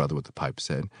 the brother with the pipe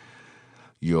said.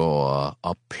 "Your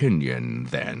opinion,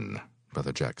 then,"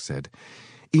 Brother Jack said.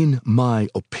 "In my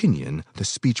opinion, the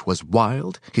speech was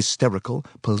wild, hysterical,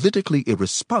 politically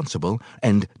irresponsible,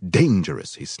 and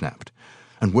dangerous," he snapped.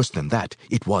 "And worse than that,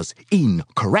 it was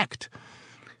incorrect."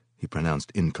 He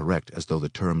pronounced incorrect as though the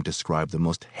term described the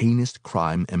most heinous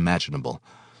crime imaginable,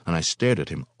 and I stared at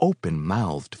him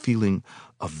open-mouthed, feeling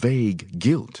a vague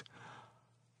guilt.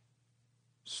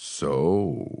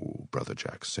 "So," Brother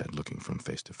Jack said, looking from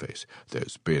face to face,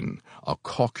 "there's been a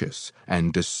caucus,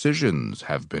 and decisions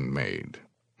have been made.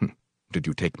 Did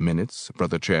you take minutes,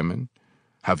 Brother Chairman?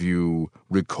 Have you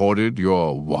recorded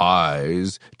your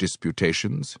wise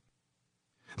disputations?"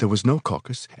 "There was no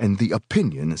caucus, and the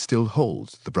opinion still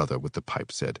holds," the brother with the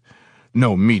pipe said.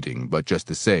 "No meeting, but just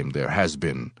the same there has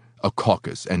been a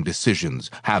caucus, and decisions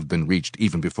have been reached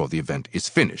even before the event is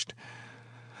finished."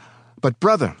 "But,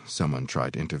 brother," someone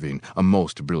tried to intervene. "A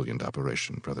most brilliant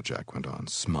operation," Brother Jack went on,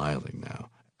 smiling now.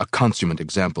 "A consummate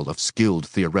example of skilled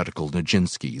theoretical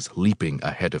Nijinsky's leaping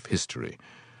ahead of history.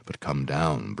 But come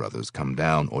down, brothers, come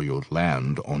down, or you'll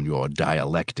land on your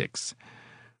dialectics.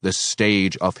 The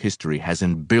stage of history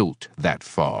hasn't built that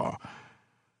far.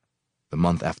 The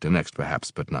month after next, perhaps,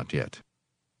 but not yet.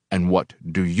 And what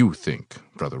do you think,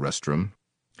 Brother Restrum?"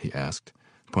 he asked,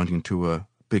 pointing to a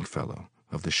big fellow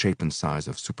of the shape and size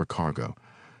of supercargo.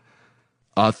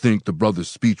 "I think the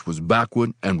brother's speech was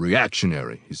backward and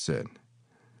reactionary," he said.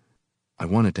 I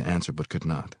wanted to answer but could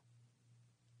not.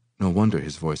 No wonder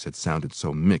his voice had sounded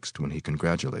so mixed when he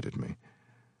congratulated me.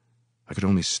 I could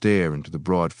only stare into the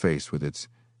broad face with its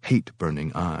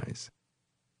hate-burning eyes.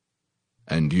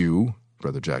 "And you?"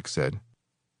 Brother Jack said.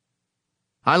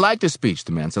 "I liked the speech,"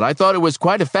 the man said. "I thought it was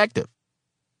quite effective."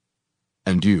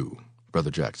 "And you?"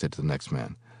 Brother Jack said to the next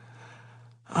man.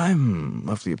 "I'm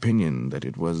of the opinion that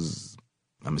it was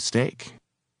a mistake."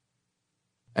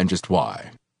 And just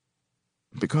why?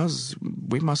 Because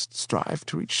we must strive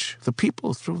to reach the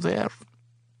people through their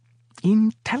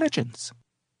intelligence.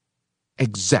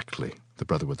 Exactly, the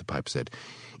brother with the pipe said.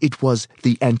 It was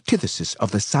the antithesis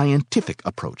of the scientific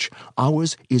approach.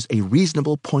 Ours is a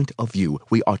reasonable point of view.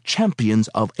 We are champions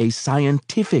of a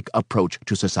scientific approach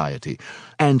to society.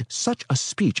 And such a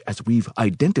speech as we've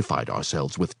identified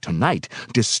ourselves with tonight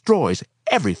destroys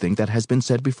everything that has been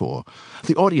said before.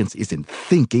 The audience isn't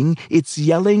thinking, it's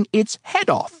yelling its head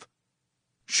off.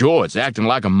 Sure, it's acting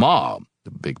like a mob,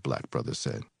 the big black brother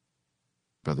said.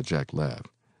 Brother Jack laughed.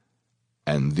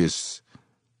 And this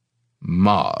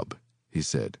mob, he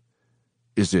said,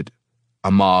 is it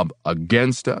a mob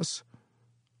against us,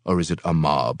 or is it a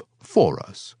mob for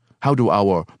us? How do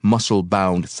our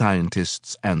muscle-bound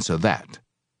scientists answer that?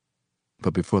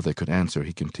 But before they could answer,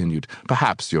 he continued,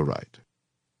 perhaps you're right.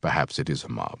 Perhaps it is a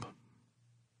mob.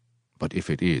 But if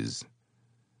it is,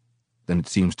 then it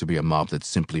seems to be a mob that's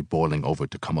simply boiling over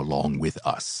to come along with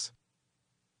us.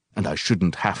 And I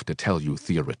shouldn't have to tell you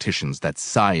theoreticians that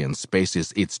science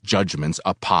bases its judgments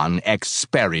upon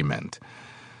experiment.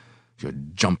 You're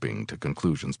jumping to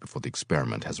conclusions before the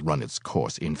experiment has run its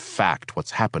course. In fact,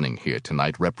 what's happening here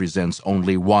tonight represents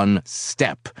only one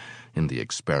step in the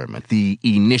experiment, the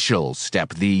initial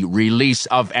step, the release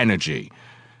of energy.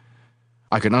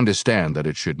 I can understand that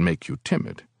it should make you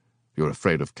timid. You're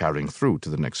afraid of carrying through to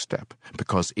the next step,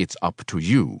 because it's up to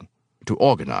you to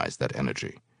organize that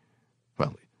energy.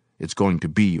 Well, it's going to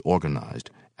be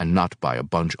organized, and not by a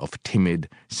bunch of timid,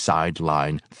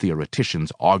 sideline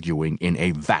theoreticians arguing in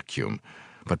a vacuum,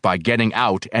 but by getting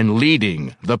out and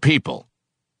leading the people.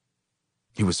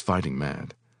 He was fighting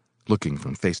mad, looking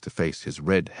from face to face, his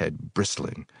red head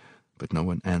bristling, but no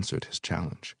one answered his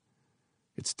challenge.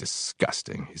 It's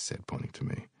disgusting, he said, pointing to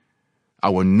me.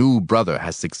 Our new brother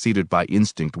has succeeded by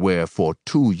instinct where for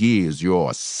 2 years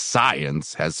your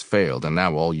science has failed, and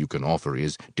now all you can offer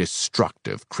is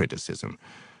destructive criticism.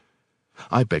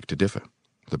 I beg to differ,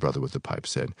 the brother with the pipe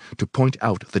said. To point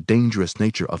out the dangerous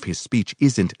nature of his speech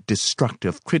isn't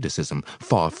destructive criticism,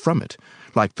 far from it.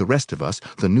 Like the rest of us,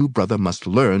 the new brother must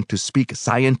learn to speak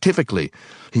scientifically.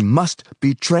 He must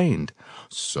be trained.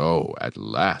 So, at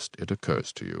last it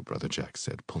occurs to you, Brother Jack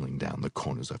said, pulling down the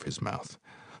corners of his mouth.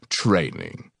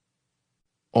 Training.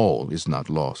 All is not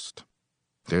lost.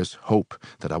 There's hope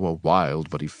that our wild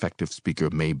but effective speaker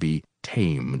may be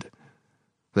tamed.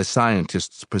 The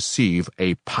scientists perceive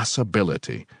a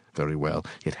possibility. Very well,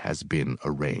 it has been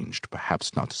arranged,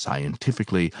 perhaps not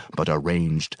scientifically, but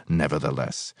arranged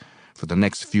nevertheless. For the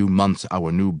next few months,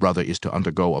 our new brother is to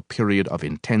undergo a period of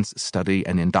intense study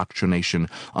and indoctrination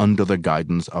under the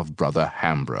guidance of Brother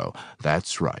Hambro.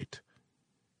 That's right,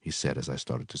 he said as I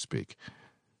started to speak.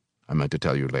 I meant to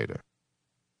tell you later.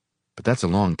 But that's a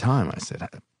long time, I said.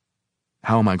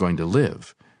 How am I going to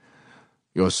live?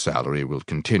 Your salary will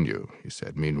continue, he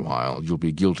said. Meanwhile, you'll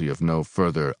be guilty of no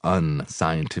further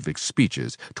unscientific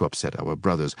speeches to upset our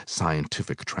brother's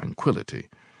scientific tranquility.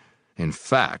 In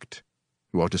fact,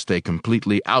 you ought to stay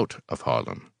completely out of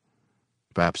Harlem.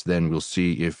 Perhaps then we'll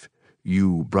see if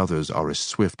you brothers are as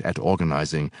swift at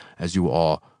organizing as you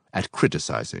are at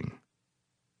criticizing.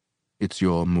 It's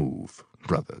your move,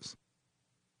 brothers.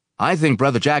 I think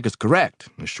Brother Jack is correct,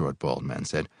 the short, bald man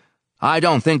said. I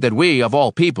don't think that we, of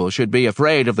all people, should be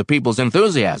afraid of the people's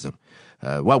enthusiasm.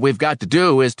 What we've got to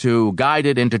do is to guide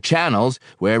it into channels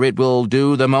where it will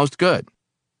do the most good.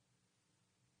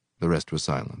 The rest was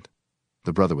silent,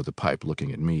 the brother with the pipe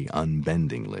looking at me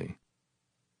unbendingly.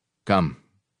 Come,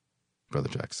 Brother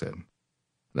Jack said.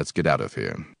 Let's get out of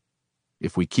here.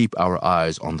 If we keep our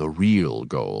eyes on the real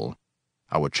goal,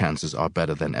 our chances are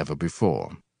better than ever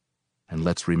before. And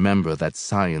let's remember that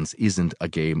science isn't a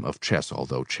game of chess,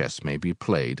 although chess may be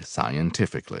played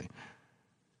scientifically.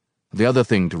 The other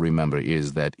thing to remember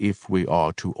is that if we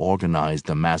are to organize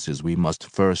the masses, we must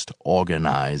first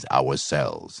organize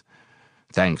ourselves.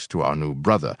 Thanks to our new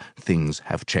brother, things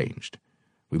have changed.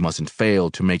 We mustn't fail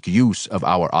to make use of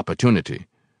our opportunity.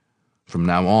 From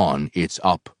now on, it's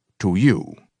up to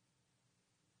you.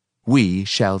 We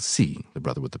shall see, the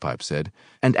brother with the pipe said.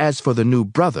 And as for the new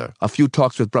brother, a few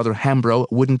talks with Brother Hambro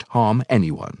wouldn't harm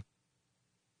anyone.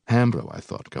 Hambro, I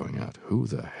thought, going out. Who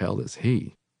the hell is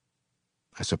he?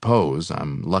 I suppose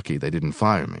I'm lucky they didn't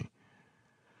fire me.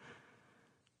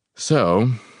 So,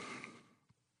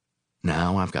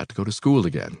 now I've got to go to school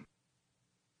again.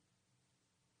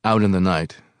 Out in the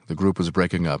night, the group was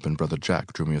breaking up and Brother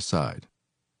Jack drew me aside.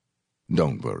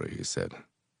 Don't worry, he said.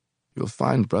 You'll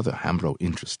find Brother Hambro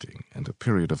interesting, and a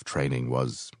period of training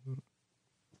was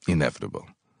inevitable.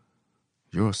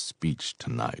 Your speech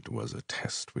tonight was a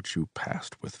test which you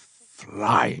passed with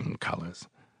flying colors.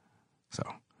 So,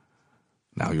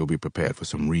 now you'll be prepared for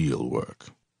some real work.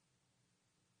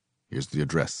 Here's the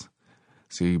address.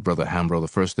 See Brother Hambro the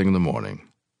first thing in the morning.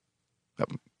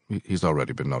 He's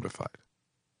already been notified.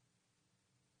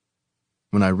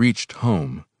 When I reached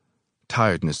home,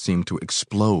 tiredness seemed to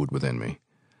explode within me.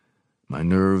 My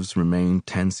nerves remained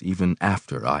tense even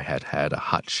after I had had a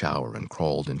hot shower and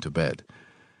crawled into bed.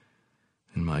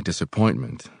 In my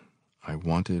disappointment, I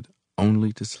wanted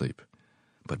only to sleep,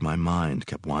 but my mind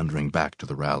kept wandering back to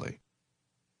the rally.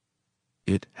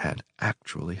 It had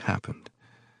actually happened.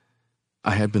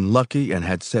 I had been lucky and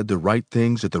had said the right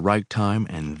things at the right time,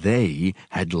 and they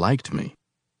had liked me.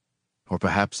 Or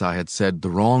perhaps I had said the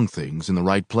wrong things in the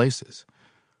right places.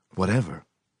 Whatever.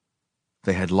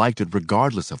 They had liked it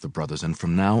regardless of the brothers, and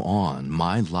from now on,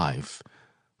 my life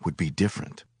would be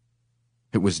different.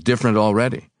 It was different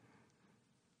already.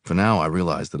 For now, I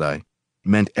realized that I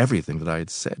meant everything that I had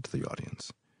said to the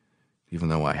audience, even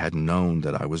though I hadn't known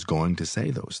that I was going to say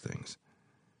those things.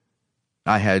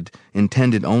 I had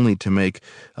intended only to make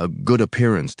a good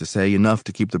appearance, to say enough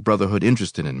to keep the brotherhood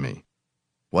interested in me.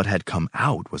 What had come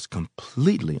out was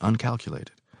completely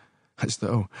uncalculated, as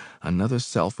though another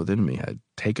self within me had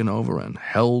taken over and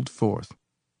held forth.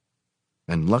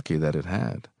 And lucky that it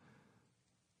had,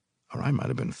 or I might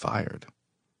have been fired.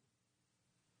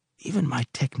 Even my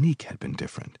technique had been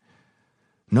different.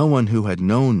 No one who had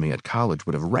known me at college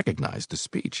would have recognized the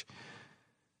speech.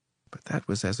 But that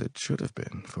was as it should have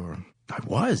been, for I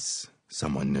was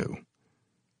someone new.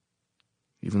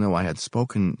 Even though I had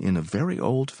spoken in a very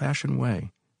old-fashioned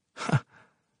way.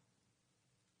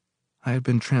 I had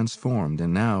been transformed,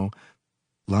 and now,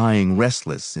 lying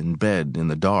restless in bed in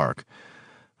the dark,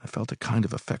 I felt a kind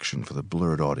of affection for the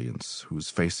blurred audience, whose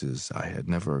faces I had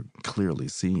never clearly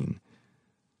seen.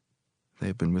 They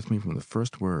had been with me from the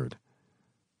first word.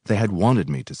 They had wanted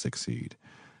me to succeed.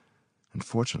 And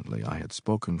fortunately, I had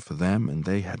spoken for them, and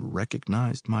they had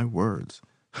recognized my words.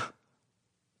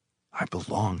 I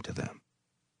belonged to them.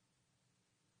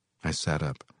 I sat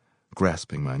up,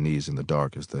 grasping my knees in the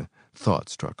dark as the thought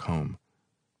struck home.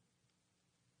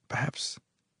 Perhaps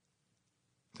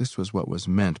this was what was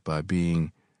meant by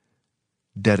being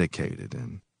dedicated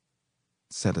and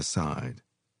set aside.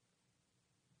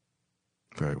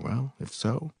 Very well, if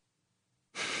so,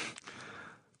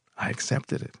 I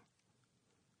accepted it.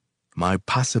 My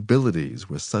possibilities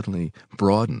were suddenly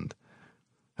broadened.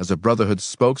 As a brotherhood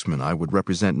spokesman, I would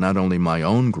represent not only my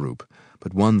own group,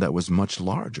 but one that was much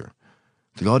larger.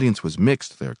 The audience was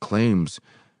mixed, their claims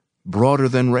broader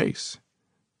than race.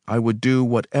 I would do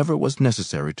whatever was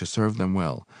necessary to serve them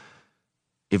well.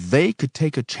 If they could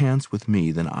take a chance with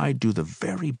me, then I'd do the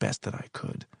very best that I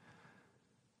could.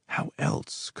 How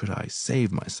else could I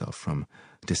save myself from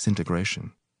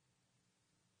disintegration?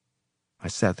 I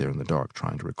sat there in the dark,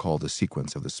 trying to recall the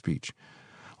sequence of the speech.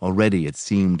 Already it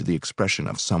seemed the expression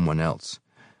of someone else.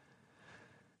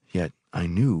 Yet I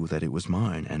knew that it was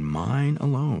mine, and mine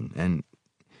alone, and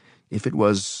if it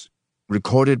was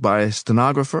recorded by a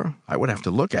stenographer, I would have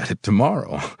to look at it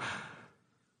tomorrow.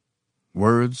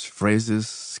 Words, phrases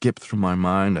skipped through my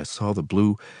mind. I saw the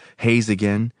blue haze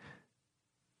again.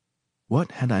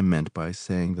 What had I meant by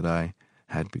saying that I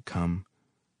had become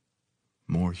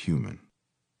more human?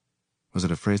 Was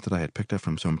it a phrase that I had picked up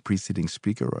from some preceding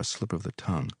speaker or a slip of the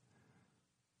tongue?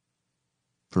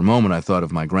 For a moment I thought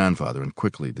of my grandfather and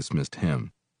quickly dismissed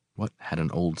him. What had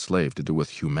an old slave to do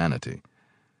with humanity?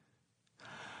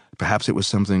 Perhaps it was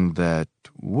something that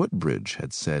Woodbridge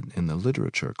had said in the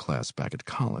literature class back at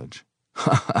college.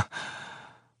 Oh,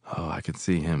 I could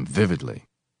see him vividly,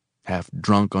 half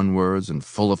drunk on words and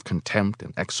full of contempt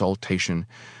and exaltation,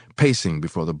 pacing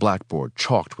before the blackboard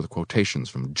chalked with quotations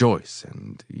from Joyce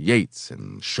and Yeats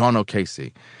and Sean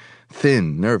O'Casey,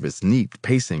 thin, nervous, neat,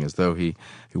 pacing as though he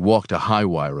walked a high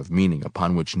wire of meaning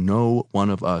upon which no one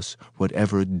of us would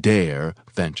ever dare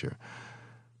venture.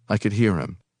 I could hear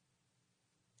him.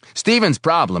 Stephen's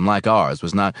problem, like ours,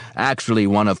 was not actually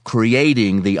one of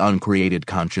creating the uncreated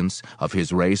conscience of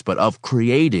his race, but of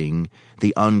creating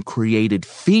the uncreated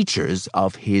features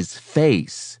of his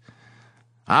face.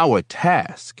 Our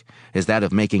task is that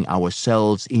of making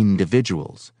ourselves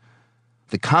individuals.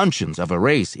 The conscience of a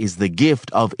race is the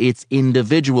gift of its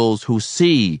individuals who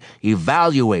see,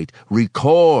 evaluate,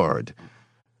 record.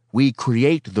 We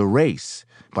create the race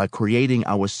by creating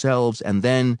ourselves, and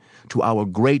then, to our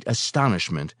great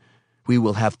astonishment, we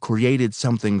will have created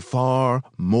something far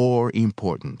more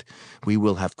important. We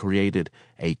will have created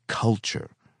a culture.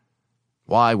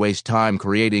 Why waste time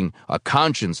creating a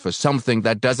conscience for something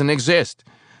that doesn't exist?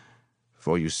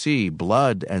 For you see,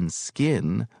 blood and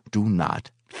skin do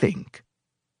not think.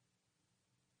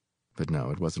 But no,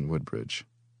 it wasn't Woodbridge.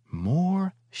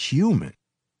 More human.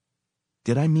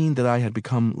 Did I mean that I had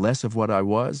become less of what I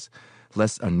was,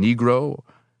 less a Negro,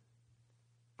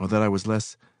 or that I was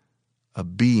less a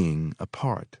being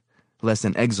apart, less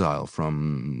an exile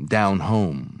from down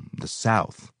home, the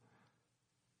South?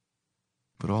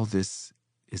 But all this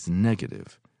is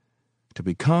negative. To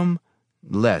become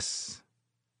less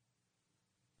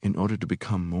in order to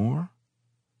become more?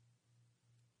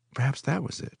 Perhaps that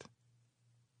was it.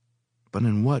 But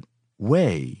in what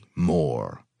way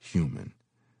more human?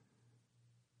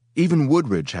 Even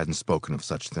Woodridge hadn't spoken of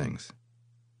such things.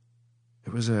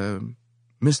 It was a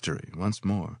mystery once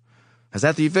more, as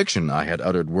at the eviction I had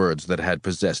uttered words that had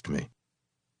possessed me.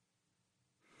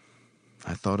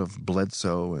 I thought of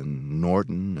Bledsoe and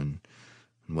Norton and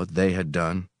what they had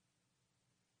done.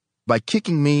 By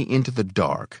kicking me into the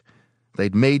dark,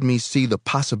 they'd made me see the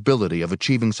possibility of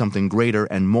achieving something greater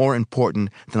and more important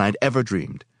than I'd ever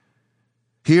dreamed.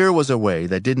 Here was a way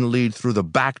that didn't lead through the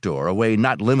back door, a way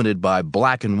not limited by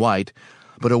black and white,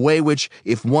 but a way which,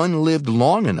 if one lived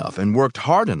long enough and worked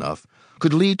hard enough,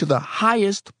 could lead to the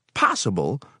highest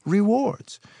possible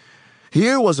rewards.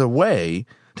 Here was a way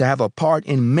to have a part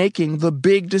in making the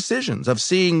big decisions, of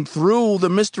seeing through the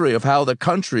mystery of how the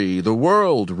country, the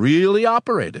world, really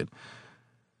operated.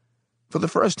 For the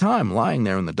first time, lying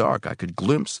there in the dark, I could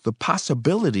glimpse the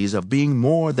possibilities of being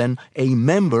more than a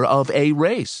member of a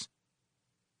race.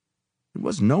 It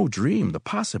was no dream. The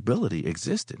possibility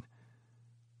existed.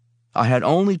 I had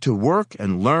only to work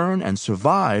and learn and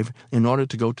survive in order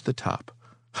to go to the top.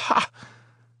 Ha!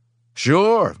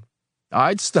 Sure,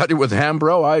 I'd study with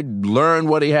Hambro, I'd learn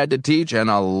what he had to teach, and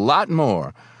a lot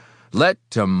more. Let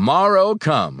tomorrow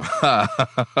come.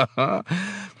 The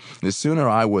sooner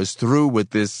I was through with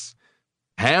this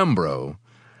Hambro,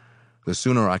 the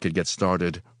sooner I could get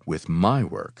started with my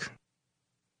work.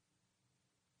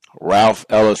 Ralph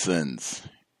Ellison's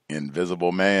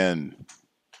Invisible Man,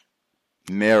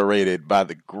 narrated by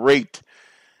the great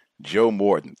Joe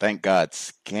Morton. Thank God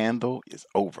scandal is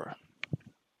over.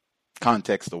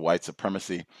 Context of white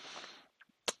supremacy.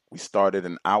 We started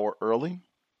an hour early.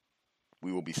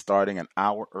 We will be starting an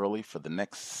hour early for the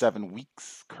next 7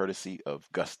 weeks, courtesy of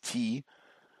Gus T,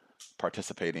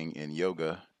 participating in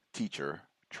yoga teacher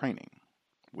training,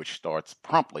 which starts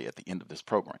promptly at the end of this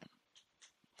program.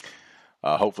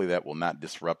 Hopefully that will not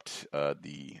disrupt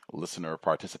the listener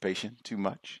participation too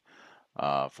much.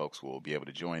 Folks will be able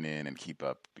to join in and keep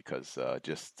up because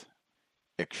just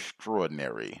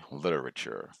extraordinary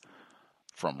literature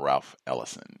from Ralph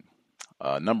Ellison.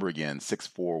 Number again,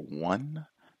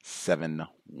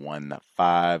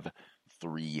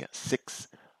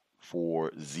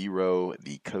 641-715-3640.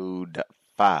 The code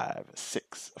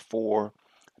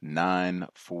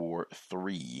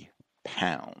 564943#.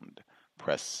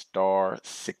 Press star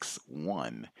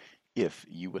 61 if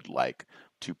you would like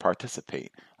to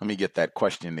participate. Let me get that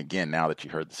question again now that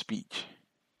you heard the speech.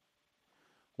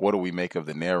 What do we make of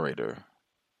the narrator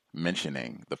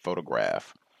mentioning the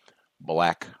photograph,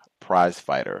 black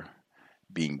prizefighter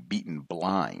being beaten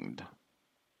blind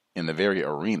in the very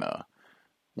arena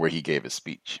where he gave his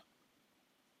speech?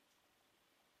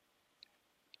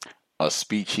 A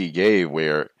speech he gave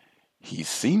where he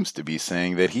seems to be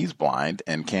saying that he's blind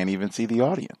and can't even see the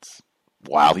audience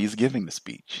while he's giving the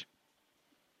speech.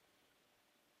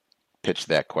 Pitch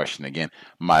that question again.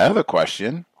 My other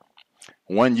question,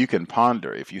 one you can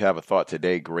ponder. If you have a thought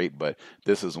today, great, but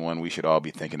this is one we should all be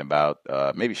thinking about.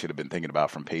 Maybe should have been thinking about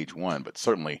from page 1, but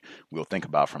certainly we'll think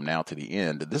about from now to the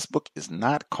end. This book is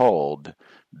not called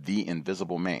The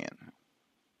Invisible Man.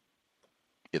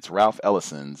 It's Ralph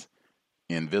Ellison's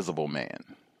Invisible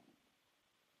Man.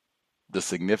 The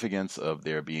significance of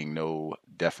there being no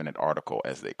definite article,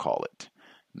 as they call it,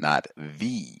 not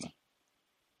the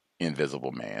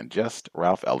Invisible Man, just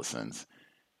Ralph Ellison's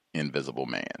Invisible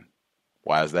Man.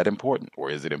 Why is that important, or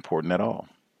is it important at all?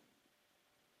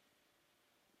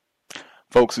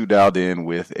 Folks who dialed in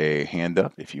with a hand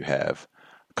up, if you have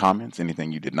comments,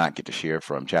 anything you did not get to share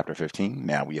from Chapter 15,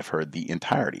 now we have heard the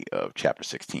entirety of Chapter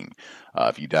 16.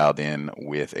 If you dialed in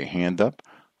with a hand up,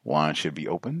 line should be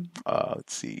open.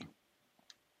 Let's see.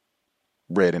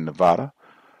 Red in Nevada,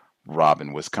 Rob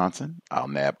in Wisconsin. I'll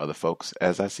nab other folks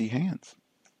as I see hands.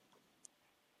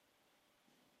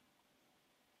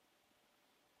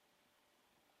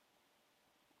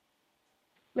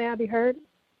 May I be heard?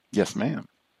 Yes, ma'am.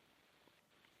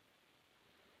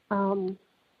 The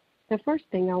first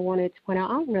thing I wanted to point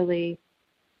out, I really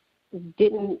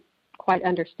didn't quite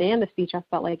understand the speech. I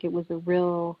felt like it was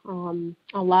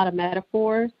a lot of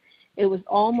metaphors. It was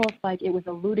almost like it was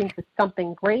alluding to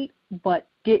something great, but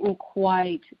didn't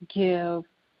quite give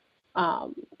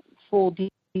full detail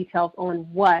details on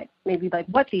what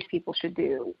these people should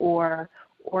do, or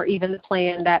even the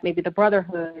plan that maybe the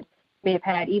Brotherhood may have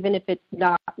had, even if it's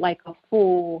not like a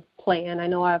full plan. I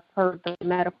know I've heard the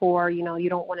metaphor, you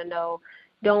don't want to know,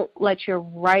 don't let your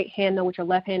right hand know what your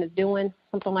left hand is doing,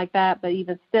 something like that. But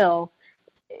even still,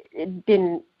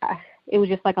 it was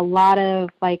just like a lot of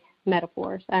like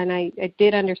metaphors. And I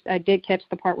did catch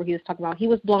the part where he was talking about he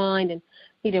was blind and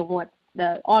he didn't want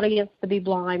the audience to be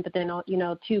blind, but then,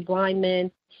 two blind men,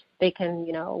 they can,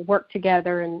 work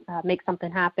together and make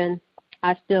something happen.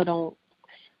 I still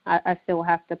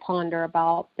have to ponder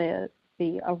about the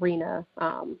arena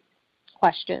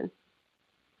question.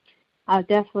 I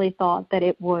definitely thought that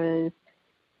it was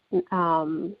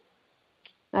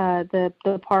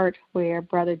the part where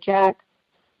Brother Jack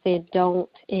said, "Don't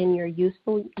end your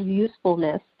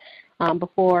usefulness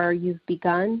before you've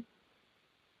begun,"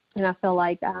 and I feel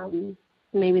like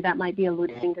maybe that might be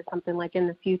alluding to something like in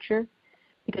the future,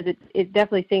 because it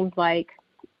definitely seems like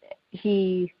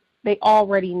they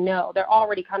already know. They're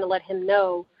already kind of let him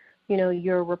know,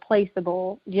 you're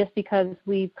replaceable. Just because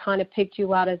we've kind of picked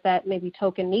you out as that maybe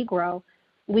token Negro,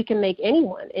 we can make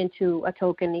anyone into a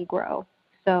token Negro.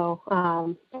 So,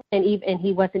 and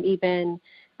he wasn't even,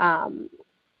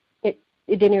 it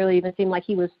didn't really even seem like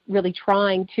he was really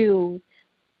trying to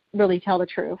really tell the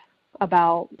truth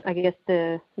about, I guess,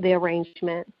 the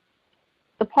arrangement.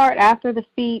 The part after the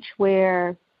speech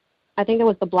where I think it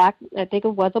was a black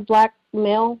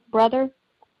male brother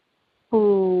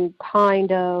who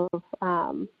kind of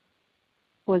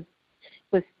was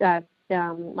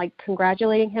like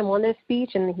congratulating him on this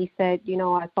speech, and he said,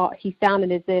 I thought he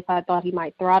sounded as if I thought he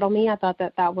might throttle me. I thought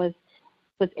that was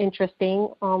interesting,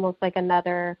 almost like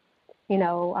another,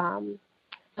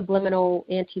 subliminal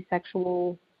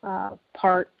anti-sexual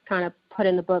part kind of put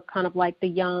in the book, kind of like the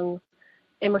young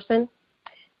Emerson.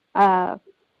 I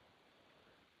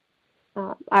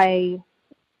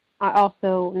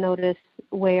also noticed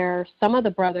where some of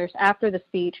the brothers, after the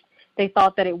speech, they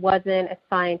thought that it wasn't as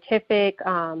scientific,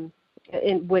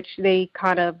 in which they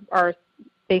kind of are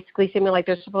basically seeming like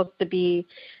they're supposed to be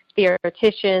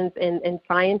theoreticians and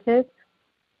scientists,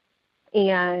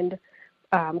 and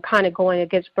kind of going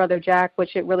against Brother Jack,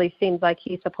 which it really seems like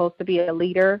he's supposed to be a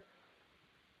leader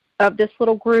of this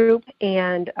little group.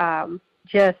 And I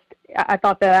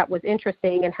thought that was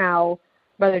interesting, and how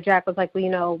Brother Jack was like,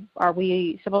 well, are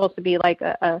we supposed to be like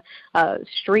a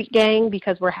street gang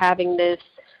because we're having this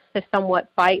somewhat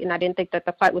fight? And I didn't think that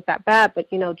the fight was that bad, but,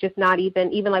 just not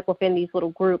even like within these little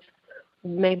groups,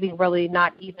 maybe really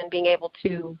not even being able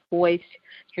to voice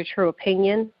your true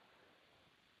opinion.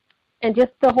 And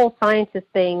just the whole scientist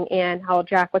thing, and how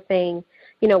Jack was saying,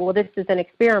 well, this is an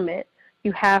experiment.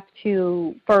 You have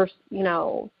to first,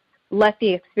 let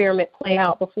the experiment play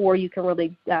out before you can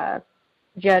really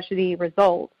judge the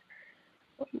results.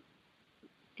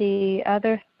 The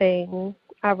other thing,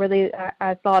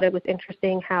 I thought it was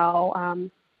interesting how,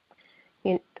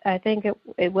 I think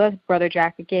it was Brother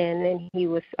Jack again, and he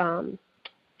was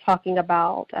talking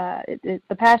about the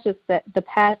passage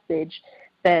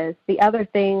says, the other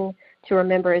thing to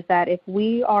remember is that if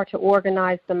we are to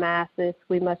organize the masses,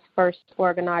 we must first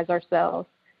organize ourselves.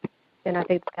 And I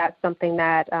think that's something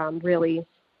that really,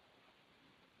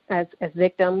 as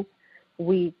victims,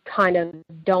 we kind of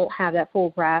don't have that full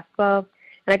grasp of.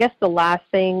 And I guess the last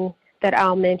thing that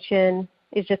I'll mention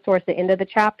is just towards the end of the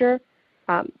chapter.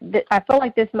 I feel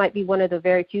like this might be one of the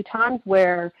very few times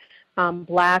where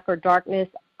black or darkness,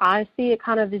 I see it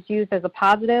kind of is used as a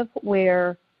positive,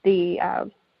 where the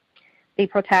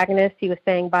protagonist, he was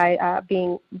saying,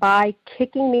 by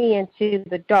kicking me into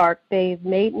the dark, they've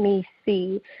made me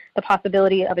see the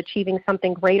possibility of achieving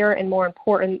something greater and more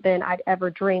important than I'd ever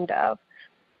dreamed of.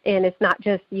 And it's not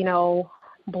just,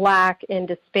 black and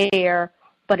despair,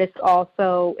 but it's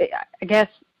also, I guess,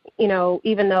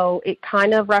 even though it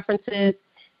kind of references,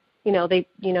 they,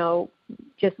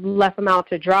 just left him out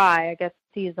to dry, I guess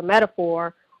he is a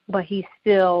metaphor, but he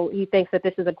thinks that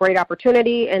this is a great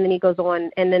opportunity. And then he goes on,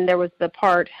 and then there was the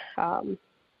part,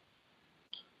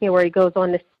 where he goes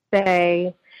on to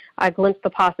say, I glimpsed the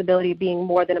possibility of being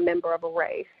more than a member of a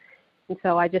race. And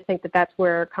so I just think that that's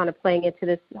where kind of playing into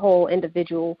this whole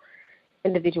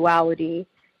individuality,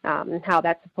 and how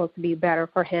that's supposed to be better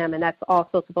for him, and that's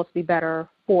also supposed to be better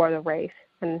for the race.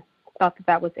 And I thought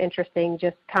that was interesting,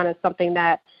 just kind of something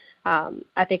that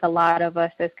I think a lot of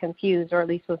us is confused, or at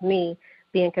least with me,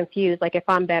 being confused, like if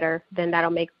I'm better, then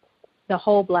that'll make the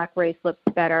whole black race look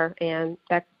better, and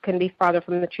that couldn't be farther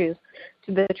from the truth.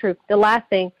 The last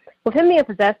thing, with him being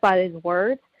possessed by his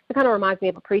words, it kind of reminds me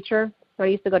of a preacher. I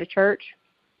used to go to church,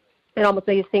 and almost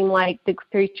made it seem like the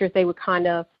preachers, they would kind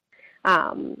of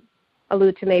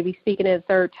allude to maybe speaking in a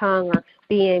third tongue or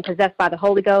being possessed by the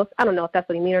Holy Ghost. I don't know if that's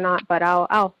what he mean or not, but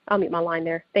I'll mute my line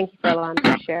there. Thank you for allowing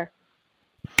me to share.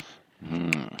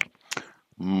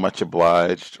 Much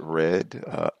obliged, Red.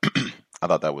 I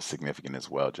thought that was significant as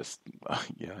well. Just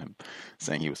yeah, him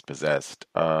saying he was possessed.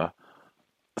 Let's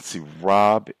see,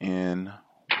 Rob in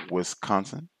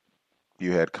Wisconsin. If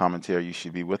you had commentary, you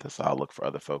should be with us. I'll look for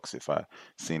other folks if I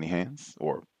see any hands.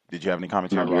 Or did you have any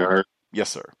commentary, You Rob? heard? Yes,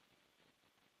 sir.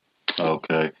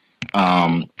 Okay.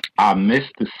 I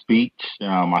missed the speech.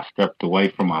 I stepped away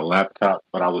from my laptop,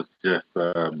 but I was just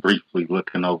briefly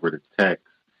looking over the text.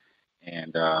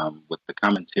 And with the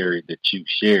commentary that you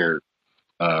shared,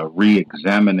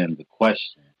 re-examining the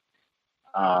question,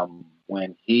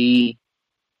 when he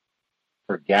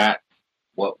forgot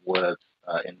what was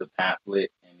in the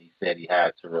pamphlet and he said he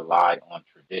had to rely on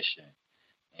tradition,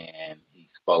 and he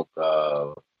spoke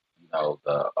of,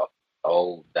 the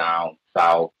old down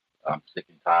south, I'm sick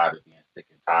and tired of being sick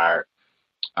and tired.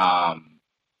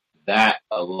 That,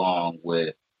 along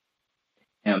with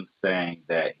him saying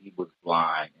that he was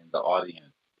blind and the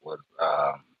audience was,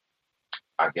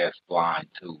 I guess, blind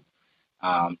too.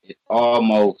 It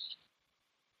almost,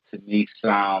 to me,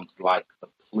 sounds like a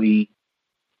plea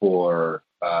for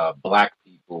black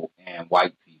people and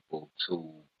white people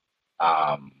to,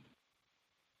 I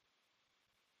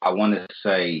want to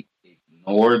say,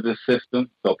 ignore the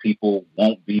system so people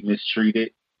won't be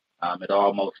mistreated. It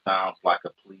almost sounds like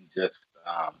a plea just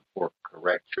for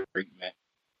correct treatment.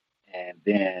 And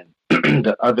then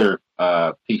the other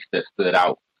piece that stood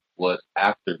out was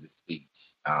after the speech,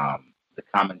 the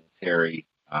commentary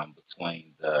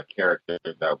between the character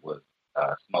that was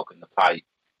smoking the pipe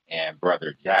and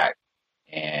Brother Jack,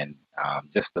 and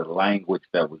just the language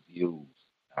that was used,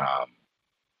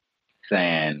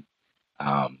 saying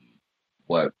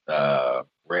what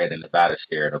Red and Nevada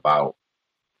shared about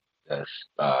the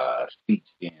speech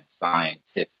being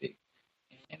scientific,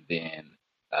 and then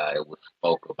it was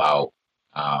spoke about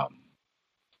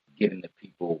getting the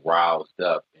people roused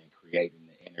up and creating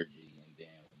the energy, and then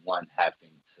one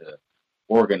having to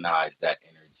organize that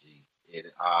energy.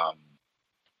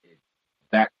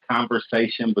 That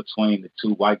conversation between the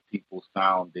two white people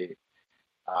sounded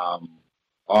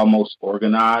almost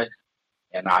organized,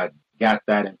 and I got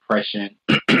that impression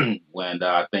when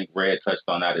I think Red touched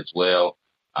on that as well,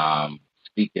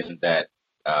 speaking that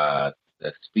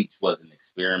the speech was an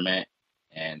experiment,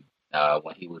 and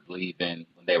when they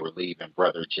were leaving,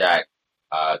 Brother Jack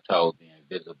told the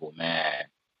Invisible Man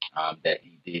that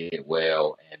he did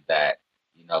well and that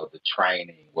the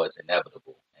training was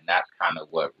inevitable, and that's kind of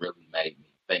what really made me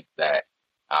think that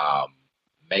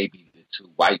maybe the two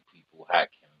white people had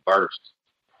conversed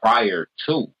prior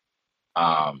to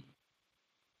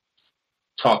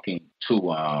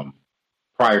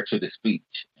prior to the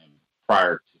speech and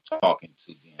prior to talking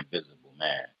to the Invisible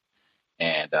Man.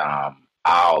 And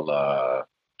I'll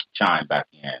chime back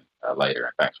in later.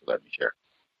 And thanks for letting me share.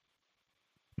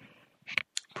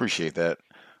 Appreciate that,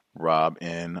 Rob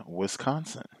in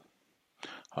Wisconsin.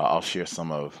 I'll share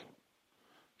some of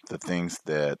the things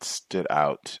that stood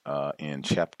out in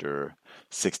chapter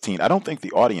 16. I don't think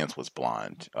the audience was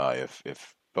blind.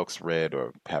 If folks read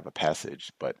or have a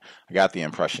passage, but I got the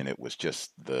impression it was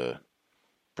just the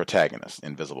protagonist,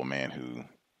 Invisible Man, who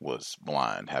was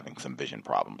blind, having some vision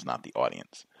problems, not the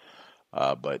audience.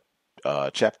 But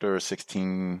chapter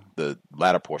 16, the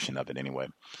latter portion of it anyway,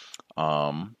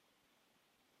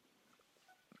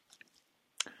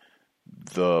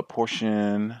 the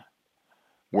portion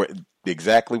where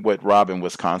exactly what Rob in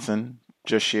Wisconsin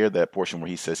just shared, that portion where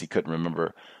he says he couldn't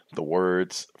remember the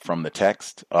words from the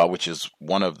text, which is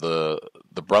one of the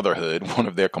Brotherhood, one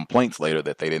of their complaints later,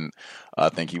 that they didn't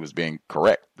think he was being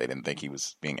correct. They didn't think he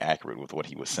was being accurate with what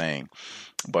he was saying.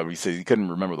 But he says he couldn't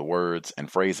remember the words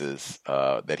and phrases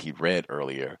that he read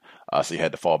earlier, so he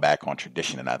had to fall back on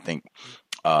tradition. And I think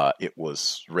it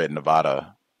was Red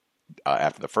Nevada,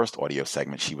 after the first audio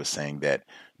segment, she was saying that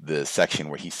the section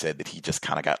where he said that he just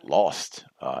kind of got lost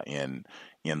in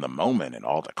the moment and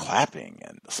all the clapping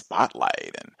and the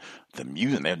spotlight and the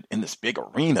music in this big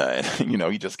arena,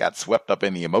 and he just got swept up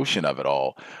in the emotion of it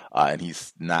all, and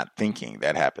he's not thinking.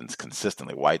 That happens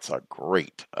consistently. Whites are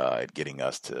great at getting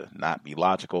us to not be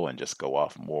logical and just go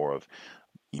off more of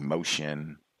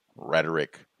emotion,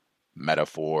 rhetoric,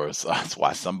 metaphors. That's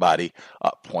why somebody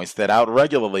points that out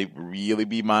regularly. Really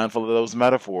be mindful of those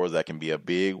metaphors. That can be a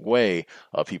big way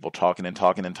of people talking and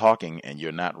talking and talking, and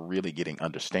you're not really getting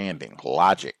understanding,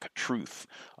 logic, truth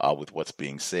with what's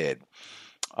being said.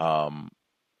 But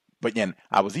again,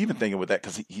 I was even thinking with that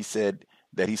because he said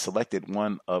that he selected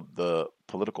one of the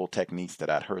political techniques that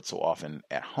I'd heard so often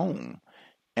at home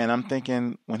And I'm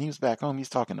thinking, when he was back home, he's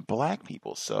talking to black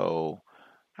people. So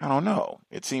I don't know.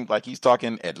 It seemed like he's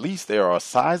talking, at least there are a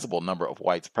sizable number of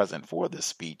whites present for this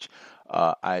speech.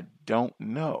 I don't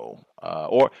know.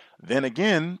 Or then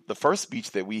again, the first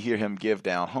speech that we hear him give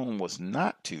down home was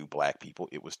not to black people.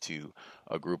 It was to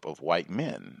a group of white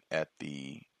men at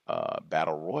the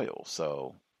Battle Royal.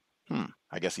 So,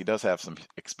 I guess he does have some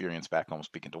experience back home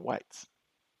speaking to whites.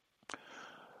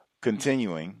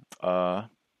 Continuing,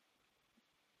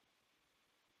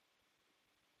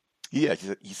 yeah,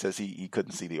 he says he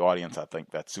couldn't see the audience. I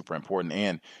think that's super important,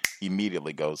 and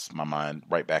immediately goes my mind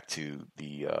right back to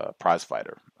the prize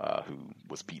fighter who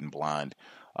was beaten blind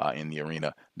in the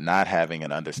arena, not having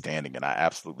an understanding. And I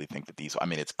absolutely think that these, I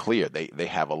mean, it's clear they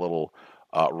have a little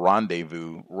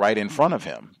rendezvous right in front of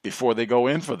him before they go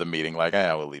in for the meeting. Like,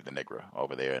 we'll leave the Negro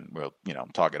over there and we'll,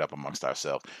 talk it up amongst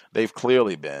ourselves. They've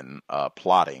clearly been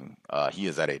plotting. He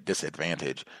is at a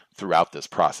disadvantage throughout this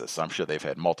process. So I'm sure they've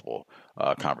had multiple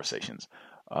conversations.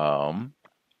 The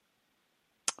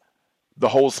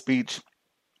whole speech,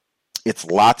 it's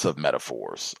lots of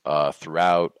metaphors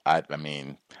throughout. I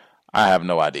mean, I have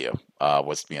no idea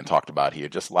what's being talked about here.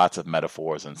 Just lots of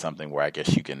metaphors and something where I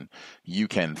guess you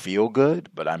can feel good.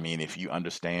 But I mean, if you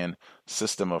understand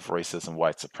system of racism,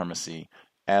 white supremacy,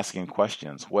 asking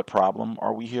questions, what problem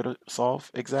are we here to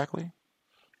solve exactly?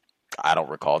 I don't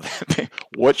recall that.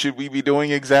 What should we be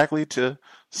doing exactly to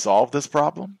solve this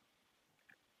problem?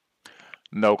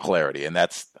 No clarity. And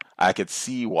I could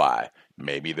see why.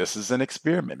 Maybe this is an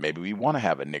experiment. Maybe we want to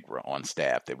have a Negro on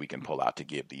staff that we can pull out to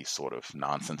give these sort of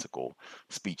nonsensical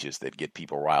speeches that get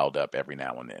people riled up every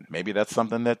now and then. Maybe that's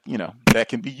something that, that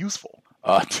can be useful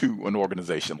to an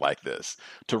organization like this,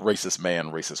 to racist man,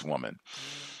 racist woman.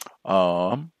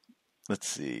 Let's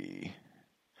see.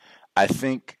 I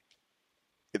think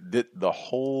that the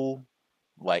whole,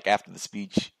 like, after the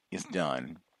speech is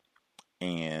done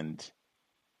and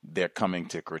they're coming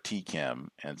to critique him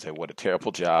and say what a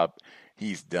terrible job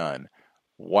he's done.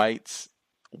 White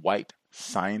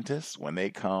scientists, when they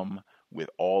come with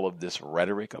all of this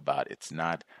rhetoric about it's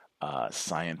not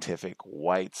scientific,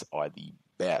 whites are the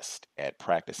best at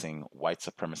practicing white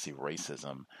supremacy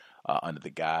racism under the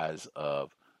guise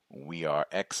of we are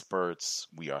experts,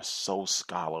 we are so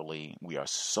scholarly, we are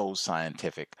so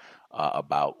scientific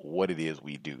about what it is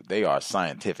we do. They are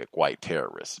scientific white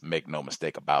terrorists, make no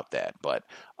mistake about that. But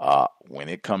when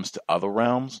it comes to other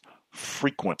realms,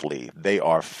 frequently they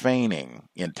are feigning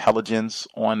intelligence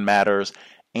on matters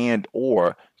and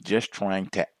or just trying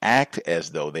to act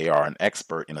as though they are an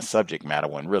expert in a subject matter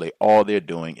when really all they're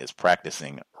doing is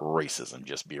practicing racism,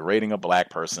 just berating a black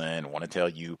person, want to tell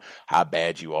you how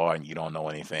bad you are and you don't know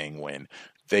anything, when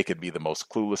they could be the most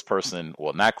clueless person,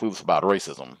 well, not clueless about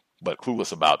racism, but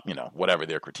clueless about, whatever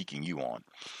they're critiquing you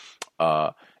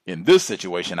on. In this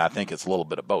situation, I think it's a little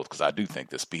bit of both, because I do think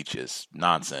the speech is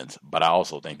nonsense, but I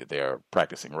also think that they're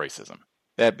practicing racism.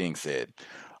 That being said,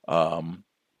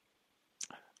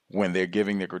 when they're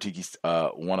giving their critique,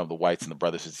 one of the whites in the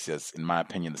brothers says, in my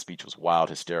opinion, the speech was wild,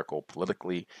 hysterical,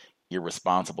 politically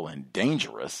irresponsible, and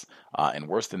dangerous. And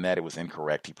worse than that, it was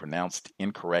incorrect. He pronounced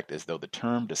incorrect as though the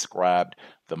term described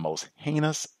the most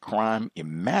heinous crime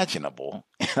imaginable.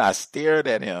 And I stared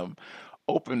at him,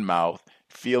 open mouth,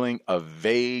 feeling a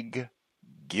vague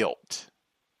guilt.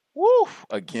 Woo!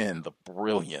 Again, the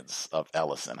brilliance of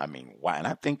Ellison. I mean, why? And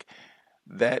I think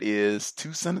that is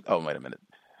two sentences. Oh, wait a minute.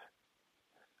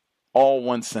 All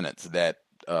one sentence, that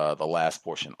the last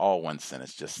portion, all one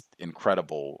sentence, just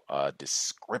incredible,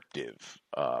 descriptive,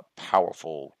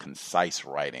 powerful, concise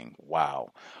writing.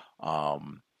 Wow.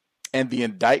 And the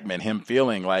indictment, him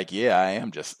feeling like, yeah, I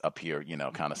am just up here,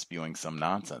 kind of spewing some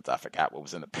nonsense. I forgot what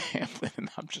was in the pamphlet, and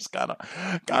I'm just kind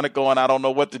of going, I don't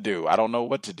know what to do. I don't know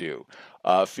what to do.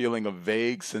 Feeling a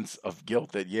vague sense of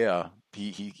guilt that, yeah,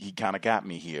 he kind of got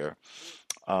me here.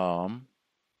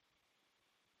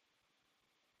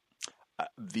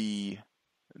 The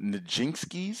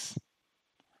Nijinskis,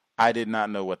 I did not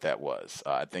know what that was.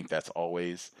 I think that's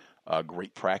always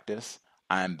great practice.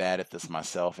 I'm bad at this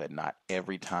myself, at not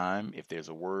every time. If there's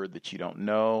a word that you don't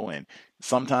know, and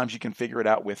sometimes you can figure it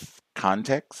out with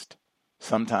context,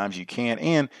 sometimes you can't.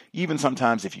 And even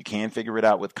sometimes if you can figure it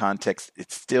out with context,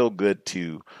 it's still good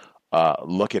to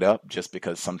look it up, just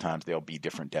because sometimes there'll be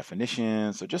different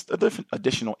definitions or just a different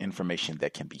additional information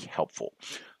that can be helpful.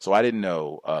 So I didn't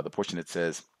know the portion that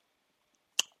says,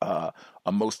 a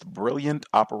most brilliant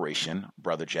operation,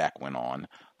 Brother Jack went on,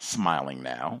 smiling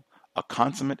now, a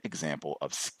consummate example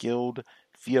of skilled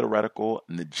theoretical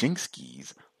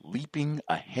Nijinskis leaping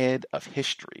ahead of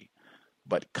history.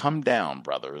 But come down,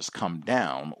 brothers, come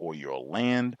down, or you'll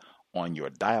land on your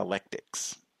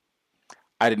dialectics.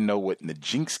 I didn't know what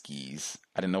Nijinsky's,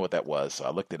 I didn't know what that was, so I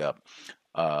looked it up.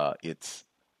 It's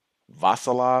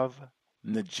Vasilav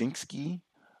Nijinsky.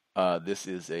 This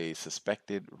is a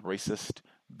suspected racist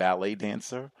ballet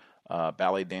dancer,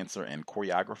 and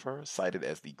choreographer, cited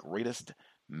as the greatest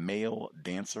male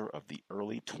dancer of the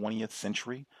early 20th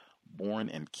century. Born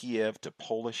in Kiev to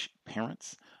Polish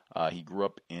parents, he grew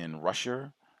up in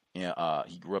Russia.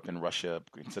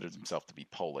 Considers himself to be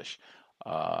Polish.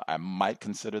 I might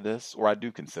consider this, or I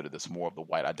do consider this, more of the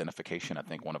white identification. I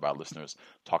think one of our listeners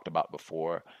talked about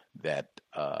before that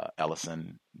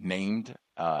Ellison named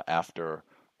after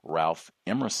Ralph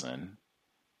Ellison,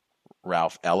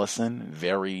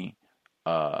 very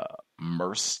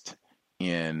immersed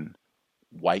in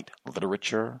white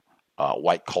literature,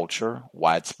 white culture,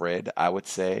 widespread, I would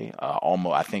say.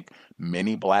 I think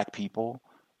many black people,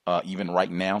 even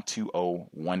right now,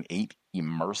 2018,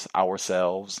 immerse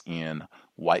ourselves in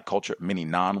white culture. Many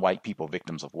non-white people,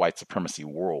 victims of white supremacy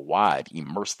worldwide,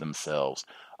 immerse themselves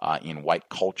in white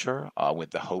culture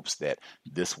with the hopes that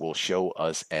this will show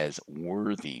us as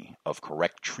worthy of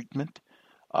correct treatment,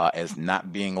 as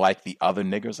not being like the other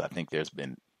niggers. I think there's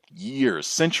been years,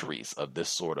 centuries of this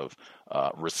sort of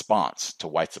response to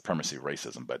white supremacy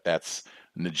racism, but that's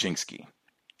Nijinsky.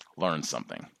 Learn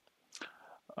something.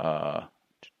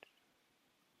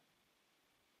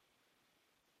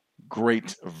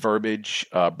 Great verbiage,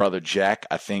 Brother Jack.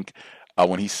 I think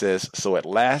when he says, "So at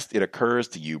last it occurs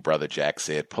to you," Brother Jack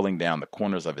said, pulling down the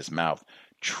corners of his mouth,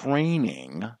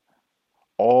 "training,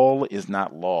 all is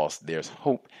not lost. There's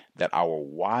hope that our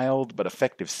wild but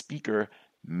effective speaker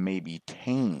may be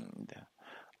tamed."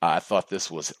 I thought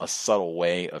this was a subtle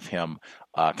way of him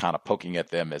kind of poking at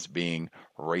them as being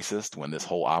racist when this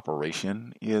whole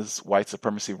operation is white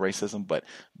supremacy racism. But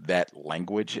that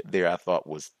language there, I thought,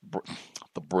 was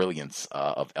the brilliance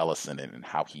of Ellison and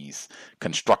how he's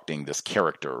constructing this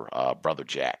character, Brother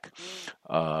Jack.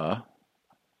 Let's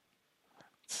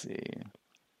see.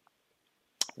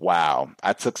 Wow,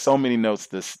 I took so many notes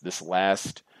the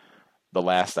last,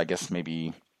 I guess,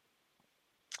 maybe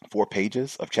 4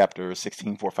 pages of chapter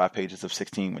 16, 4 or 5 pages of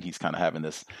 16, when he's kind of having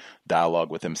this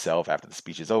dialogue with himself after the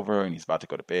speech is over and he's about to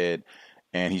go to bed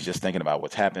and he's just thinking about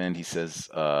what's happened. He says,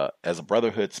 as a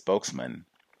Brotherhood spokesman,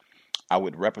 I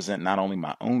would represent not only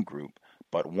my own group,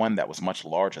 but one that was much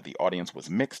larger. The audience was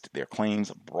mixed, their claims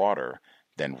broader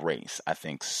than race. I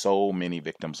think so many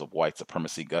victims of white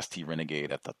supremacy, Gus T.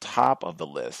 Renegade at the top of the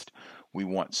list. We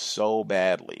want so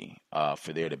badly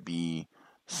for there to be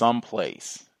some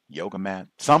place, yoga mat,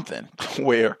 something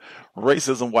where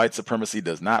racism, white supremacy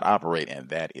does not operate, and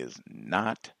that is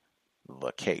not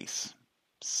the case.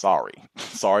 Sorry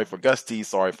for Gus T,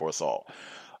 sorry for us all.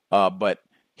 But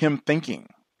him thinking,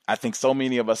 I think so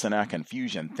many of us in our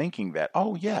confusion thinking that,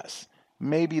 oh yes,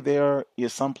 maybe there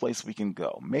is some place we can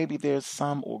go. Maybe there's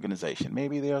some organization.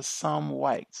 Maybe there are some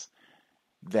whites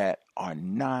that are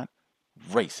not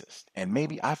racist. And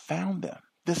maybe I found them.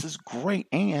 This is great.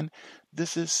 And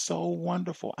this is so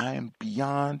wonderful. I am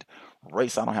beyond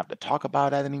race. I don't have to talk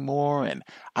about that anymore. And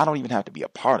I don't even have to be a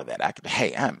part of that. I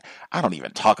don't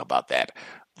even talk about that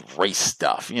race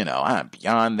stuff. I'm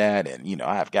beyond that. And,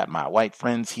 I've got my white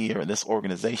friends here in this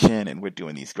organization and we're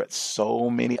doing these great. So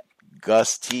many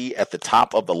Gus T at the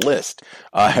top of the list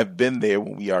have been there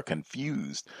when we are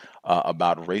confused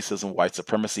about racism, white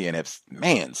supremacy, and have,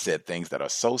 said things that are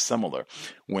so similar.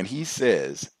 When he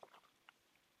says,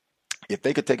 if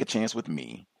they could take a chance with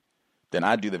me, then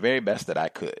I'd do the very best that I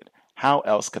could. How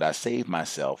else could I save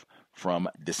myself from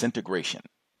disintegration?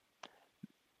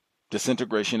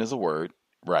 Disintegration is a word,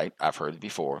 right? I've heard it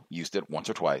before, used it once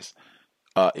or twice.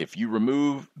 If you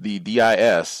remove the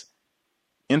DIS,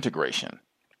 integration,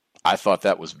 I thought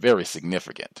that was very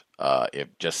significant.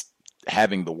 If just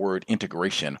having the word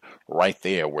integration right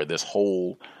there, where this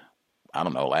whole,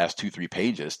 last 2-3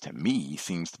 pages to me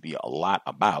seems to be a lot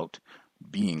about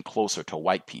being closer to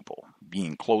white people,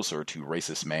 being closer to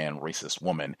racist man, racist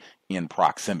woman in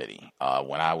proximity.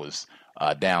 When I was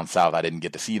down south, I didn't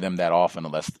get to see them that often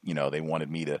unless, they wanted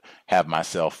me to have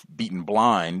myself beaten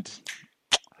blind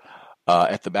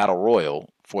at the Battle Royal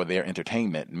for their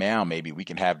entertainment. Now maybe we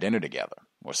can have dinner together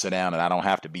or sit down and I don't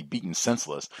have to be beaten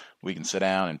senseless. We can sit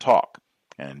down and talk.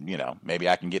 And, maybe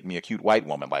I can get me a cute white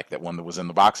woman like that one that was in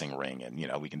the boxing ring and,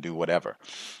 we can do whatever.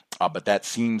 But that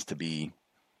seems to be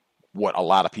what a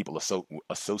lot of people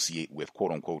associate with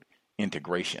quote unquote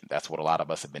integration. That's what a lot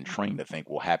of us have been trained to think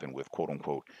will happen with quote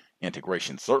unquote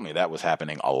integration. Certainly that was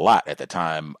happening a lot at the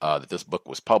time that this book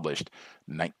was published,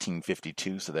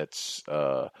 1952. So that's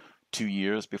 2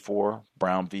 years before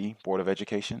Brown v. Board of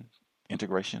Education,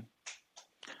 integration.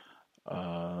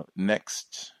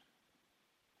 Next.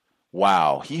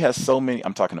 wow, he has so many.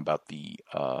 I'm talking about the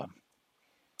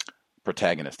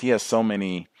protagonist. He has so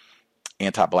many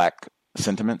anti-black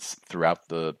sentiments throughout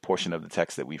the portion of the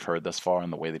text that we've heard thus far,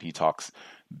 and the way that he talks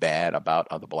bad about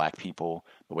other black people,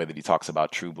 the way that he talks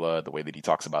about True Blood, the way that he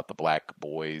talks about the black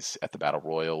boys at the Battle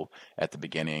Royal at the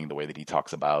beginning, the way that he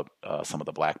talks about some of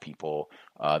the black people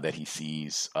that he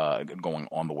sees going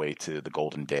on the way to the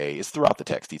Golden Day. It's throughout the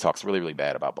text. He talks really, really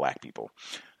bad about black people.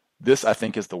 This, I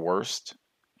think, is the worst.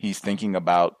 He's thinking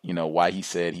about, why he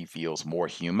said he feels more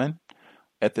human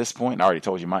at this point. And I already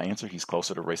told you my answer. He's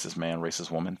closer to racist man,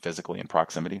 racist woman, physically in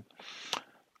proximity.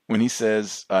 When he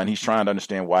says, and he's trying to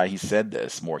understand why he said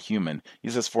this, more human, he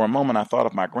says, for a moment I thought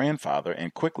of my grandfather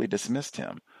and quickly dismissed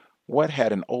him. What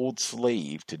had an old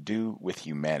slave to do with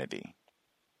humanity?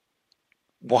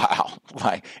 Wow.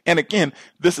 And again,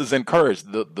 this is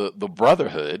encouraged. The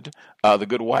brotherhood, the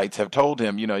good whites have told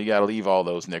him, you got to leave all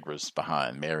those niggers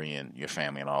behind, Mary and your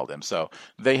family and all of them. So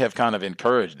they have kind of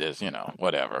encouraged this,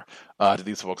 whatever, to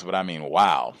these folks. But I mean,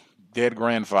 wow, dead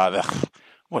grandfather,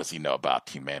 what does he know about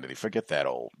humanity? Forget that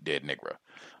old dead nigger.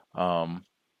 A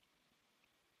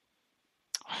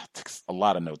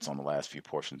lot of notes on the last few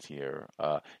portions here.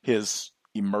 His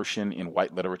immersion in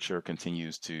white literature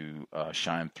continues to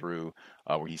shine through,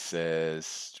 where he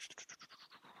says,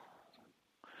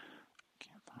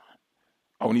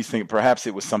 when he's thinking perhaps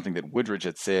it was something that Woodridge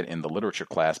had said in the literature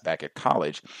class back at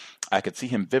college, I could see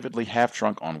him vividly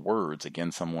half-drunk on words,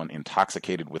 again someone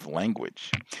intoxicated with language,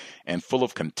 and full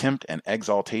of contempt and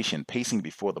exaltation, pacing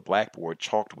before the blackboard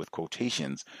chalked with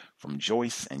quotations from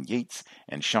Joyce and Yeats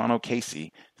and Sean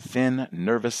O'Casey, thin,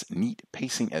 nervous, neat,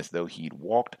 pacing as though he'd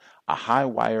walked a high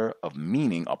wire of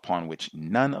meaning upon which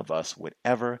none of us would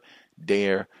ever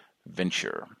dare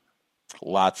venture.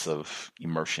 Lots of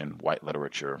immersion, white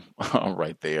literature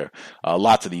right there.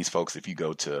 Lots of these folks, if you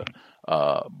go to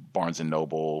Barnes and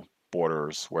Noble,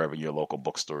 Borders, wherever your local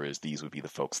bookstore is, these would be the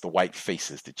folks, the white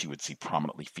faces that you would see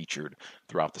prominently featured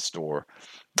throughout the store.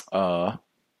 When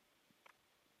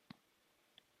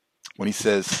he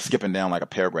says, skipping down like a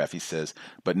paragraph, he says,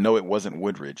 but no, it wasn't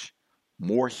Woodridge.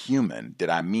 More human. Did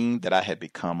I mean that I had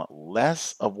become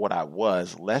less of what I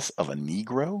was, less of a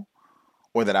Negro?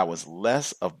 Or that I was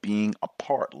less of being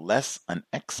apart, less an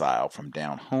exile from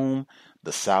down home,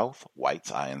 the South,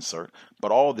 whites I insert,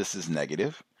 but all this is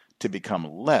negative, to become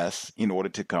less in order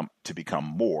to become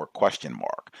more, question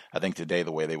mark. I think today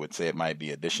the way they would say it might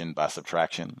be addition by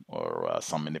subtraction or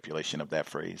some manipulation of that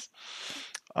phrase.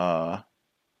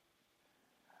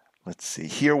 Let's see.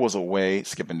 Here was a way,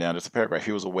 skipping down just a paragraph,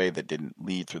 here was a way that didn't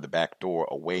lead through the back door,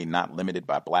 a way not limited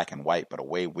by black and white, but a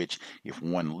way which, if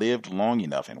one lived long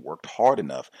enough and worked hard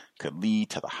enough, could lead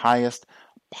to the highest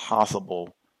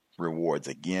possible rewards.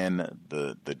 Again,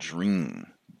 the dream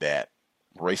that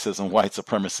racism, white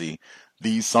supremacy,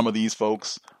 some of these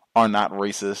folks are not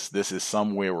racist. This is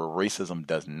somewhere where racism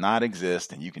does not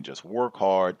exist and you can just work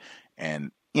hard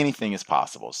and anything is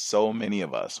possible. So many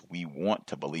of us, we want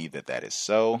to believe that that is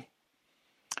so.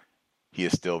 He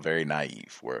is still very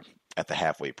naive. We're at the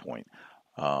halfway point.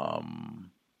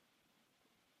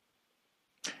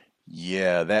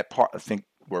 Yeah, that part, I think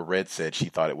where Red said she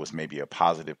thought it was maybe a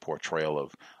positive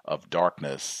portrayal of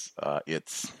darkness.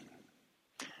 It's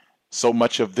so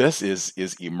much of this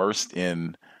is immersed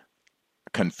in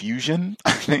confusion,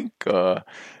 I think,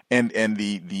 and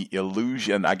the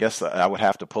illusion. I guess I would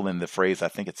have to pull in the phrase. I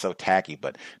think it's so tacky,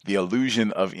 but the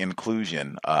illusion of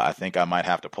inclusion. I think I might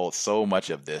have to pull. So much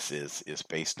of this is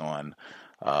based on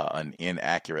an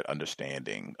inaccurate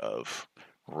understanding of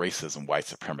racism, white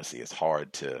supremacy. It's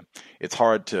hard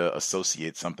to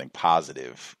associate something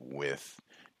positive with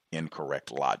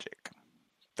incorrect logic.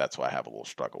 That's why I have a little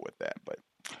struggle with that. But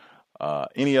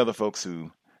any other folks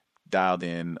who dialed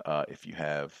in, if you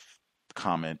have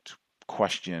comment,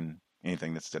 question,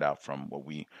 anything that stood out from what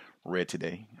we read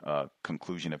today,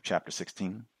 conclusion of chapter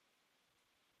 16.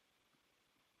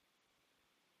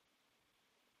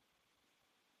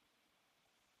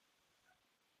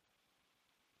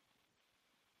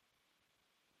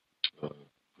 Can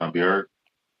I be heard?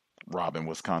 Rob in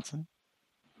Wisconsin.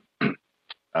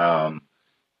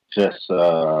 Just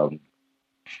a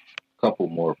couple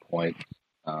more points.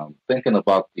 Thinking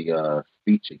about the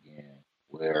speech again,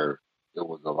 where there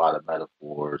was a lot of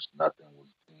metaphors, nothing was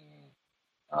being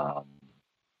um,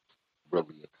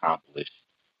 really accomplished,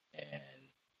 and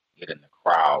getting the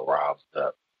crowd roused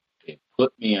up. It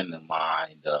put me in the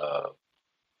mind of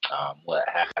what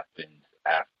happens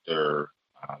after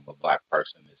a black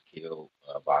person is killed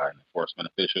by an enforcement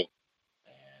official,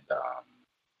 and the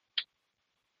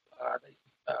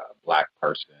black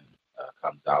person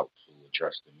comes out to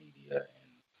address the media and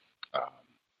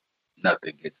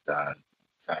nothing gets done.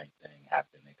 Same thing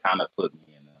happened. It kind of put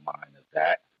me in the mind of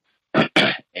that.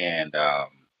 And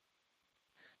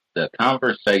the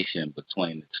conversation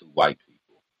between the two white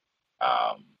people,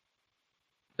 um,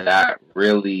 that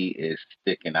really is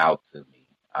sticking out to me.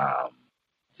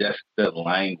 Just the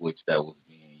language that was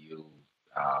being used,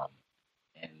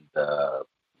 and the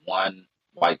one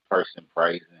white person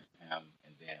praising him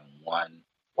and then one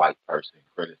white person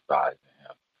criticizing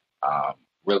him,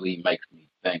 really makes me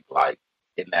think, like,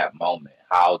 in that moment,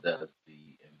 how does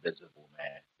the invisible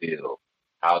man feel?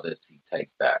 How does he take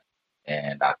that?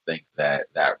 And I think that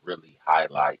that really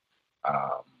highlights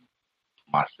um,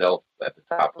 myself at the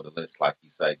top of the list, like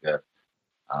you say, Gus,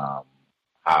 um,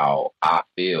 how I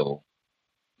feel,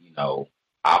 you know,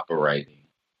 operating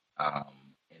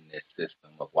um, in this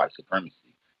system of white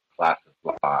supremacy,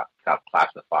 classified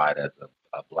as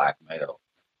a black male.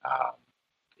 Um,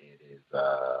 it is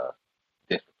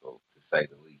difficult, to say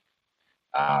the least.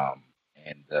 Um,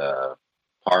 and the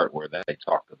part where they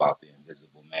talked about the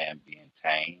invisible man being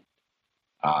tamed,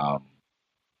 um,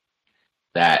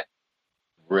 that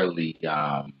really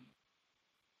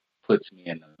puts me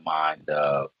in the mind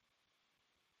of,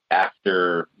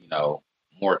 after,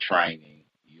 more training,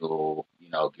 you'll,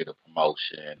 get a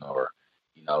promotion, or,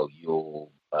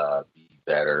 you'll be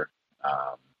better.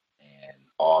 Um, and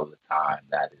all the time,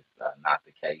 that is not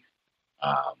the case.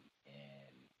 And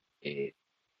it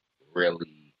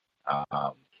really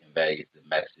conveys the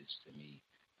message to me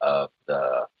of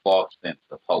the false sense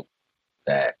of hope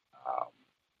that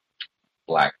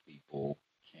black people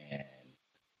can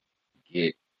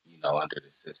get, under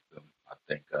the system. I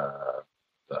think the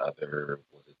other,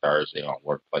 was it Thursday, on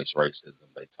workplace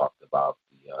racism, they talked about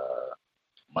the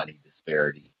money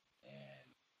disparity. And,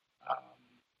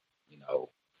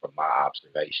 from my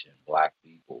observation, black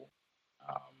people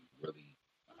really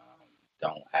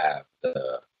don't have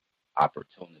the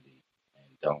opportunity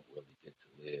and don't really get to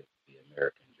live the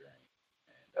American dream.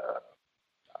 And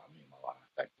I mean, my line.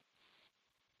 Thank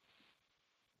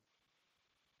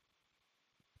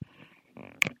you.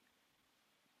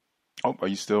 Oh, are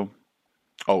you still?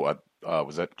 Oh,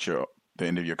 was that the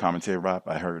end of your commentary, Rob?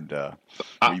 I heard. I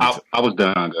was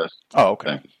done, Gus. Oh, okay.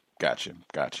 Thank you.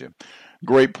 Gotcha.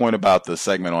 Great point about the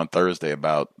segment on Thursday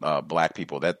about black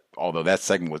people. That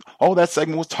segment was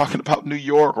talking about New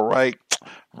York, right?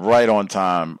 Right on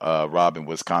time, Rob, in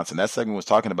Wisconsin. That segment was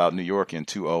talking about New York in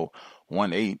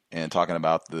 2018 and talking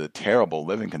about the terrible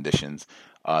living conditions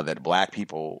that black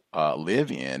people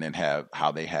live in, and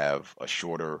how they have a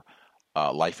shorter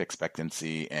life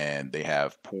expectancy, and they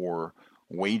have poor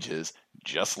wages,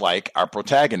 just like our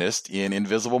protagonist in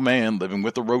Invisible Man, living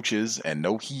with the roaches and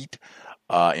no heat,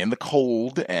 in the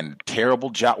cold, and terrible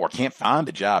job, or can't find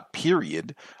a job,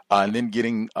 period, and then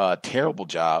getting terrible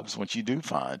jobs once you do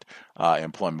find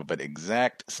employment. But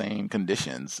exact same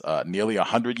conditions, nearly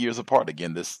 100 years apart.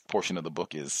 Again, this portion of the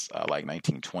book is like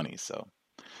 1920. So,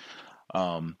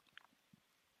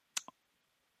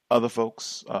 other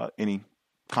folks, any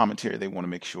commentary they want to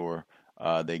make sure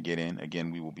they get in?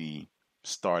 Again, we will be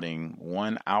starting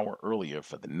 1 hour earlier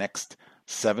for the next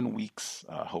 7 weeks.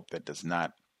 Hope that does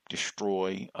not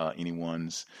destroy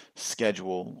anyone's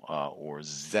schedule or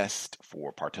zest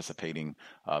for participating,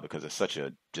 because it's such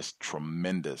a just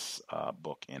tremendous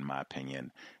book, in my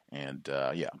opinion. And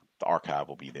yeah, the archive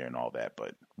will be there and all that,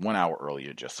 but 1 hour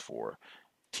earlier just for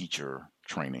teacher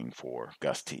training for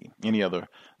Gus T. Any other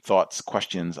thoughts,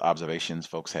 questions, observations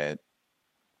folks had?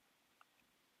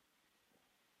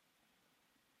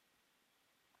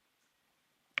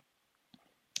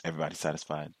 Everybody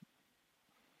satisfied?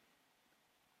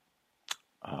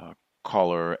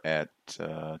 Caller at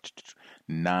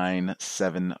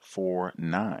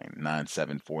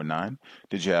 9749.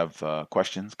 Did you have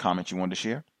questions, comments you wanted to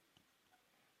share?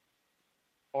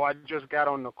 Oh, I just got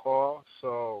on the call,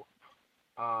 so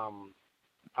I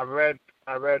read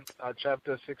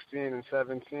chapter 16 and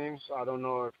 17. So I don't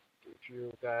know if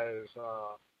you guys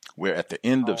we're at the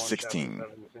end of on 16.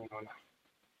 chapter 17 on.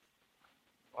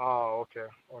 Oh,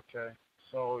 okay.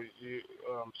 So you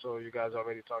guys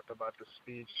already talked about the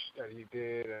speech that he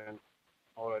did and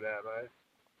all of that, right?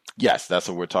 Yes, that's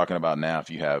what we're talking about now. If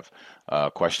you have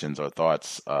questions or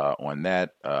thoughts on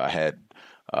that, I had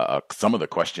some of the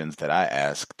questions that I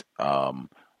asked.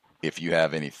 If you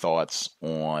have any thoughts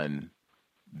on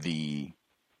the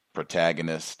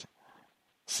protagonist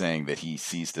saying that he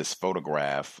sees this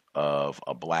photograph of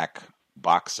a black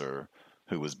boxer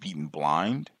who was beaten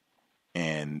blind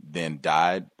and then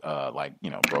died,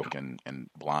 broken and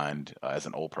blind, as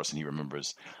an old person. He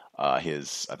remembers I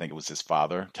think it was his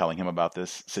father telling him about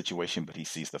this situation, but he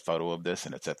sees the photo of this,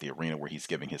 and it's at the arena where he's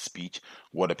giving his speech.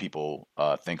 What do people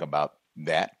think about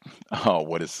that?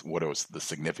 What is the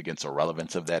significance or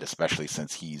relevance of that, especially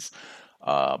since he's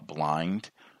blind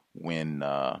when,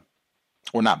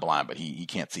 or not blind, but he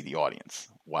can't see the audience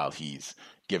while he's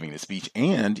giving the speech,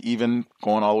 and even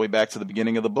going all the way back to the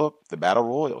beginning of the book, the Battle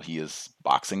Royal, he is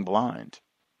boxing blind.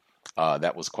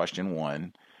 That was question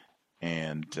one,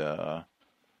 and I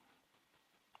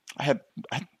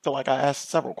feel like I asked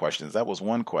several questions. That was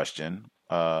one question.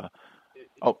 Oh,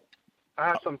 I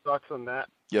have some thoughts on that.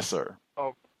 yes, sir.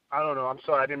 Oh, I don't know. I'm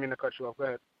sorry. I didn't mean to cut you off. Go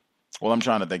ahead. Well, I'm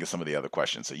trying to think of some of the other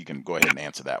questions, so you can go ahead and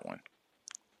answer that one.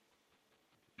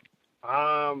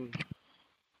 I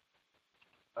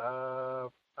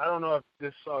don't know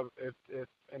if if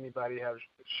anybody has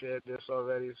shared this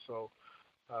already, so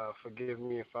forgive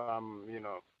me if I'm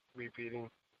repeating.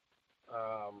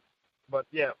 But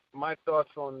yeah, my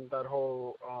thoughts on that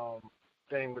whole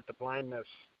thing with the blindness.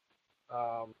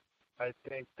 I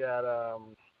think that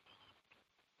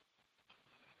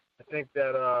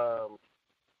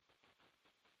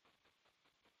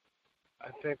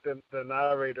the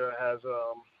narrator has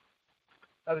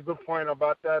a good point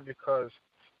about that, because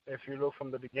if you look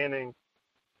from the beginning,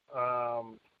 I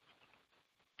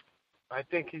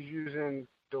think he's using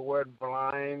the word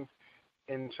blind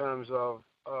in terms of,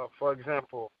 for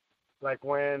example, like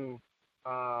when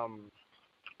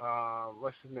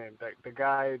what's his name? The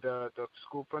guy, the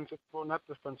school principal, not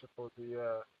the principal,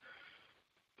 the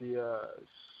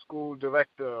school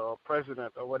director or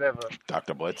president or whatever.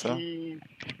 Dr. Bledsoe?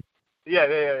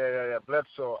 Yeah,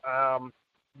 Bledsoe.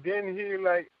 Then he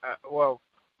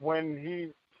when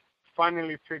he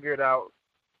finally figured out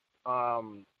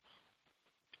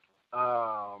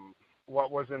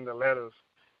what was in the letters,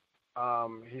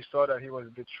 he saw that he was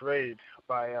betrayed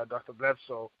by Dr.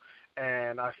 Bledsoe,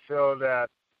 and I feel that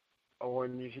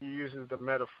when he uses the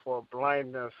metaphor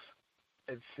blindness,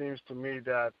 it seems to me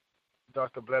that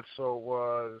Dr. Bledsoe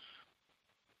was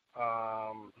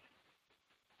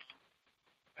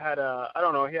he had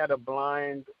a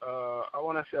blind, I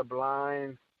want to say a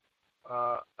blind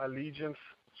allegiance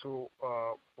to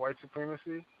white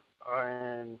supremacy,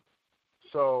 and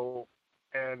so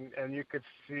and you could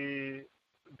see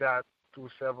that through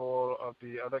several of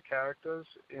the other characters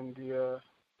in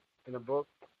the book,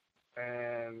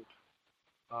 and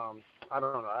I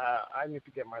don't know. I need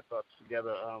to get my thoughts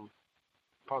together.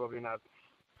 Probably not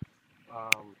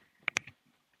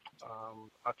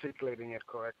articulating it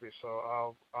correctly,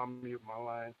 so I'll mute my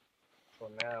line for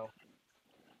now.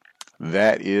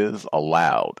 That is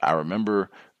allowed. I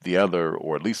remember the other,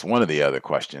 or at least one of the other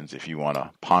questions, if you want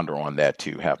to ponder on that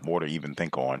too, have more to even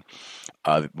think on.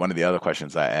 One of the other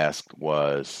questions I asked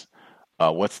was,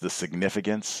 what's the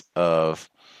significance of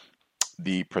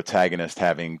the protagonist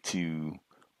having to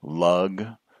lug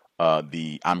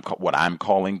what I'm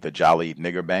calling the Jolly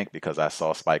Nigger Bank, because I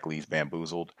saw Spike Lee's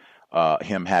Bamboozled,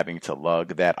 him having to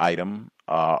lug that item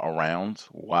around.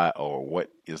 Why, or what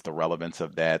is the relevance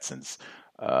of that, since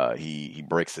he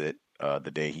breaks it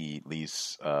the day he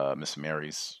leaves Miss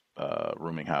Mary's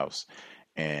rooming house,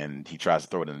 and he tries to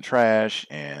throw it in the trash,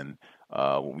 and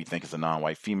what we think is a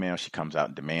non-white female, she comes out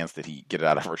and demands that he get it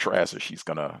out of her trash or she's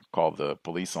going to call the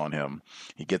police on him.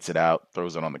 He gets it out,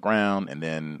 throws it on the ground, and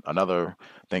then another,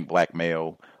 black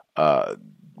male,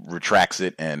 retracts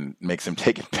it and makes him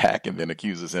take it back, and then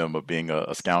accuses him of being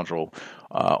a scoundrel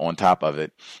on top of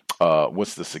it.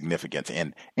 What's the significance?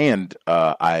 And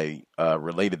I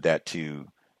related that to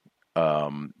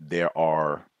there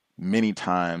are many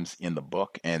times in the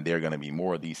book, and there are going to be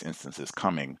more of these instances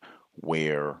coming,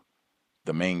 where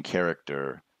the main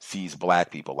character sees black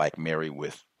people, like Mary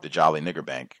with the Jolly Nigger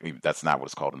Bank. That's not what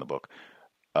it's called in the book.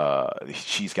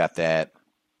 She's got that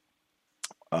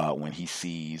when he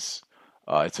sees,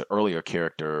 it's an earlier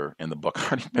character in the book. I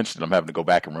already mentioned, I'm having to go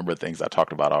back and remember things I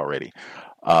talked about already.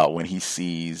 When he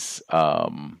sees,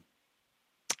 I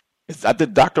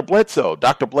did Dr. Bledsoe.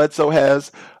 Dr. Bledsoe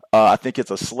has, I think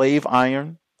it's a slave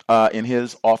iron in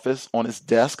his office on his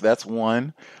desk. That's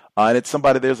one. And it's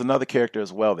somebody, there's another character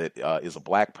as well that is a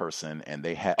black person, and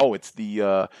they have, it's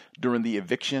the, during the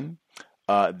eviction,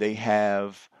 they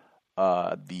have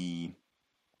the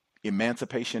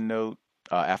emancipation note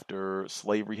after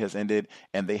slavery has ended,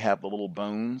 and they have the little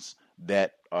bones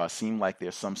that seem like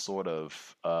there's some sort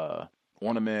of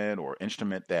ornament or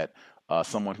instrument that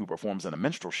someone who performs in a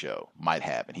minstrel show might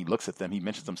have. And he looks at them, he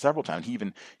mentions them several times.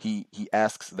 He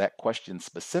asks that question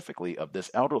specifically of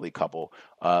this elderly couple,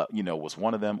 was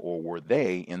one of them, or were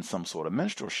they in some sort of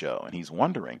minstrel show? And he's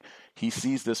wondering. He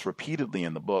sees this repeatedly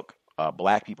in the book,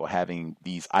 black people having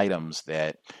these items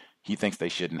that he thinks they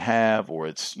shouldn't have, or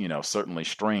it's, certainly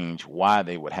strange why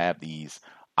they would have these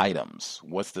items.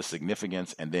 What's the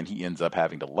significance? And then he ends up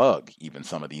having to lug even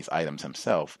some of these items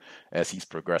himself as he's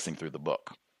progressing through the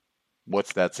book.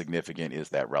 What's that significant? Is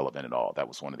that relevant at all? That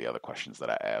was one of the other questions that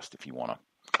I asked, if you want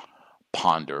to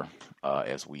ponder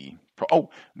as we.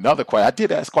 Another question. I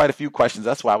did ask quite a few questions.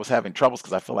 That's why I was having troubles,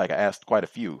 because I feel like I asked quite a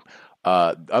few.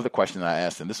 The other question I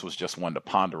asked, and this was just one to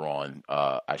ponder on.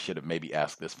 I should have maybe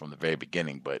asked this from the very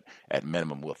beginning, but at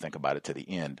minimum, we'll think about it to the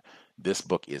end. This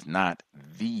book is not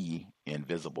The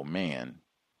Invisible Man.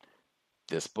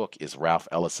 This book is Ralph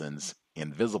Ellison's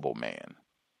Invisible Man.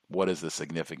 What is the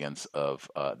significance of?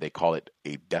 They call it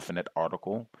a definite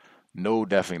article. No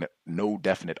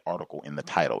definite article in the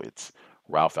title. It's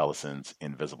Ralph Ellison's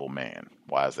Invisible Man.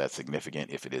 Why is that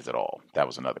significant, if it is at all? That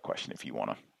was another question, if you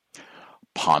want to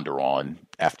ponder on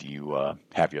after you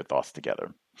have your thoughts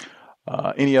together.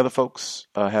 Any other folks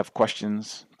have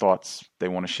questions, thoughts they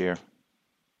want to share?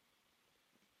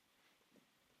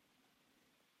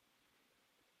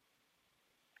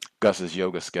 Gus's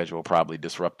yoga schedule probably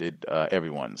disrupted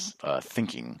everyone's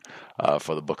thinking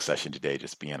for the book session today,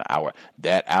 just being an hour.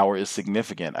 That hour is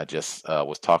significant. I just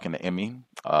was talking to Emmy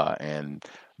and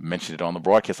mentioned it on the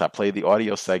broadcast. I played the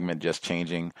audio segment, just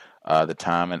changing the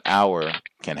time. An hour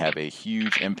can have a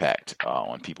huge impact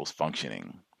on people's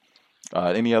functioning.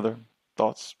 Any other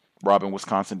thoughts? Rob in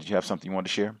Wisconsin, did you have something you wanted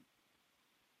to share?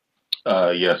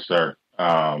 Yes, sir.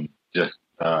 Just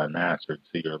an answer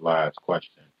to your last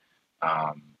question.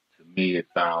 To me, it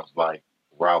sounds like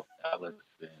Ralph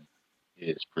Ellison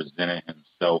is presenting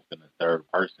himself in the third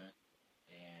person,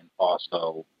 and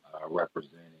also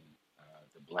representing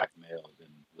the black males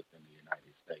within the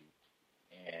United States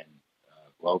and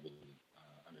globally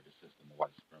under the system of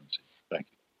white supremacy. Thank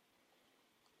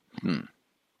you.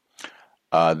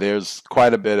 There's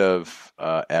quite a bit of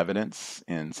evidence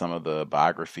in some of the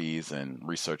biographies and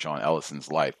research on Ellison's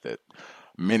life that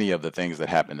many of the things that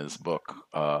happen in this book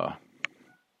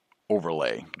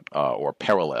overlay or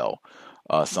parallel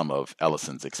some of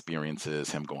Ellison's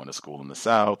experiences, him going to school in the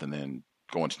South and then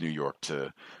going to New York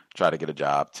to try to get a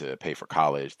job to pay for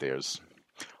college. There's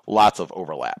lots of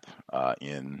overlap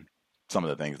in some of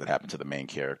the things that happen to the main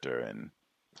character and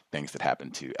things that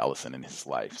happen to Ellison in his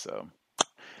life. So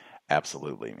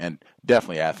absolutely. And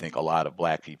definitely, I think a lot of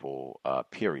black people,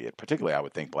 period, particularly I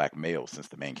would think black males, since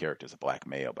the main character is a black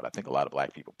male, but I think a lot of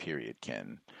black people, period,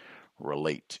 can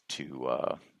relate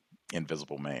to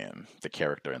Invisible Man, the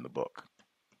character in the book.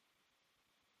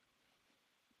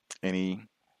 Any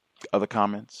other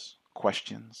comments,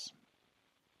 questions?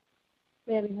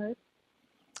 May I be heard?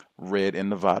 Red in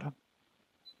Nevada.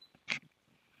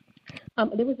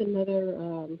 There was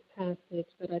another passage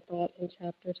that I thought in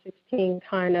chapter 16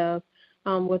 kind of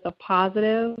was a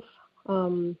positive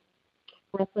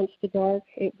reference to Dark.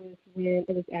 It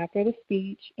was after the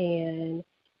speech, and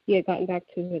he had gotten back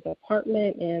to his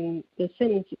apartment, and the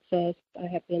sentence says, "I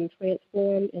have been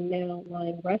transformed and now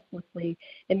lying restlessly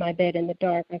in my bed in the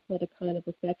dark. I felt a kind of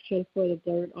affection for the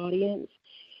blurred audience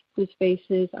whose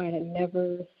faces I had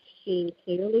never seen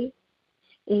clearly."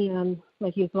 And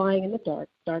like he was lying in the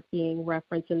dark being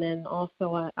referenced. And then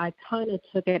also I kind of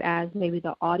took it as maybe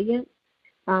the audience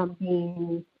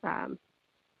being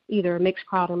either a mixed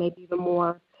crowd or maybe even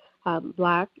more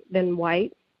black than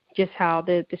white, just how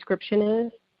the description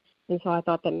is. And so I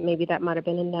thought that maybe that might have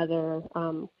been another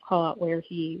call out where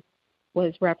he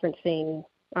was referencing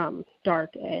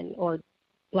dark or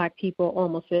black people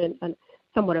almost in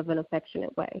somewhat of an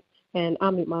affectionate way. And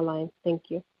I'll mute my line.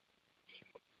 Thank you.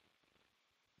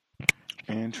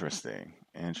 Interesting.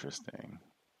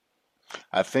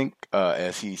 I think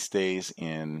as he stays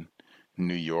in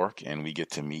New York and we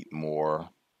get to meet more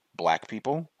black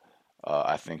people,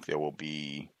 I think there will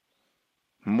be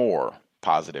more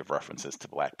positive references to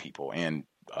black people and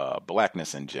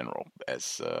blackness in general.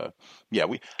 As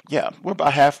we're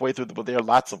about halfway through the book. There are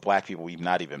lots of black people we've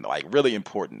not even, like, really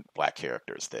important black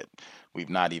characters that we've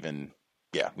not even,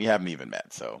 we haven't even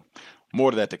met. So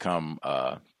more to that to come.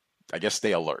 I guess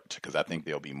stay alert, because I think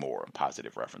there'll be more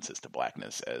positive references to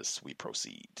blackness as we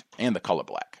proceed, and the color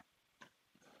black.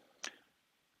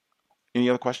 Any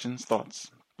other questions, thoughts?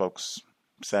 Folks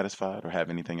satisfied or have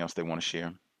anything else they want to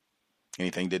share?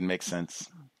 Anything didn't make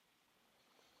sense?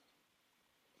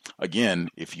 Again,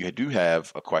 if you do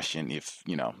have a question, if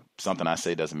something I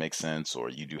say doesn't make sense, or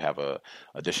you do have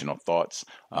additional thoughts,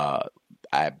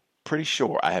 I'm pretty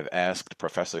sure I have asked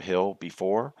Professor Hill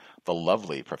before, the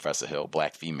lovely Professor Hill,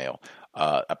 black female,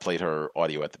 I played her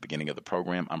audio at the beginning of the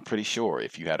program. I'm pretty sure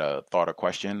if you had a thought or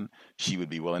question, she would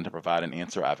be willing to provide an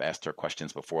answer. I've asked her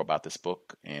questions before about this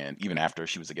book, and even after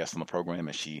she was a guest on the program,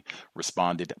 and she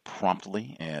responded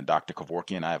promptly. And Dr.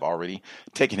 Kevorkian, I have already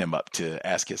taken him up to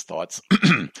ask his thoughts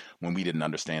when we didn't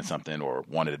understand something or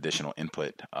wanted additional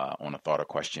input on a thought or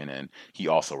question, and he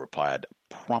also replied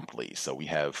promptly. So we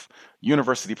have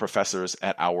university professors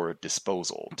at our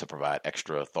disposal to provide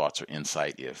extra thoughts or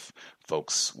insight if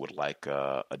folks would like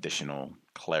additional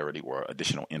clarity or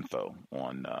additional info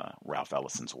on Ralph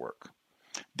Ellison's work.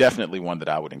 Definitely one that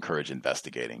I would encourage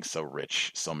investigating. So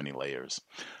rich, so many layers.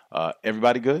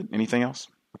 Everybody good? Anything else?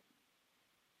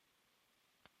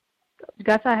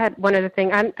 Gus, I had one other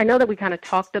thing. I know that we kind of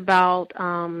talked about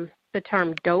the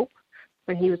term dope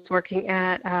when he was working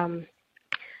at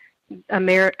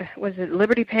was it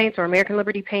Liberty Paints or American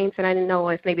Liberty Paints? And I didn't know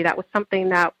if maybe that was something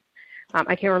that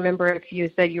I can't remember if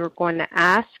you said you were going to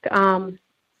ask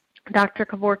Dr.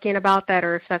 Kevorkian about that,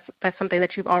 or if that's something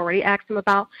that you've already asked him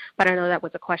about. But I know that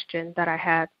was a question that I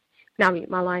had. Now mute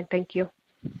my line. Thank you.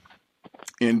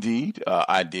 Indeed,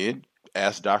 I did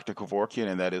ask Dr. Kevorkian,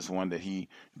 and that is one that he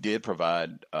did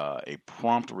provide a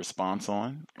prompt response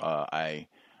on.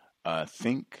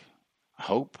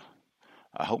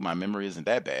 I hope my memory isn't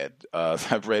that bad.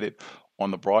 I've read it on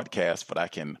the broadcast, but I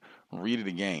can read it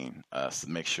again to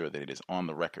make sure that it is on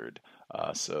the record.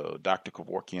 So Dr.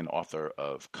 Kevorkian, author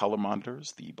of Color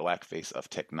Monitors, The Blackface of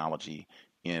Technology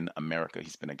in America.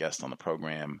 He's been a guest on the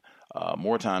program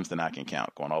more times than I can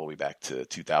count, going all the way back to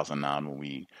 2009 when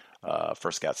we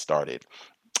first got started.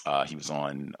 He was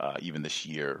on even this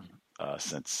year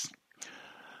since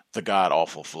the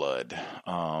god-awful flood.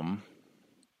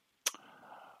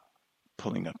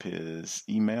 Pulling up his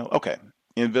email. Okay,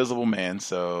 Invisible Man.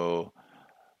 So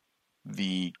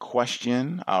the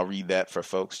question, I'll read that for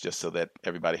folks just so that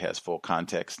everybody has full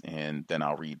context, and then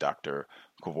I'll read Dr.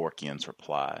 Kevorkian's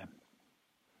reply.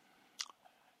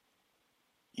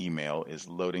 Email is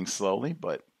loading slowly,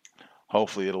 but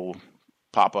hopefully it'll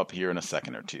pop up here in a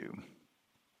second or two.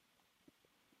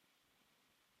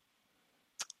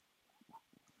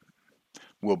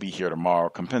 We'll be here tomorrow.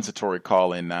 Compensatory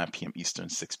call in 9 p.m. Eastern,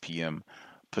 6 p.m.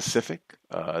 Pacific.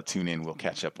 Tune in. We'll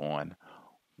catch up on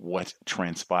what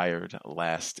transpired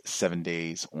last 7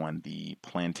 days on the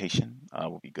plantation.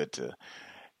 Will be good to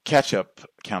catch up,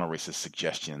 counter-racist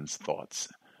suggestions, thoughts,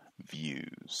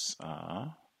 views.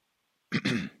 Wow,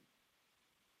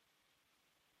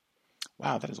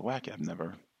 that is wacky. I've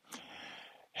never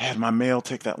had my mail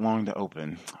take that long to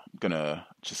open. I'm going to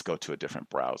just go to a different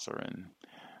browser and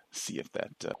see if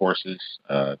that courses,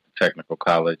 technical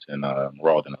college, and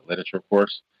enrolled in a literature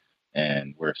course,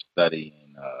 and we're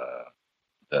studying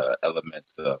the elements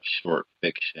of short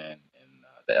fiction and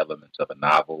the elements of a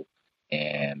novel.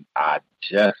 And I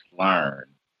just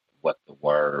learned what the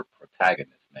word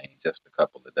protagonist means just a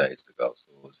couple of days ago,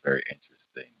 so it was very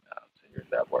interesting to hear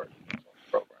that word on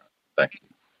the program. Thank you.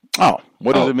 Oh,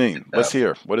 what does it mean? Let's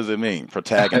hear. What does it mean?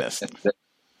 Protagonist.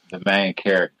 The main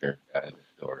character in the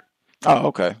story. Oh,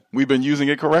 okay. We've been using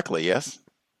it correctly, yes?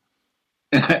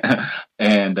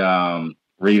 And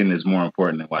reading is more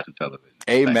important than watching television.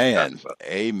 Amen.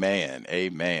 Amen.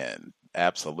 Amen.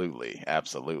 Absolutely.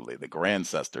 Absolutely. The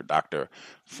Grandcestor, Dr.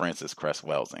 Francis Cress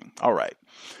Welsing. All right.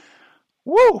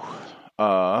 Woo.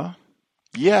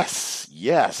 Yes.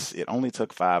 It only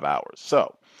took 5 hours.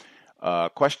 So, the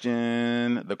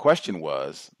question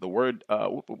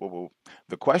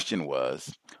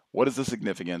was, what is the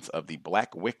significance of the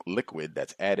black liquid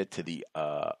that's added to the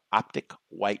optic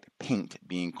white paint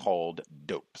being called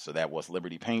dope? So that was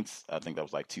Liberty Paints. I think that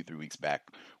was like 2-3 weeks back.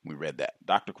 We read that.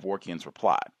 Dr. Kevorkian's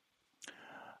reply.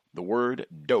 The word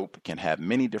dope can have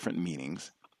many different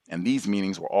meanings, and these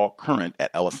meanings were all current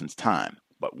at Ellison's time.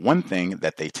 But one thing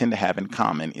that they tend to have in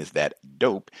common is that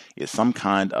dope is some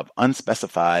kind of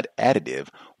unspecified additive,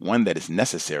 one that is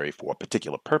necessary for a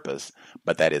particular purpose,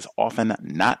 but that is often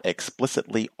not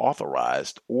explicitly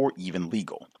authorized or even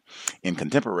legal. In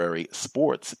contemporary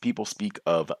sports, people speak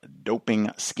of doping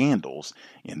scandals.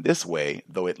 In this way,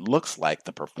 though it looks like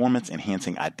the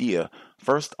performance-enhancing idea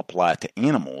first applied to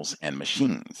animals and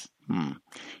machines.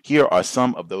 Here are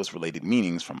some of those related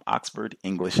meanings from Oxford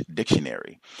English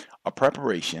Dictionary. A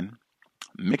preparation,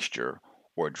 mixture,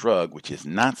 or drug which is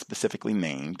not specifically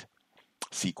named,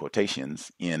 see quotations,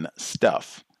 in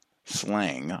stuff,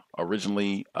 slang,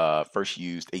 originally first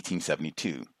used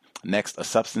 1872. Next, a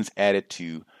substance added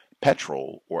to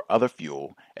petrol or other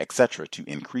fuel, etc. to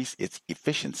increase its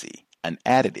efficiency, an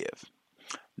additive.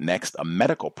 Next, a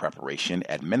medical preparation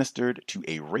administered to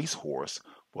a racehorse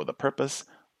for the purpose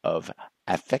of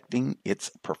affecting its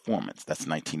performance. That's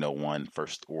 1901,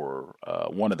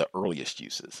 one of the earliest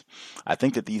uses. I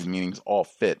think that these meanings all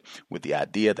fit with the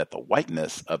idea that the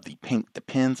whiteness of the pink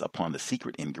depends upon the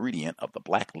secret ingredient of the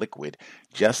black liquid,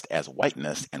 just as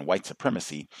whiteness and white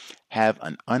supremacy have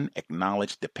an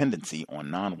unacknowledged dependency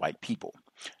on non-white people.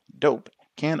 Dope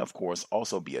can, of course,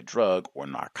 also be a drug or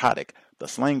narcotic, the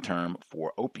slang term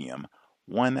for opium,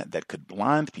 one that could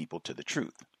blind people to the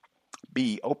truth.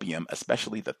 B. Opium,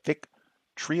 especially the thick,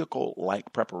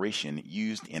 treacle-like preparation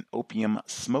used in opium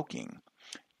smoking,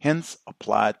 hence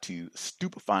applied to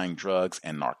stupefying drugs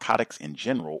and narcotics in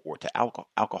general or to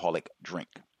alcoholic drink.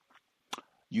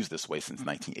 Used this way since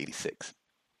 1986.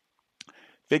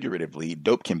 Figuratively,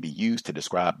 dope can be used to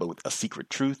describe both a secret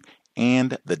truth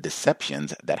and the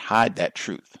deceptions that hide that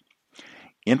truth.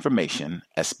 Information,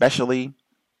 especially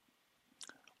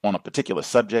on a particular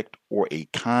subject or a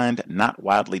kind not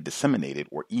widely disseminated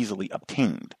or easily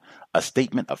obtained, a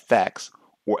statement of facts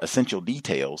or essential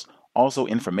details, also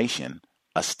information,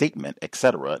 a statement,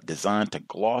 etc., designed to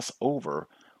gloss over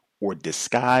or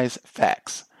disguise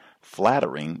facts,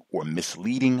 flattering or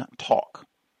misleading talk.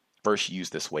 First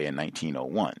used this way in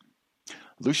 1901.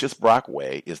 Lucius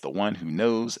Brockway is the one who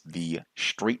knows the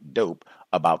straight dope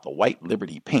about the white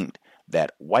liberty paint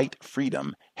that white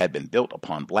freedom had been built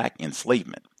upon black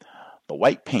enslavement. The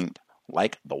white paint,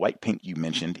 like the white paint you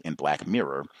mentioned in Black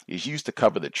Mirror, is used to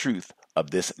cover the truth of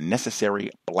this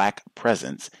necessary black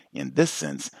presence. In this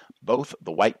sense, both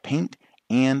the white paint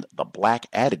and the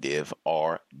black additive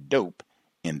are dope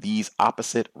in these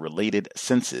opposite related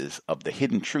senses of the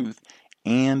hidden truth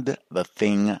and the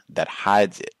thing that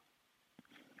hides it.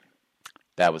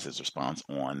 That was his response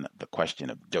on the question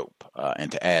of dope.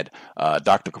 And to add,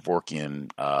 Dr. Kevorkian,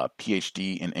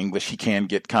 PhD in English, he can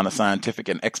get kind of scientific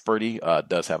and experty,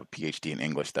 does have a PhD in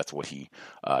English. That's what he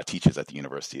teaches at the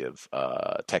University of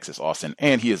Texas, Austin.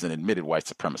 And he is an admitted white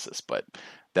supremacist, but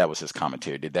that was his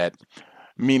commentary. Did that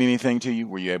mean anything to you?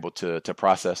 Were you able to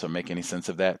process or make any sense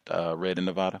of that, Red in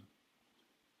Nevada?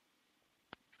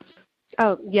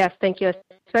 Oh, yes, thank you.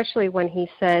 Especially when he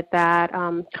said that,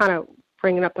 kind of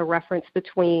bringing up the reference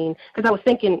between, because I was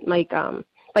thinking like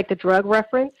the drug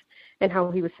reference and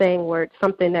how he was saying where it's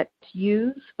something that's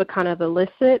used but kind of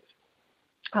illicit.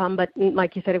 But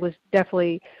like you said, it was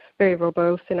definitely very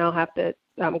robust, and I'll have to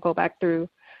go back through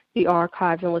the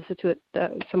archives and listen to it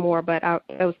some more. But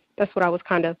that's what I was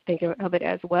kind of thinking of it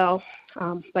as well.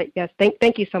 But yes,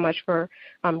 thank you so much for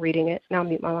reading it. Now I'll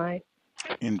mute my line.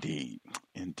 Indeed.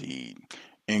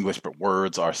 English, but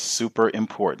words are super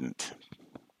important.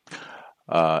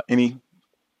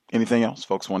 Anything else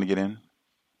folks want to get in?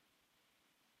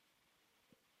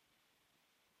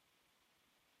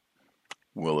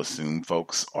 We'll assume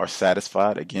folks are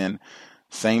satisfied. Again,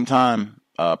 same time,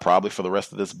 probably for the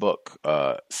rest of this book,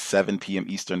 7 p.m.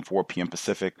 Eastern, 4 p.m.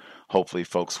 Pacific. Hopefully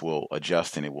folks will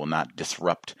adjust and it will not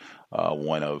disrupt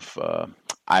one of,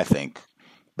 I think,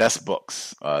 best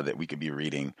books that we could be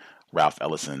reading, Ralph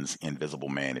Ellison's Invisible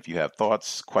Man. If you have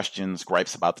thoughts, questions,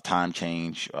 gripes about the time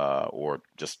change, or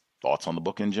just thoughts on the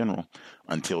book in general,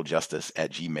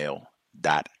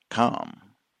 untiljustice@gmail.com.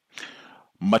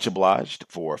 Much obliged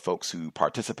for folks who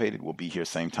participated. We'll be here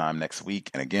same time next week.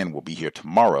 And again, we'll be here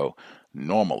tomorrow,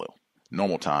 normal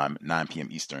time, 9 p.m.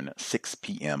 Eastern, 6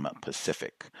 p.m.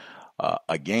 Pacific.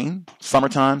 Again,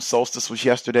 summertime, solstice was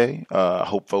yesterday. I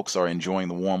hope folks are enjoying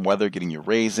the warm weather, getting your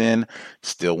rays in.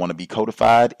 Still want to be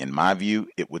codified? In my view,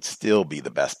 it would still be the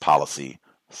best policy.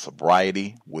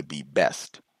 Sobriety would be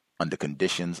best under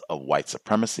conditions of white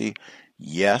supremacy.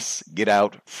 Yes, get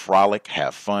out, frolic,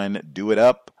 have fun, do it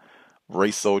up.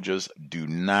 Race soldiers do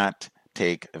not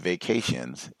take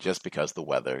vacations just because the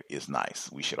weather is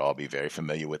nice. We should all be very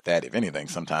familiar with that. If anything,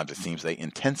 sometimes it seems they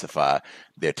intensify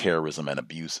their terrorism and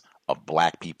abuse of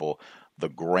black people. The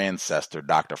Grandcestor,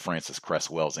 Dr. Francis Cress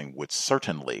Welsing, would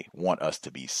certainly want us to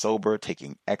be sober,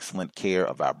 taking excellent care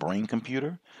of our brain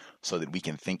computer so that we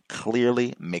can think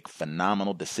clearly, make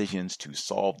phenomenal decisions to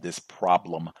solve this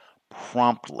problem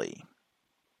promptly.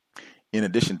 In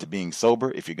addition to being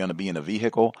sober, if you're going to be in a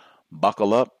vehicle,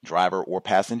 buckle up, driver or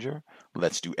passenger.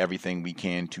 Let's do everything we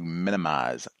can to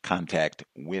minimize contact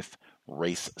with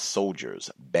race soldiers,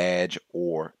 badge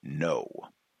or no.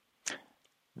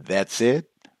 That said,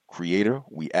 Creator,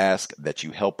 we ask that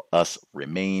you help us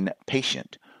remain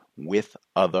patient with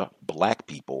other black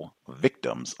people,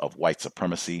 victims of white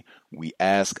supremacy. We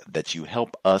ask that you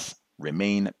help us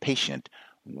remain patient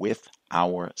with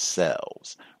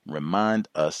ourselves. Remind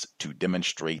us to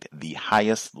demonstrate the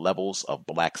highest levels of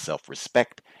black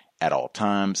self-respect at all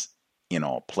times, in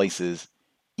all places,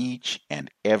 each and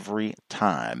every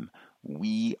time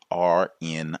we are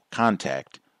in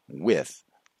contact with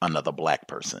another black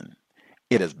person.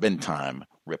 It has been time.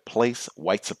 Replace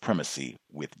white supremacy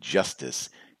with justice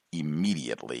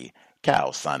immediately.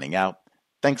 Cal signing out.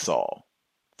 Thanks all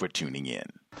for tuning in.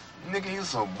 Nigga, you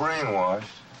so brainwashed.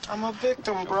 I'm a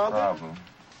victim, brother. Problem.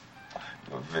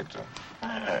 You're a victim.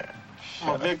 I'm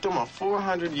a victim of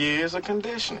 400 years of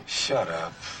conditioning. Shut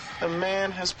up. The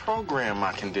man has programmed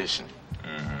my conditioning.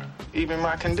 Mm-hmm. Even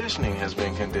my conditioning has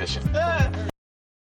been conditioned.